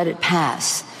going to let it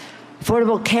pass.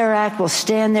 Affordable Care Act will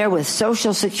stand there with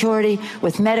Social Security,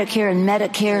 with Medicare and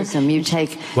Medicare. You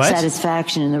take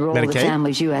satisfaction in the role that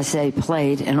Families USA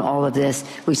played in all of this.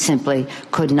 We simply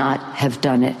could not have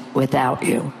done it without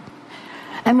you.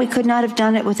 And we could not have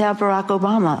done it without Barack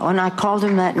Obama. When I called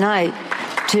him that night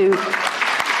to...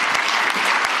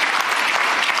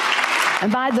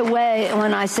 And by the way,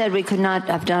 when I said we could not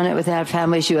have done it without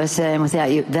Families USA and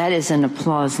without you, that is an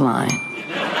applause line.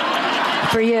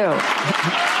 For you.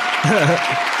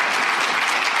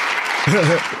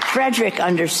 Frederick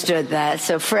understood that.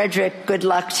 So, Frederick, good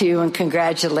luck to you and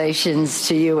congratulations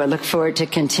to you. I look forward to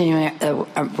continuing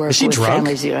work with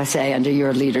Families USA under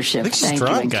your leadership. Thank you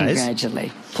and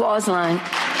congratulations. Applause line.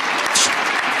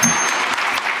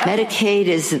 Medicaid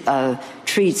is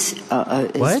treats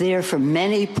is there for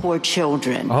many poor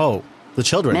children. Oh, the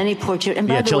children. Many poor children. And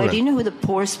by the way, do you know who the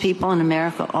poorest people in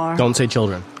America are? Don't say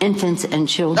children. Infants and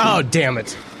children. Oh, damn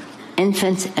it.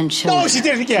 Infants and children. No, she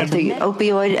did it again. The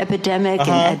opioid epidemic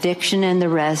and addiction and the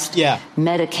rest. Yeah.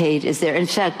 Medicaid is there. In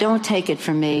fact, don't take it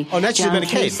from me. Oh, that's John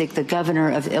Medicaid. Kasich, the governor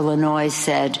of Illinois,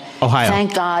 said, Ohio.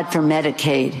 Thank God for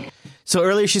Medicaid. So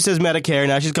earlier she says Medicare,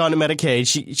 now she's gone to Medicaid.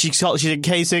 She said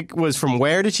Kasich was from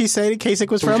where did she say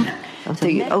Kasich was from?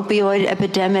 The opioid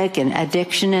epidemic and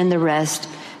addiction and the rest.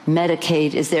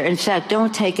 Medicaid is there. In fact,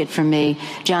 don't take it from me.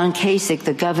 John Kasich,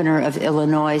 the governor of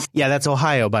Illinois. Yeah, that's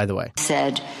Ohio, by the way.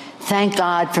 Said, thank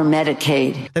God for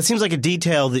Medicaid. That seems like a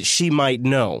detail that she might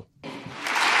know.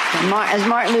 As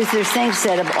Martin Luther King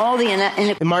said, of all the...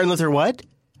 Martin Luther what?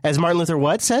 As Martin Luther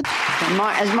what said?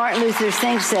 As Martin Luther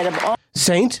King said, of all...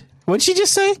 Saint? What did she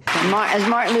just say? As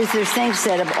Martin Luther King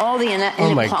said, of all the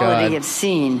inequality of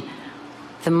seen,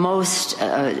 the most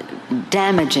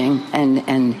damaging,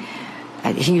 and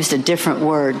he used a different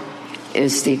word,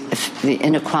 is the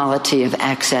inequality of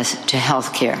access to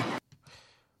health care.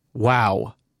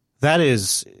 Wow. That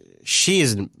is...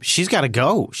 She's got to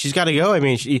go. She's got to go. I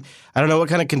mean, I don't know what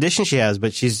kind of condition she has,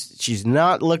 but she's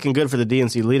not looking good for the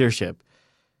DNC leadership.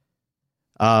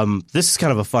 This is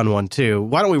kind of a fun one, too.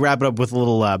 Why don't we wrap it up with a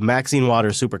little Maxine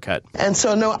Waters supercut? And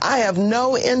so, no, I have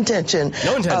no intention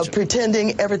of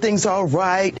pretending everything's all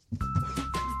right.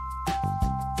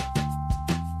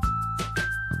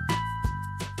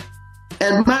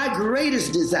 And my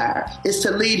greatest desire is to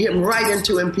lead him right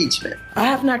into impeachment. I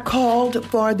have not called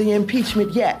for the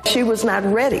impeachment yet. She was not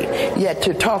ready yet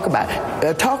to talk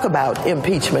about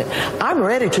impeachment. I'm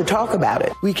ready to talk about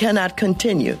it. We cannot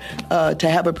continue to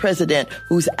have a president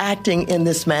who's acting in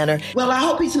this manner. Well, I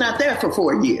hope he's not there for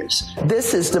 4 years.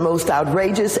 This is the most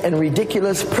outrageous and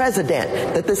ridiculous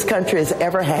president that this country has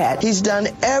ever had. He's done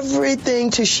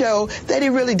everything to show that he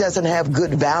really doesn't have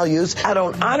good values. I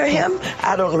don't honor him.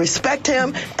 I don't respect him.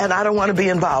 him, and I don't want to be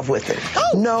involved with him.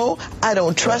 No, I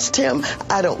don't trust him.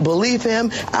 I don't believe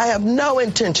him. I have no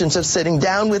intentions of sitting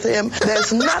down with him.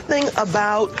 There's nothing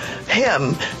about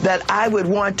him that I would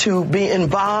want to be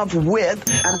involved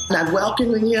with. I'm not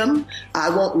welcoming him. I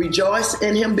won't rejoice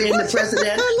in him being the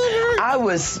president. I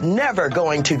was never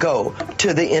going to go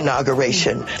to the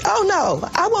inauguration. Oh, no,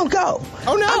 I won't go.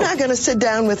 Oh, no. I'm not going to sit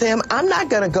down with him. I'm not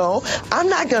going to go. I'm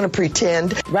not going to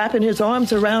pretend. Wrapping his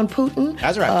arms around Putin.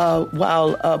 That's right.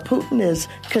 While Putin is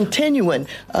continuing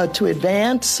to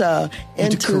advance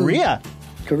into Korea.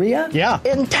 Korea? Yeah.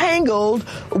 Entangled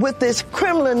with this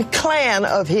Kremlin clan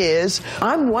of his.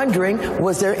 I'm wondering,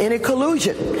 was there any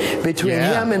collusion between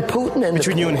him and Putin and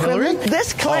between you and Hillary?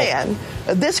 This clan,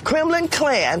 this Kremlin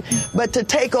clan, but to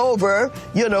take over,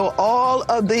 all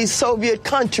of these Soviet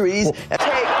countries and take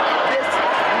this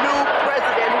new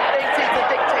president who thinks he's a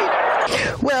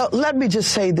dictator. Well, let me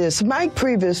just say this. Mike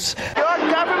Priebus, your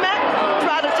government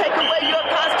tried to take away your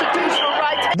constitutional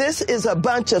rights. This is a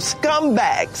bunch of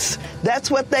scumbags.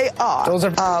 That's what they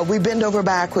are. We bend over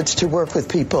backwards to work with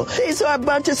people. These are a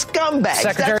bunch of scumbags.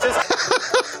 Secretary.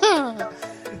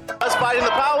 Us fighting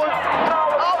the power?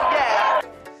 Oh, yeah.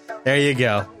 There you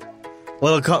go.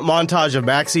 Little montage of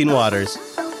Maxine Waters.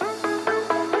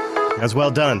 That's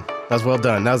well done. That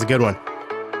was a good one.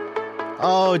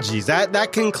 Oh, geez.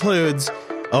 That concludes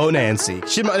Oh Nancy.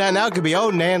 Now it could be Oh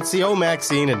Nancy, Oh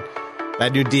Maxine, and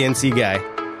that new DNC guy.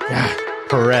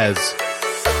 Perez.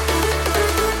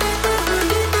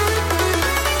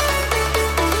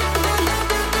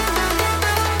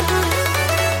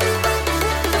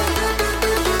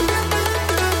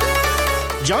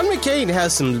 John McCain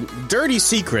has some dirty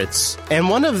secrets, and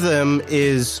one of them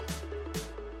is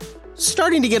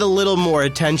starting to get a little more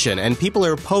attention, and people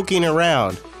are poking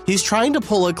around. He's trying to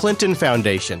pull a Clinton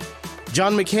Foundation.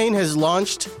 John McCain has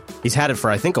launched, he's had it for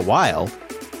I think a while,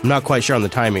 I'm not quite sure on the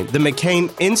timing, the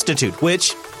McCain Institute,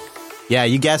 which, yeah,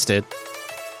 you guessed it,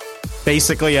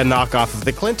 basically a knockoff of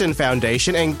the Clinton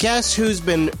Foundation, and guess who's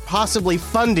been possibly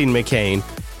funding McCain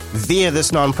via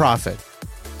this nonprofit?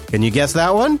 Can you guess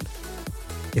that one?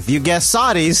 If you guessed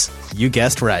Saudis, you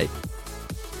guessed right.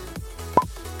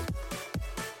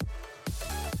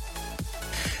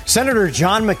 Senator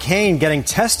John McCain getting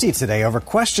testy today over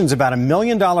questions about $1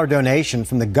 million donation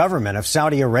from the government of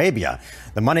Saudi Arabia.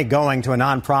 The money going to a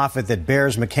nonprofit that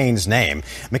bears McCain's name.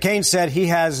 McCain said he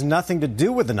has nothing to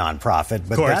do with the nonprofit,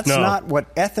 but that's not what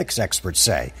ethics experts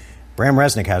say. Bram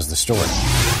Resnick has the story.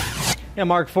 Yeah,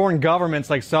 Mark, foreign governments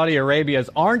like Saudi Arabia's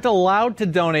aren't allowed to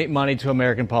donate money to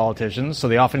American politicians, so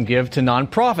they often give to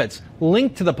nonprofits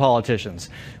linked to the politicians.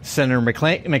 Senator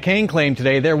McCain claimed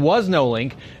today there was no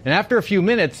link, and after a few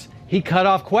minutes, he cut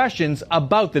off questions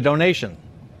about the donation.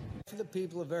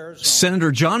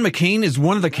 Senator John McCain is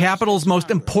one of the Capitol's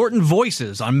most important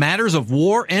voices on matters of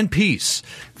war and peace.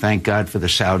 Thank God for the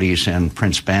Saudis and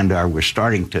Prince Bandar. We're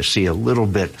starting to see a little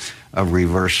bit of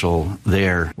reversal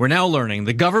there. We're now learning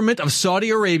the government of Saudi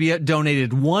Arabia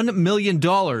donated $1 million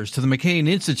to the McCain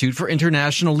Institute for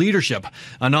International Leadership,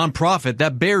 a nonprofit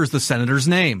that bears the senator's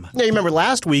name. Yeah, you remember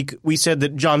last week we said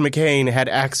that John McCain had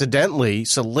accidentally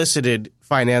solicited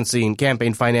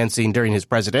campaign financing during his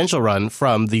presidential run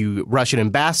from the Russian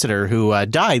ambassador who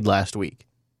died last week.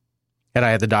 And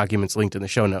I had the documents linked in the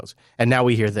show notes. And now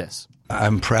we hear this.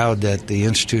 I'm proud that the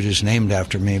Institute is named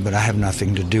after me, but I have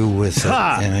nothing to do with it,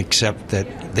 and except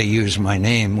that they use my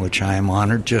name, which I am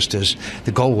honored, just as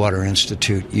the Goldwater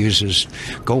Institute uses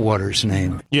Goldwater's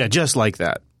name. Yeah, just like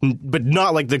that. But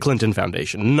not like the Clinton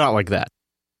Foundation. Not like that.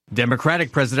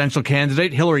 Democratic presidential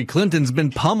candidate Hillary Clinton's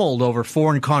been pummeled over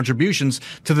foreign contributions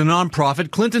to the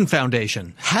nonprofit Clinton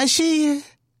Foundation. Has she?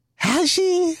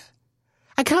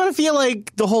 I kind of feel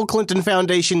like the whole Clinton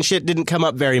Foundation shit didn't come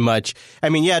up very much. I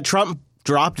mean, yeah, Trump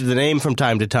dropped the name from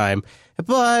time to time,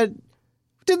 but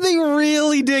did they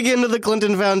really dig into the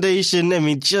Clinton Foundation? I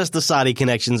mean, just the Saudi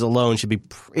connections alone should be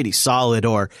pretty solid,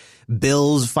 or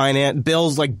bills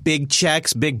like big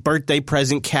checks, big birthday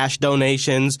present cash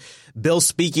donations, bill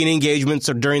speaking engagements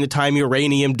or during the time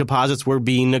uranium deposits were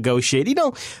being negotiated. You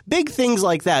know, big things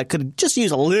like that could just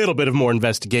use a little bit of more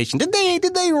investigation. Did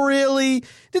they really?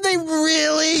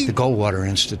 The Goldwater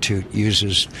Institute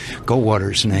uses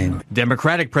Goldwater's name.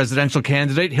 Democratic presidential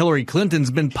candidate Hillary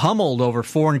Clinton's been pummeled over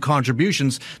foreign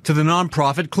contributions to the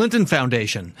nonprofit Clinton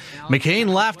Foundation. McCain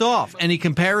laughed off any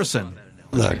comparison.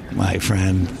 Look, my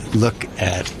friend, look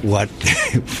at what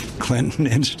Clinton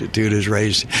Institute has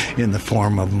raised in the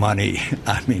form of money.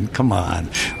 I mean, come on.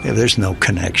 There's no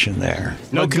connection there.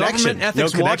 No connection. Government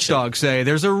ethics watchdogs say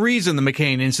there's a reason the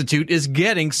McCain Institute is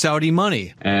getting Saudi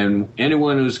money. And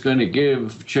anyone who's going to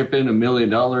chip in $1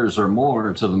 million or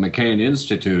more to the McCain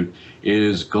Institute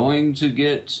is going to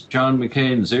get John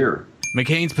McCain's ear.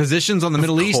 McCain's positions on the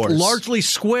Middle East largely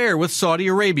square with Saudi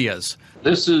Arabia's.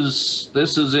 This is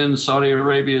in Saudi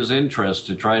Arabia's interest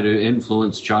to try to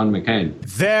influence John McCain.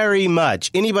 Very much.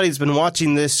 Anybody who's been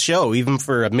watching this show, even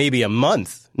for maybe a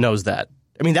month, knows that.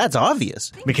 I mean, that's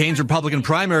obvious. McCain's Republican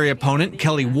primary opponent,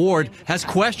 Kelly Ward, has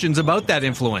questions about that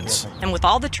influence. And with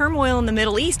all the turmoil in the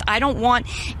Middle East, I don't want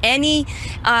any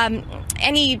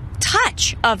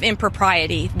touch of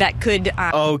impropriety that could...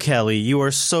 Oh, Kelly, you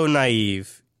are so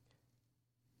naive.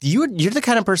 You're the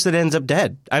kind of person that ends up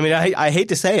dead. I mean, I hate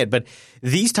to say it, but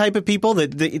these type of people,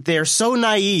 they're so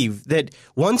naive that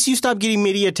once you stop getting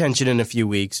media attention in a few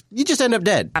weeks, you just end up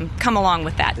dead. Come along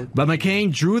with that. But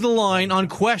McCain drew the line on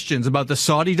questions about the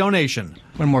Saudi donation.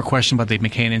 One more question about the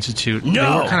McCain Institute.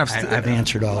 No! I've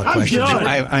answered all the questions.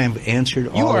 I have answered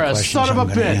all the questions I'm going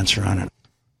to answer on it.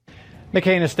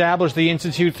 McCain established the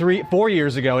Institute 4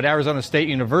 years ago at Arizona State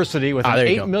University with an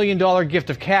 $8 million gift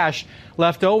of cash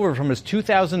left over from his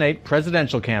 2008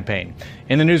 presidential campaign.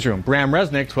 In the newsroom, Bram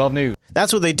Resnick, 12 News.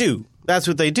 That's what they do. That's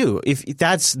what they do. If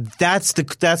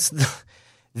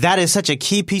that is such a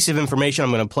key piece of information.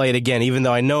 I'm going to play it again, even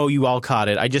though I know you all caught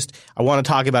it. I want to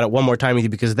talk about it one more time with you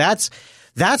because that's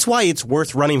why it's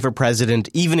worth running for president,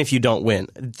 even if you don't win.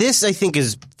 This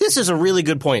is a really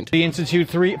good point. The Institute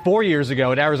 4 years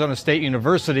ago at Arizona State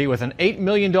University with an $8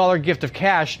 million gift of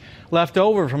cash left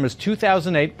over from his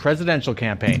 2008 presidential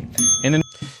campaign.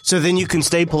 So then you can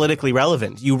stay politically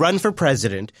relevant. You run for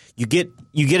president, you get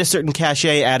a certain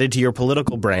cachet added to your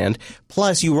political brand,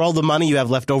 plus you roll the money you have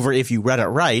left over if you run it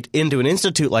right into an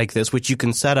institute like this, which you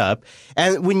can set up.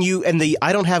 And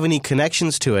I don't have any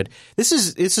connections to it. This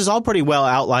is all pretty well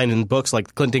outlined in books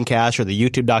like Clinton Cash or the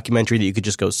YouTube documentary that you could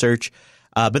just go search.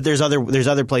 But there's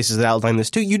other places that outline this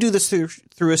too. You do this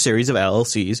through a series of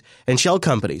LLCs and shell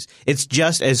companies. It's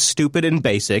just as stupid and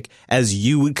basic as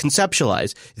you would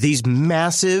conceptualize. These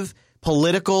massive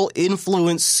political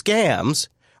influence scams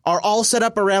are all set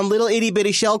up around little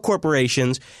itty-bitty shell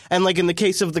corporations. And like in the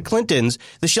case of the Clintons,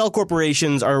 the shell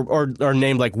corporations are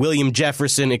named like William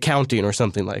Jefferson Accounting or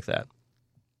something like that.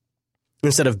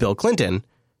 Instead of Bill Clinton,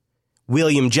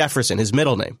 William Jefferson, his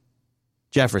middle name,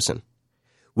 Jefferson.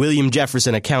 William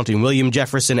Jefferson Accounting, William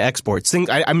Jefferson Exports.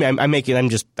 I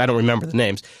don't remember the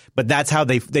names, but that's how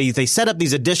they set up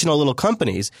these additional little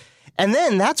companies. And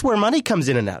then that's where money comes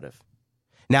in and out of.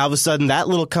 Now, all of a sudden, that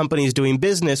little company is doing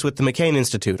business with the McCain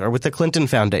Institute or with the Clinton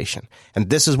Foundation. And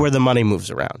this is where the money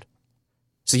moves around.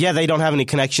 So, yeah, they don't have any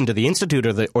connection to the Institute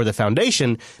or the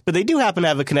foundation, but they do happen to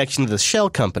have a connection to the shell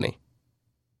company.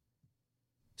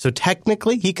 So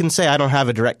technically, he can say, I don't have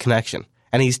a direct connection.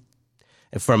 And he's,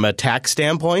 from a tax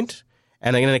standpoint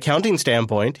and an accounting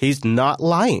standpoint, he's not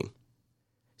lying.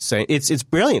 So it's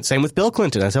brilliant. Same with Bill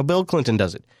Clinton. That's how Bill Clinton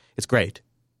does it. It's great.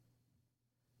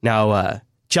 Now,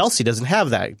 Chelsea doesn't have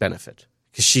that benefit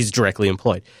because she's directly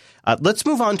employed. Let's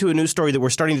move on to a news story that we're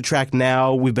starting to track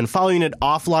now. We've been following it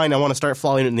offline. I want to start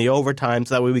following it in the overtime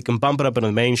so that way we can bump it up into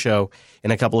the main show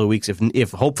in a couple of weeks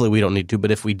if hopefully we don't need to,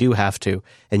 but if we do have to,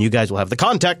 and you guys will have the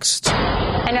context.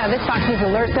 And now this Fox News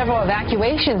alert several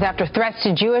evacuations after threats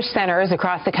to Jewish centers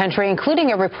across the country,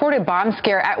 including a reported bomb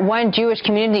scare at one Jewish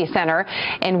community center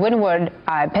in Wynnewood,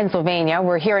 Pennsylvania.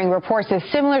 We're hearing reports of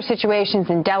similar situations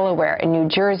in Delaware, in New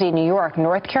Jersey, New York,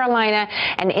 North Carolina,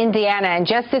 and Indiana. And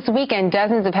just this weekend,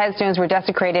 dozens of headstones were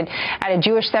desecrated at a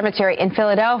Jewish cemetery in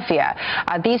Philadelphia.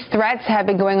 These threats have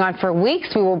been going on for weeks.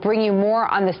 We will bring you more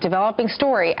on this developing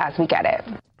story as we get it.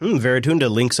 Veritunda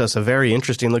links us a very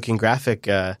interesting looking graphic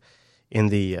in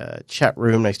the chat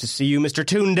room. Nice to see you, Mr.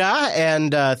 Tunda,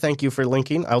 and thank you for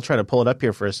linking. I'll try to pull it up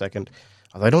here for a second.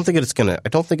 Although I don't think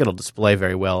it'll display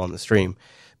very well on the stream.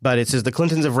 But it says the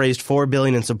Clintons have raised $4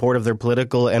 billion in support of their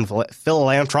political and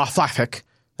philanthropic,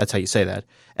 that's how you say that,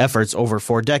 efforts over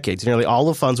 4 decades. Nearly all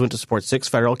the funds went to support 6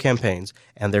 federal campaigns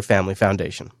and their family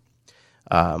foundation.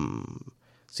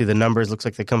 See the numbers, looks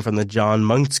like they come from the John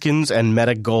Munskins and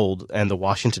Meta Gold and the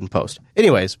Washington Post.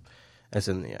 Anyways, that's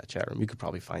in the chat room. You could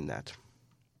probably find that.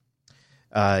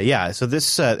 So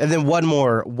this and then one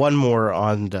more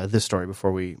on this story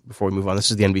before we move on. This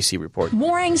is the NBC report.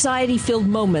 More anxiety-filled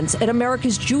moments at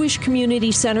America's Jewish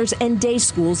community centers and day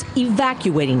schools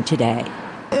evacuating today.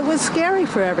 It was scary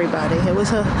for everybody.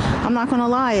 I'm not going to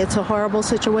lie, it's a horrible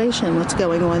situation what's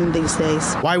going on these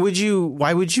days. Why would you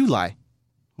lie?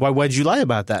 Why'd you lie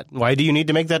about that? Why do you need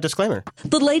to make that disclaimer?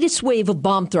 The latest wave of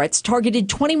bomb threats targeted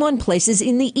 21 places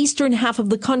in the eastern half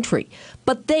of the country,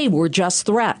 but they were just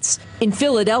threats. In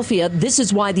Philadelphia, this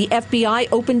is why the FBI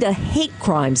opened a hate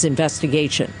crimes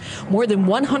investigation. More than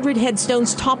 100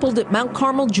 headstones toppled at Mount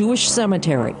Carmel Jewish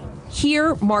Cemetery.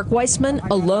 Here, Mark Weissman,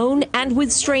 alone and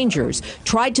with strangers,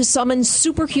 tried to summon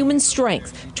superhuman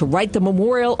strength to write the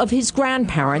memorial of his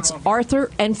grandparents,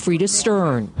 Arthur and Frida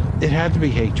Stern. It had to be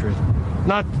hatred,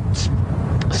 not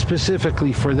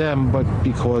specifically for them, but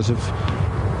because of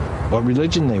what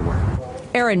religion they were.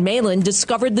 Aaron Malin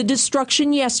discovered the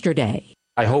destruction yesterday.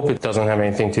 I hope it doesn't have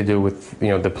anything to do with,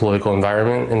 the political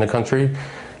environment in the country.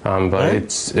 But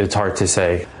it's hard to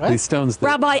say. These stones.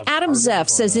 Rabbi Adam Zeff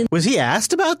says Was he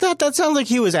asked about that? That sounds like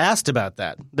he was asked about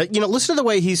that. Listen to the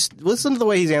way he's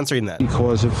answering that.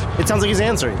 Because of it sounds like he's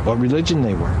answering what religion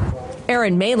they were.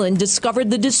 Aaron Malin discovered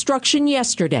the destruction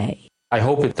yesterday. I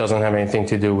hope it doesn't have anything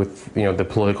to do with, the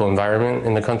political environment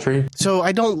in the country. So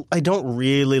I don't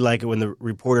really like it when the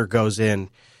reporter goes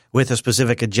in with a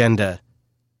specific agenda.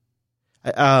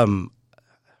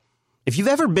 If you've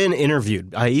ever been interviewed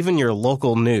by even your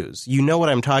local news, you know what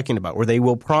I'm talking about, where they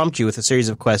will prompt you with a series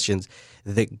of questions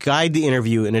that guide the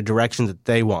interview in a direction that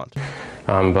they want.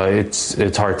 But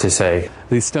it's hard to say.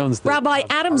 These stones. Rabbi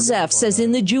Adam Zeff says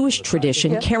in the Jewish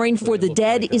tradition, caring for the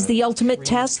dead is the ultimate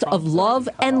test of love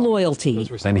and loyalty.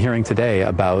 And hearing today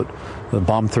about the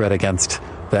bomb threat against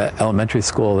the elementary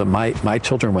school that my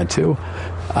children went to,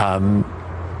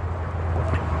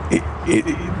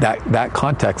 that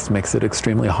context makes it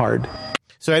extremely hard.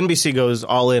 So NBC goes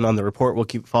all in on the report. We'll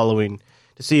keep following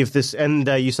to see if this. And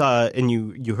you saw and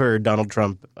you heard Donald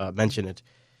Trump mention it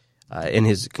in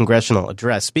his congressional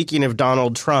address. Speaking of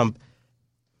Donald Trump,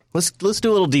 let's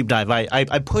do a little deep dive.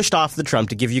 I pushed off the Trump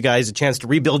to give you guys a chance to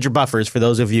rebuild your buffers for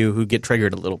those of you who get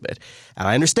triggered a little bit. And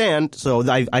I understand. So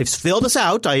I've filled us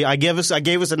out. I gave us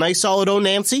a nice solid "Oh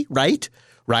Nancy," right?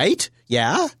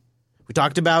 Yeah. We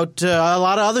talked about a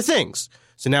lot of other things.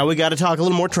 So now we got to talk a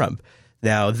little more Trump.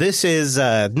 Now, this is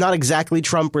not exactly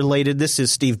Trump related. This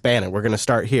is Steve Bannon. We're going to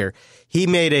start here. He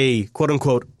made a quote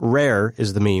unquote rare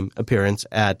is the meme appearance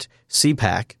at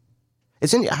CPAC.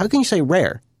 How can you say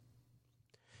rare?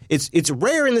 It's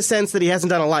rare in the sense that he hasn't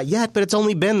done a lot yet, but it's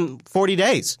only been 40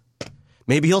 days.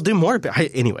 Maybe he'll do more.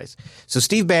 Anyways, so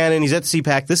Steve Bannon, he's at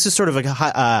CPAC. This is sort of a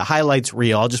highlights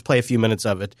reel. I'll just play a few minutes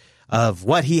of it, of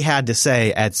what he had to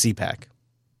say at CPAC.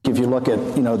 If you look at,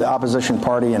 the opposition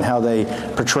party and how they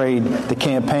portrayed the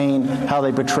campaign, how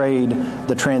they portrayed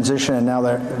the transition, and now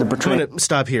they're portraying. I'm going to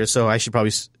stop here. So I should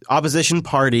probably opposition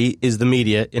party is the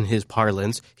media in his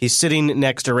parlance. He's sitting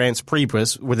next to Reince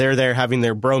Priebus, where they're there having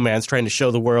their bromance, trying to show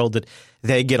the world that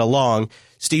they get along.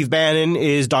 Steve Bannon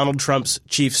is Donald Trump's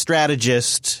chief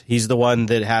strategist. He's the one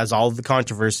that has all of the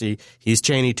controversy. He's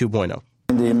Cheney 2.0.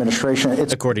 The administration,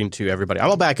 according to everybody.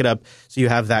 I'll back it up so you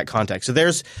have that context. So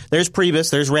there's Priebus,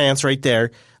 there's Reince right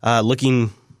there,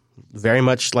 looking very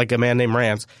much like a man named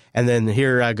Reince. And then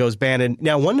here goes Bannon.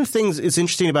 Now, one of the things that's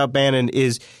interesting about Bannon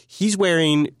is he's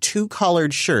wearing two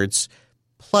collared shirts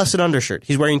plus an undershirt.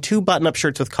 He's wearing two button-up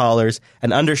shirts with collars,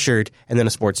 an undershirt, and then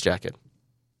a sports jacket.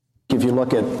 If you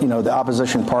look at, the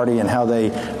opposition party and how they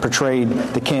portrayed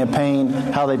the campaign,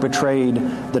 how they portrayed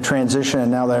the transition,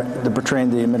 and now they're portraying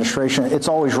the administration, it's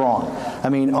always wrong. I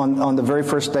mean, on the very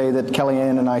first day that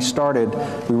Kellyanne and I started,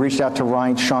 we reached out to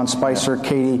Ryan, Sean Spicer,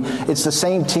 Katie. It's the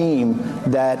same team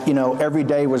that, every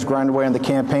day was grinding away on the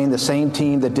campaign, the same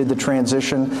team that did the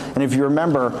transition. And if you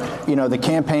remember, the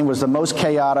campaign was the most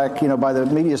chaotic, by the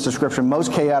media's description,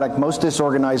 most chaotic, most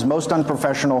disorganized, most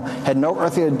unprofessional, had no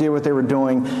earthly idea what they were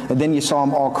doing. And then you saw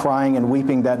them all crying and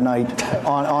weeping that night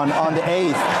on the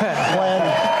 8th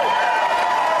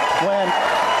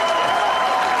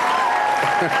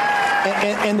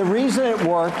and the reason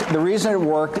it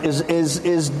worked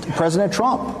is President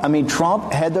Trump. I mean,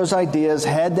 Trump had those ideas,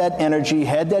 had that energy,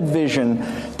 had that vision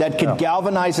that could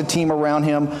galvanize a team around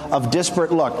him of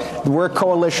disparate. Look, we're a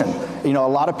coalition. A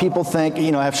lot of people think,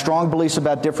 have strong beliefs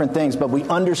about different things, but we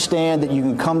understand that you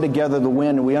can come together to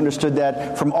win, and we understood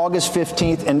that from August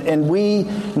 15th, and we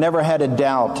never had a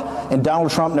doubt, and Donald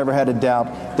Trump never had a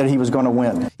doubt that he was going to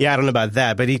win. Yeah, I don't know about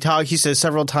that, but he says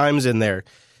several times in there,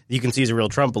 you can see he's a real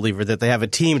Trump believer, that they have a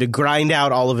team to grind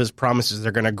out all of his promises.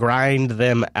 They're going to grind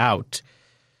them out.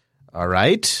 All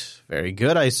right. Very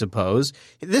good, I suppose.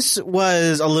 This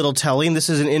was a little telling. This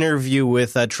is an interview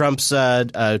with Trump's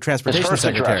transportation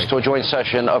secretary. To a joint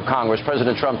session of Congress,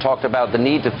 President Trump talked about the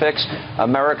need to fix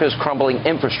America's crumbling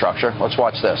infrastructure. Let's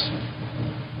watch this.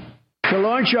 to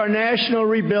launch our national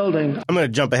rebuilding. I'm going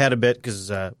to jump ahead a bit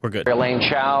because we're good. Elaine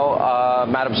Chao,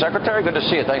 Madam Secretary, good to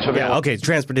see you. Thanks for being with us. Okay,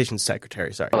 Transportation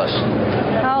Secretary, sorry.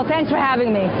 Oh, thanks for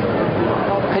having me.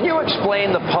 Can you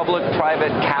explain the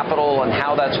public-private capital and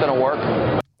how that's going to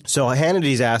work? So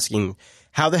Hannity's asking,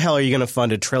 how the hell are you going to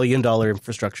fund $1 trillion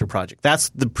infrastructure project? That's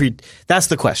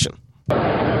the question.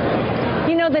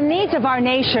 You know, the needs of our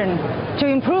nation to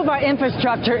improve our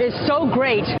infrastructure is so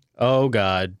great. Oh,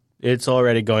 God. It's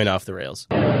already going off the rails.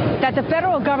 That the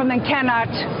federal government cannot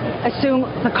assume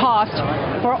the cost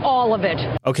for all of it.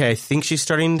 Okay, I think she's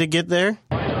starting to get there.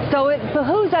 So it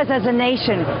behooves us as a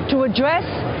nation to address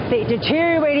the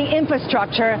deteriorating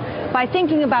infrastructure by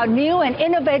thinking about new and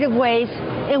innovative ways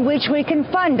in which we can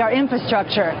fund our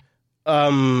infrastructure.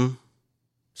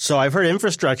 So I've heard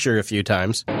infrastructure a few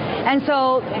times. And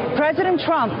so President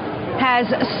Trump has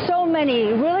so many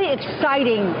really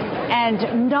exciting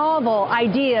and novel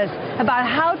ideas about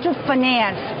how to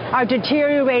finance our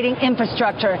deteriorating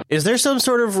infrastructure. Is there some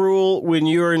sort of rule when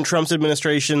you're in Trump's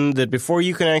administration that before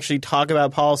you can actually talk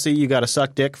about policy, you got to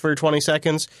suck dick for 20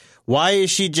 seconds? Why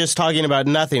is she just talking about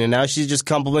nothing and now she's just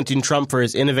complimenting Trump for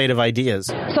his innovative ideas?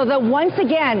 So that once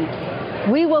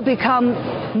again, we will become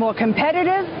more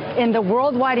competitive in the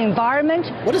worldwide environment.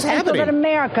 What is happening? So that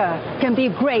America can be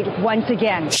great once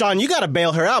again. Sean, you got to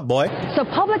bail her out, boy. So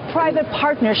public-private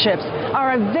partnerships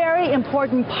are a very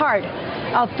important part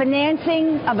of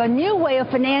financing, of a new way of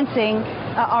financing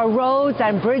our roads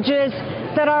and bridges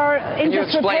that are in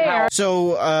disrepair.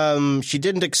 So she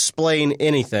didn't explain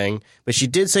anything, but she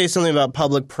did say something about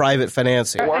public-private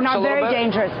financing. And are very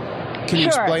dangerous. Can you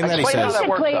explain that, he says?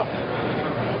 Basically,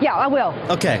 yeah, I will.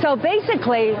 Okay. So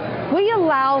basically, we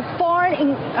allow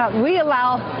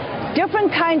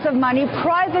different kinds of money,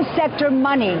 private sector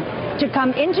money, to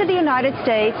come into the United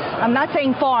States. I'm not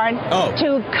saying foreign. Oh.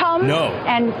 To come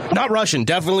and not Russian.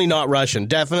 Definitely not Russian.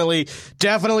 Definitely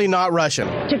not Russian.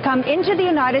 To come into the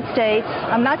United States.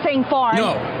 I'm not saying foreign.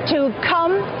 No. To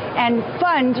come and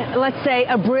fund, let's say,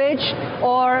 a bridge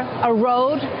or a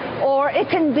road, or it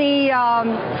can be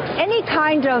any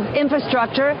kind of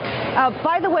infrastructure.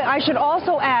 By the way, I should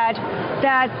also add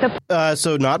that the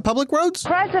so not public roads?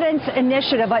 President's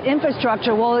initiative on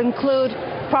infrastructure will include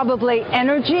probably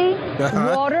energy,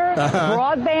 water,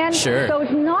 broadband. Sure. So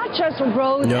it's not just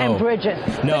roads and bridges.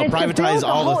 No, but it's privatize to build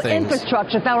all the things.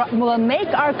 Infrastructure that will make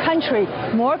our country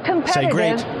more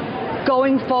competitive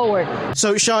going forward.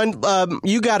 So, Sean,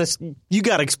 you got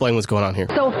to explain what's going on here.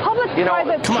 So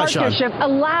public-private partnership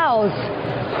allows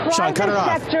private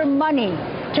sector money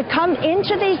to come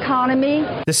into the economy.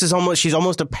 This is she's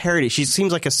almost a parody. She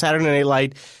seems like a Saturday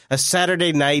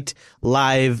Night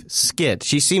Live skit.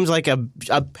 She seems like a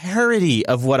parody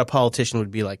of what a politician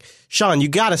would be like. Sean, you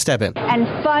got to step in. And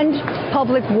fund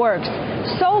public works.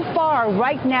 So far,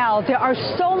 right now, there are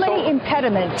so many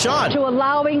impediments to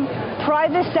allowing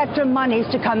private sector monies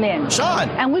to come in. Sean!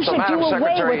 And we should do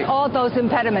away with all those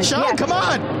impediments. Sean, come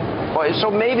on! Well,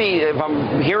 so maybe, if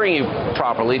I'm hearing you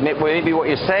properly, maybe what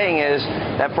you're saying is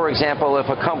that, for example, if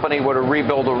a company were to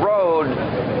rebuild a road,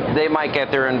 they might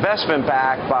get their investment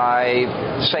back by,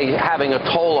 say, having a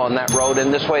toll on that road,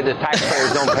 and this way the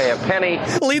taxpayers don't pay a penny.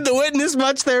 Lead the witness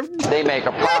much there. They make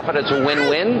a profit. It's a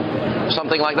win-win,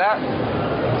 something like that?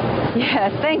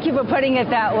 Yes, thank you for putting it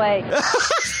that way.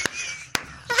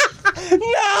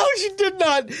 No, she did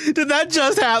not. Did that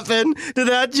just happen?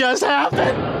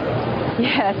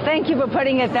 Yes, thank you for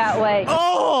putting it that way.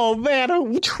 Oh,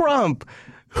 man, Trump.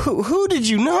 Who did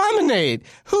you nominate?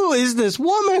 Who is this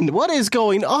woman? What is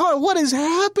going on? What is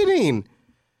happening?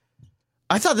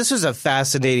 I thought this was a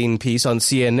fascinating piece on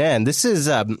CNN. This is,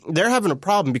 they're having a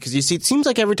problem because, you see, it seems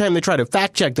like every time they try to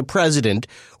fact check the president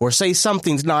or say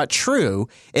something's not true,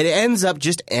 it ends up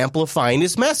just amplifying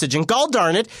his message. And gall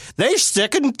darn it, they're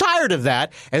sick and tired of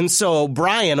that. And so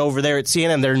Brian over there at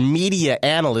CNN, their media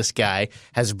analyst guy,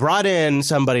 has brought in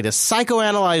somebody to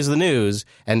psychoanalyze the news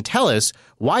and tell us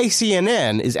why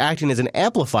CNN is acting as an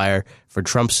amplifier for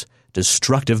Trump's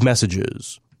destructive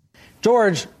messages.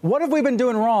 George, what have we been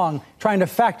doing wrong trying to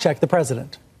fact-check the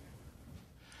president?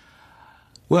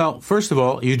 Well, first of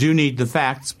all, you do need the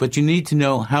facts, but you need to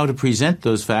know how to present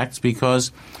those facts,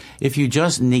 because if you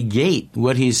just negate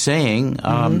what he's saying,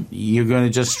 you're going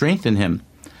to just strengthen him.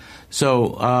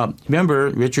 So remember,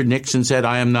 Richard Nixon said,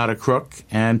 "I am not a crook,"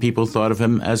 and people thought of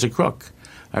him as a crook.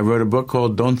 I wrote a book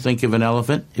called Don't Think of an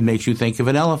Elephant. It makes you think of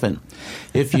an elephant.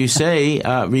 If you say,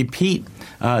 repeat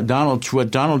what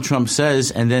Donald Trump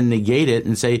says and then negate it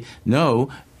and say, no,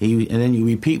 and then you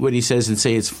repeat what he says and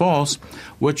say it's false,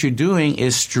 what you're doing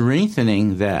is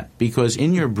strengthening that, because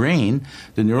in your brain,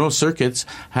 the neural circuits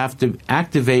have to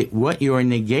activate what you're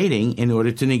negating in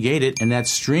order to negate it, and that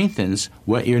strengthens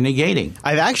what you're negating.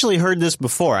 I've actually heard this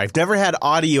before. I've never had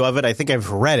audio of it. I think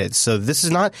I've read it. So this is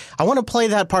not – I want to play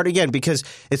that part again because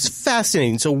it's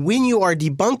fascinating. So when you are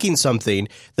debunking something,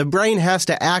 the brain has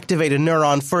to activate a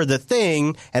neuron for the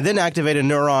thing and then activate a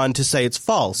neuron to say it's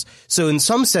false. So in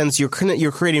some sense, you're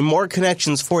creating more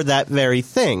connections for that very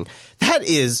thing. That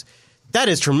is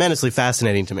tremendously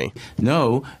fascinating to me.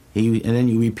 No, and then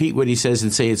you repeat what he says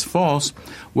and say it's false.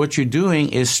 What you're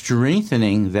doing is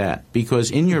strengthening that, because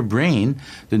in your brain,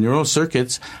 the neural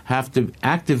circuits have to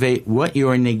activate what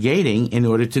you're negating in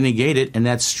order to negate it, and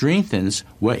that strengthens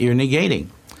what you're negating.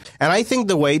 And I think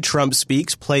the way Trump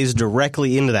speaks plays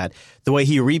directly into that. The way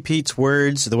he repeats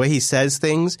words, the way he says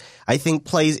things, I think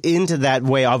plays into that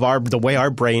way of the way our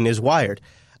brain is wired.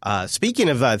 Speaking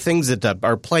of things that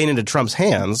are playing into Trump's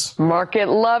hands. Market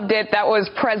loved it. That was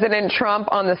President Trump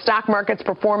on the stock market's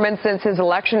performance since his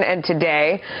election and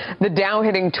today. The Dow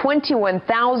hitting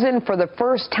 21,000 for the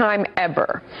first time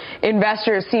ever.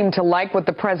 Investors seem to like what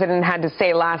the president had to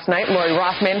say last night. Lori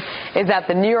Rothman is at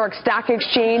the New York Stock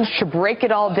Exchange to break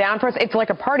it all down for us. It's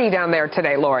like a party down there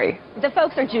today, Lori. The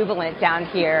folks are jubilant down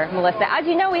here, Melissa. As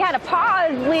you know, we had a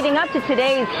pause leading up to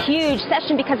today's huge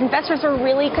session because investors are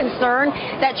really concerned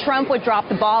that Trump would drop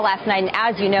the ball last night, and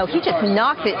as you know, he just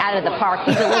knocked it out of the park.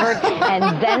 He delivered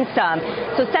and then some.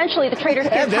 So essentially, the traders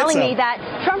here telling me that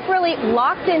Trump really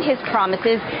locked in his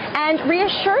promises and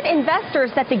reassured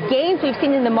investors that the gains we've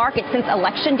seen in the market since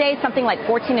Election Day, something like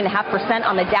 14.5%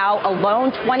 on the Dow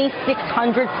alone,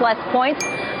 2,600 plus points,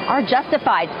 are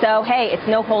justified. So, hey, it's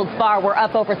no holds bar. We're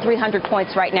up over 300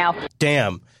 points right now.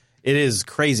 Damn. It is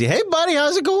crazy. Hey, buddy,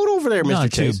 how's it going over there, Mr.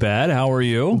 Not Chase? too bad. How are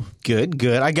you? Good.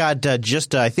 I got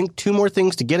I think 2 more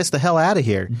things to get us the hell out of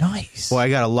here. Nice. Well, I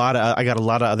got a lot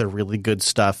of other really good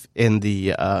stuff in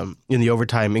the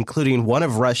overtime, including one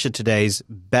of Russia Today's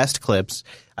best clips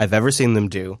I've ever seen them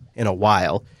do in a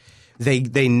while. They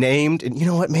named, and you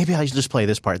know what? Maybe I should just play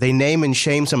this part. They name and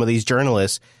shame some of these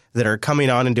journalists that are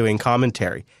coming on and doing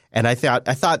commentary. And I thought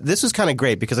this was kind of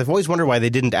great because I've always wondered why they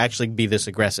didn't actually be this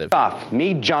aggressive.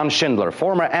 Meet John Schindler,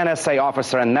 former NSA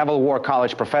officer and Naval War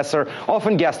College professor,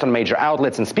 often guest on major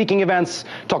outlets and speaking events,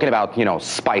 talking about,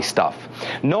 spy stuff.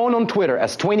 Known on Twitter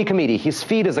as 20 Committee, his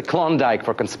feed is a Klondike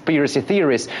for conspiracy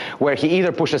theories, where he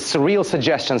either pushes surreal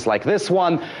suggestions like this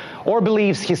one, or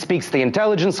believes he speaks to the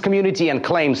intelligence community and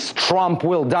claims Trump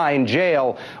will die in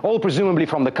jail, all presumably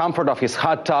from the comfort of his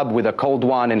hot tub with a cold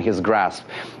one in his grasp.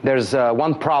 There's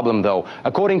one problem, though.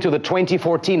 According to the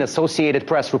 2014 Associated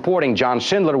Press reporting, John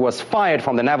Schindler was fired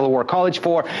from the Naval War College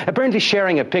for apparently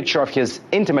sharing a picture of his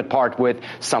intimate part with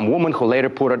some woman who later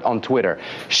put it on Twitter.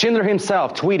 Schindler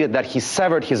himself tweeted that he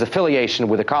severed his affiliation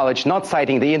with the college, not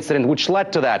citing the incident which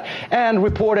led to that, and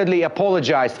reportedly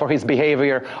apologized for his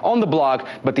behavior on the blog,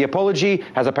 but the apology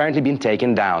has apparently been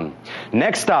taken down.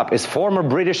 Next up is former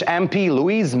British MP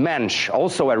Louise Mensch,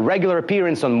 also a regular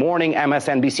appearance on morning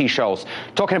MSNBC shows,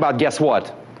 talking about, guess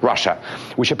what? Russia,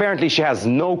 which apparently she has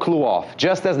no clue of.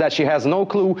 Just as that she has no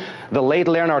clue, the late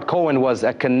Leonard Cohen was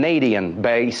a Canadian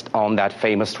based on that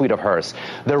famous tweet of hers.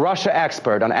 The Russia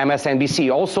expert on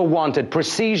MSNBC also wanted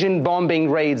precision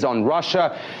bombing raids on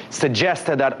Russia,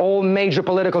 suggested that all major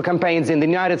political campaigns in the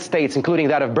United States, including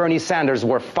that of Bernie Sanders,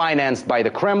 were financed by the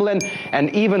Kremlin,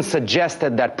 and even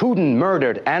suggested that Putin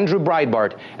murdered Andrew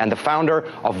Breitbart and the founder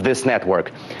of this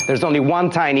network. There's only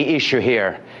one tiny issue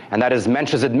here, and that is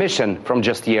Mensch's admission from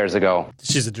just years ago.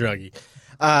 She's a druggie.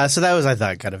 So that was, I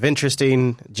thought, kind of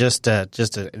interesting. Just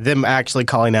them actually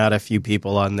calling out a few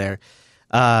people on there.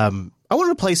 I wanted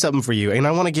to play something for you, and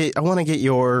I want to get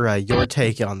your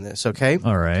take on this. Okay.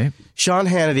 All right. Sean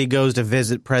Hannity goes to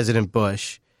visit President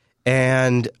Bush,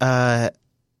 and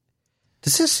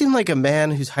does this seem like a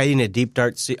man who's hiding a deep,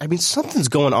 dark secret? I mean, something's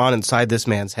going on inside this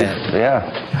man's head.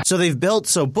 Yeah.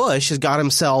 So Bush has got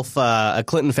himself a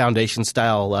Clinton Foundation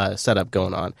style setup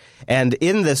going on. And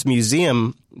in this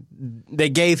museum, they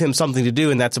gave him something to do,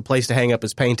 and that's a place to hang up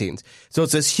his paintings. So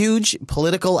it's this huge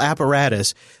political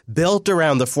apparatus built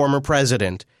around the former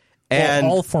president. And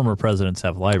all former presidents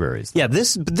have libraries. Yeah,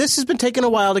 this has been taking a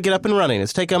while to get up and running.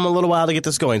 It's taken him a little while to get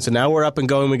this going. So now we're up and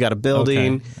going. We got a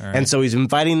building. Okay. Right. And so he's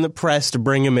inviting the press to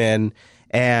bring him in.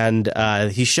 And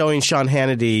he's showing Sean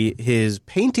Hannity his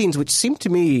paintings, which seem to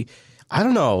me, I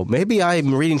don't know, maybe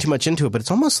I'm reading too much into it, but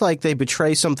it's almost like they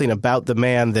betray something about the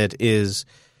man that is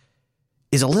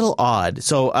is a little odd.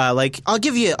 So, I'll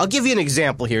give you an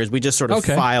example here as we just sort of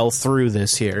file through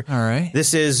this here. All right.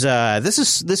 This is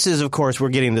of course we're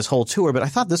getting this whole tour, but I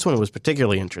thought this one was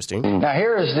particularly interesting. Now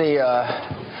here is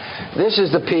this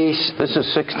is the piece. This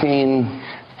is 16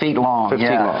 feet long. 15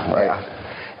 long, right? Yeah.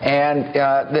 And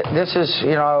this is,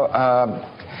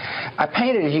 I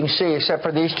painted, as you can see, except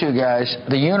for these two guys,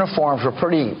 the uniforms were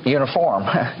pretty uniform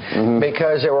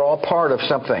because they were all part of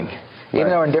something. Even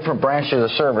though in different branches of the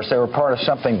service, they were part of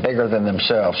something bigger than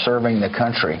themselves, serving the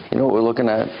country. You know what we're looking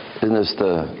at? Isn't this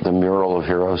the mural of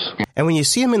heroes? And when you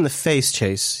see him in the face,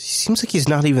 Chase, he seems like he's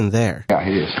not even there. Yeah,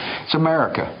 he is. It's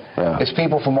America. Yeah. It's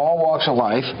people from all walks of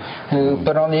life who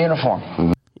put on the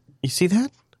uniform. You see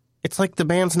that? It's like the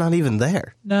band's not even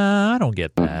there. Nah, I don't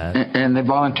get that. And they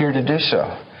volunteered to do so.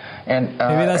 And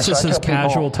maybe that's just his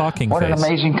casual people, talking what face. What an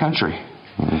amazing country.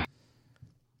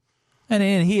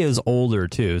 And he is older,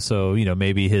 too, so,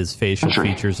 maybe his facial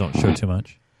features don't show too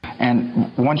much.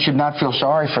 And one should not feel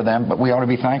sorry for them, but we ought to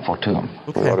be thankful to them.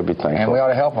 We ought to be thankful. And we ought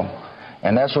to help them.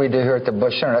 And that's what we do here at the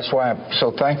Bush Center. That's why I'm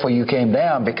so thankful you came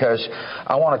down, because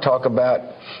I want to talk about,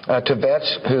 to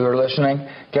vets who are listening,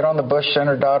 get on the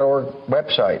bushcenter.org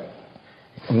website.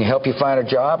 We can help you find a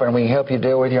job, and we can help you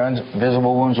deal with your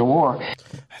invisible wounds of war.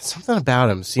 Something about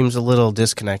him seems a little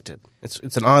disconnected.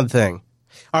 It's an odd thing.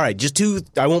 All right,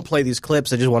 I won't play these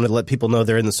clips. I just wanted to let people know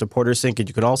they're in the supporter sync, and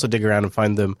you can also dig around and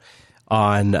find them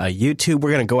on YouTube.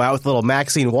 We're going to go out with little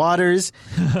Maxine Waters.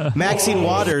 Maxine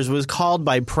Waters was called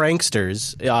by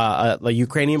pranksters, like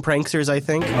Ukrainian pranksters, I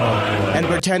think, and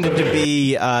pretended to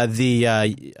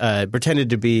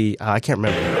be I can't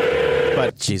remember.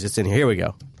 But, geez, it's in here. Here we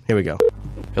go.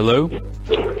 Hello.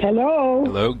 Hello.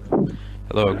 Hello.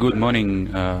 Hello. Good morning,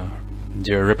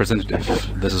 dear representative.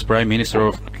 This is Prime Minister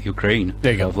of Ukraine.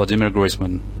 There you go. Vladimir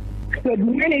Groisman. Good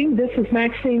morning. This is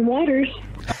Maxine Waters.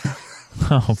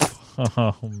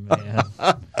 Oh man.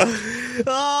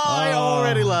 I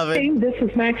already love it. This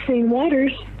is Maxine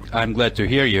Waters. I'm glad to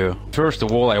hear you. First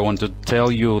of all, I want to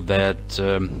tell you that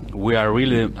we are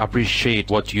really appreciate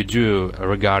what you do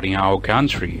regarding our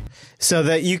country. So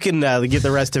that you can get the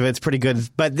rest of it. It's pretty good.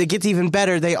 But it gets even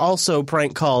better. They also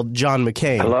prank called John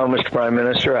McCain. Hello, Mr. Prime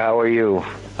Minister. How are you?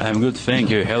 I'm good,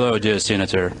 thank you. Hello, dear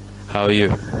Senator. How are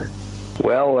you?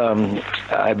 Well,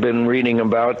 I've been reading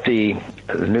about the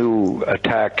new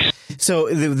attacks.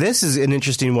 So this is an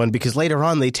interesting one because later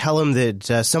on they tell him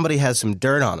that somebody has some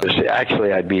dirt on him.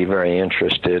 Actually, I'd be very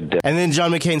interested. And then John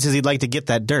McCain says he'd like to get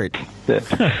that dirt.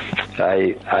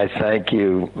 I thank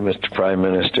you, Mr. Prime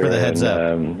Minister, for the heads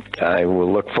up. I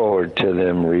will look forward to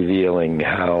them revealing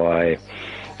how I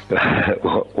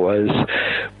was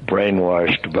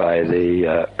brainwashed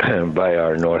by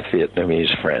our North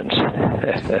Vietnamese friends.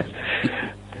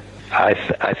 I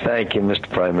thank you, Mr.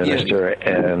 Prime Minister,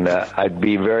 and I'd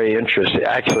be very interested.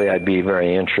 Actually, I'd be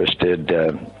very interested,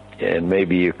 and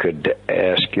maybe you could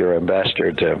ask your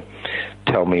ambassador to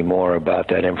tell me more about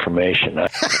that information.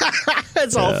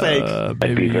 It's all fake. I'd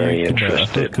be very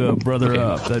interested. Hook a brother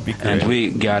up. That'd be great. And we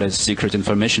got a secret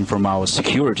information from our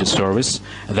security service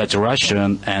that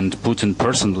Russia and Putin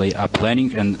personally are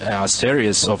planning a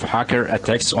series of hacker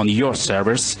attacks on your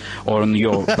servers or on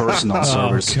your personal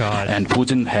servers. God. And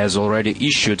Putin has already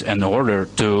issued an order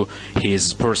to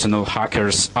his personal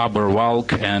hackers,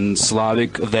 Aberwalk and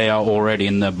Slavik. They are already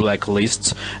in the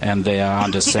blacklist and they are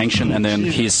under sanction. And then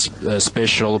his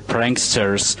special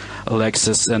pranksters,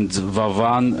 Alexis and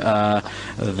Vavan,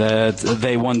 that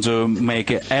they want to make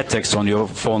attacks on your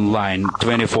phone line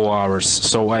 24 hours.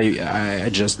 So I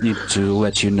just need to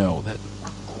let you know that.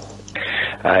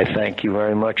 I thank you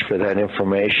very much for that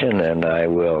information, and I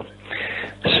will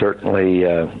certainly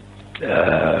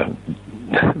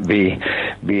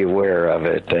be aware of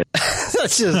it.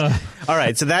 That's just all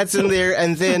right. So that's in there,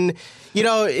 and then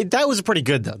that was pretty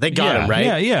good though. They got him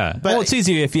right. Yeah. But it's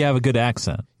easy if you have a good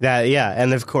accent.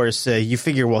 And of course you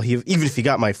figure, well, even if he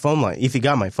got my phone line, if he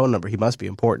got my phone number, he must be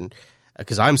important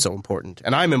because I'm so important,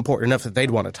 and I'm important enough that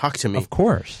they'd want to talk to me. Of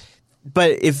course.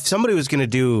 But if somebody was going to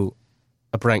do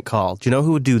a prank call, do you know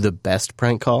who would do the best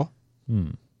prank call?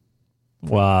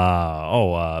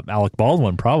 Wow. Alec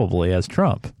Baldwin probably as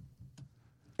Trump.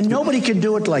 Nobody can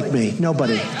do it like me.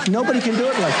 Nobody can do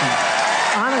it like me.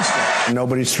 Honestly.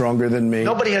 Nobody's stronger than me.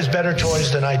 Nobody has better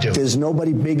toys than I do. There's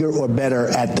nobody bigger or better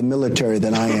at the military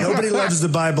than I am. Nobody loves the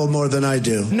Bible more than I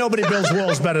do. Nobody builds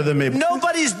walls better than me.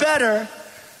 Nobody's better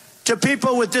to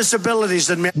people with disabilities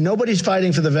than me. Nobody's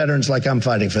fighting for the veterans like I'm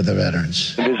fighting for the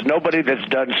veterans. There's nobody that's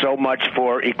done so much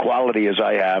for equality as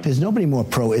I have. There's nobody more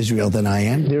pro-Israel than I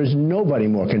am. There's nobody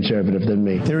more conservative than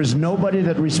me. There is nobody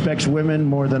that respects women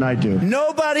more than I do.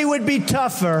 Nobody would be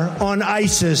tougher on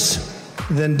ISIS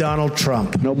than Donald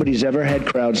Trump. Nobody's ever had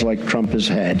crowds like Trump has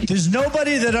had. There's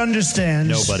nobody that understands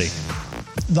Nobody.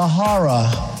 the horror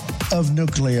of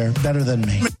nuclear better than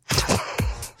me.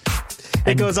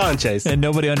 It goes on, Chase. And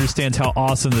nobody understands how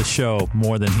awesome the show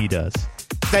more than he does.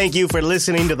 Thank you for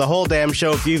listening to the whole damn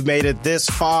show. If you've made it this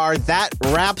far, that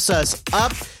wraps us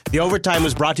up. The Overtime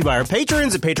was brought to you by our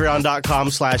patrons at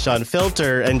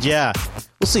patreon.com/unfilter. And yeah,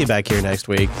 we'll see you back here next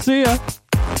week. See ya.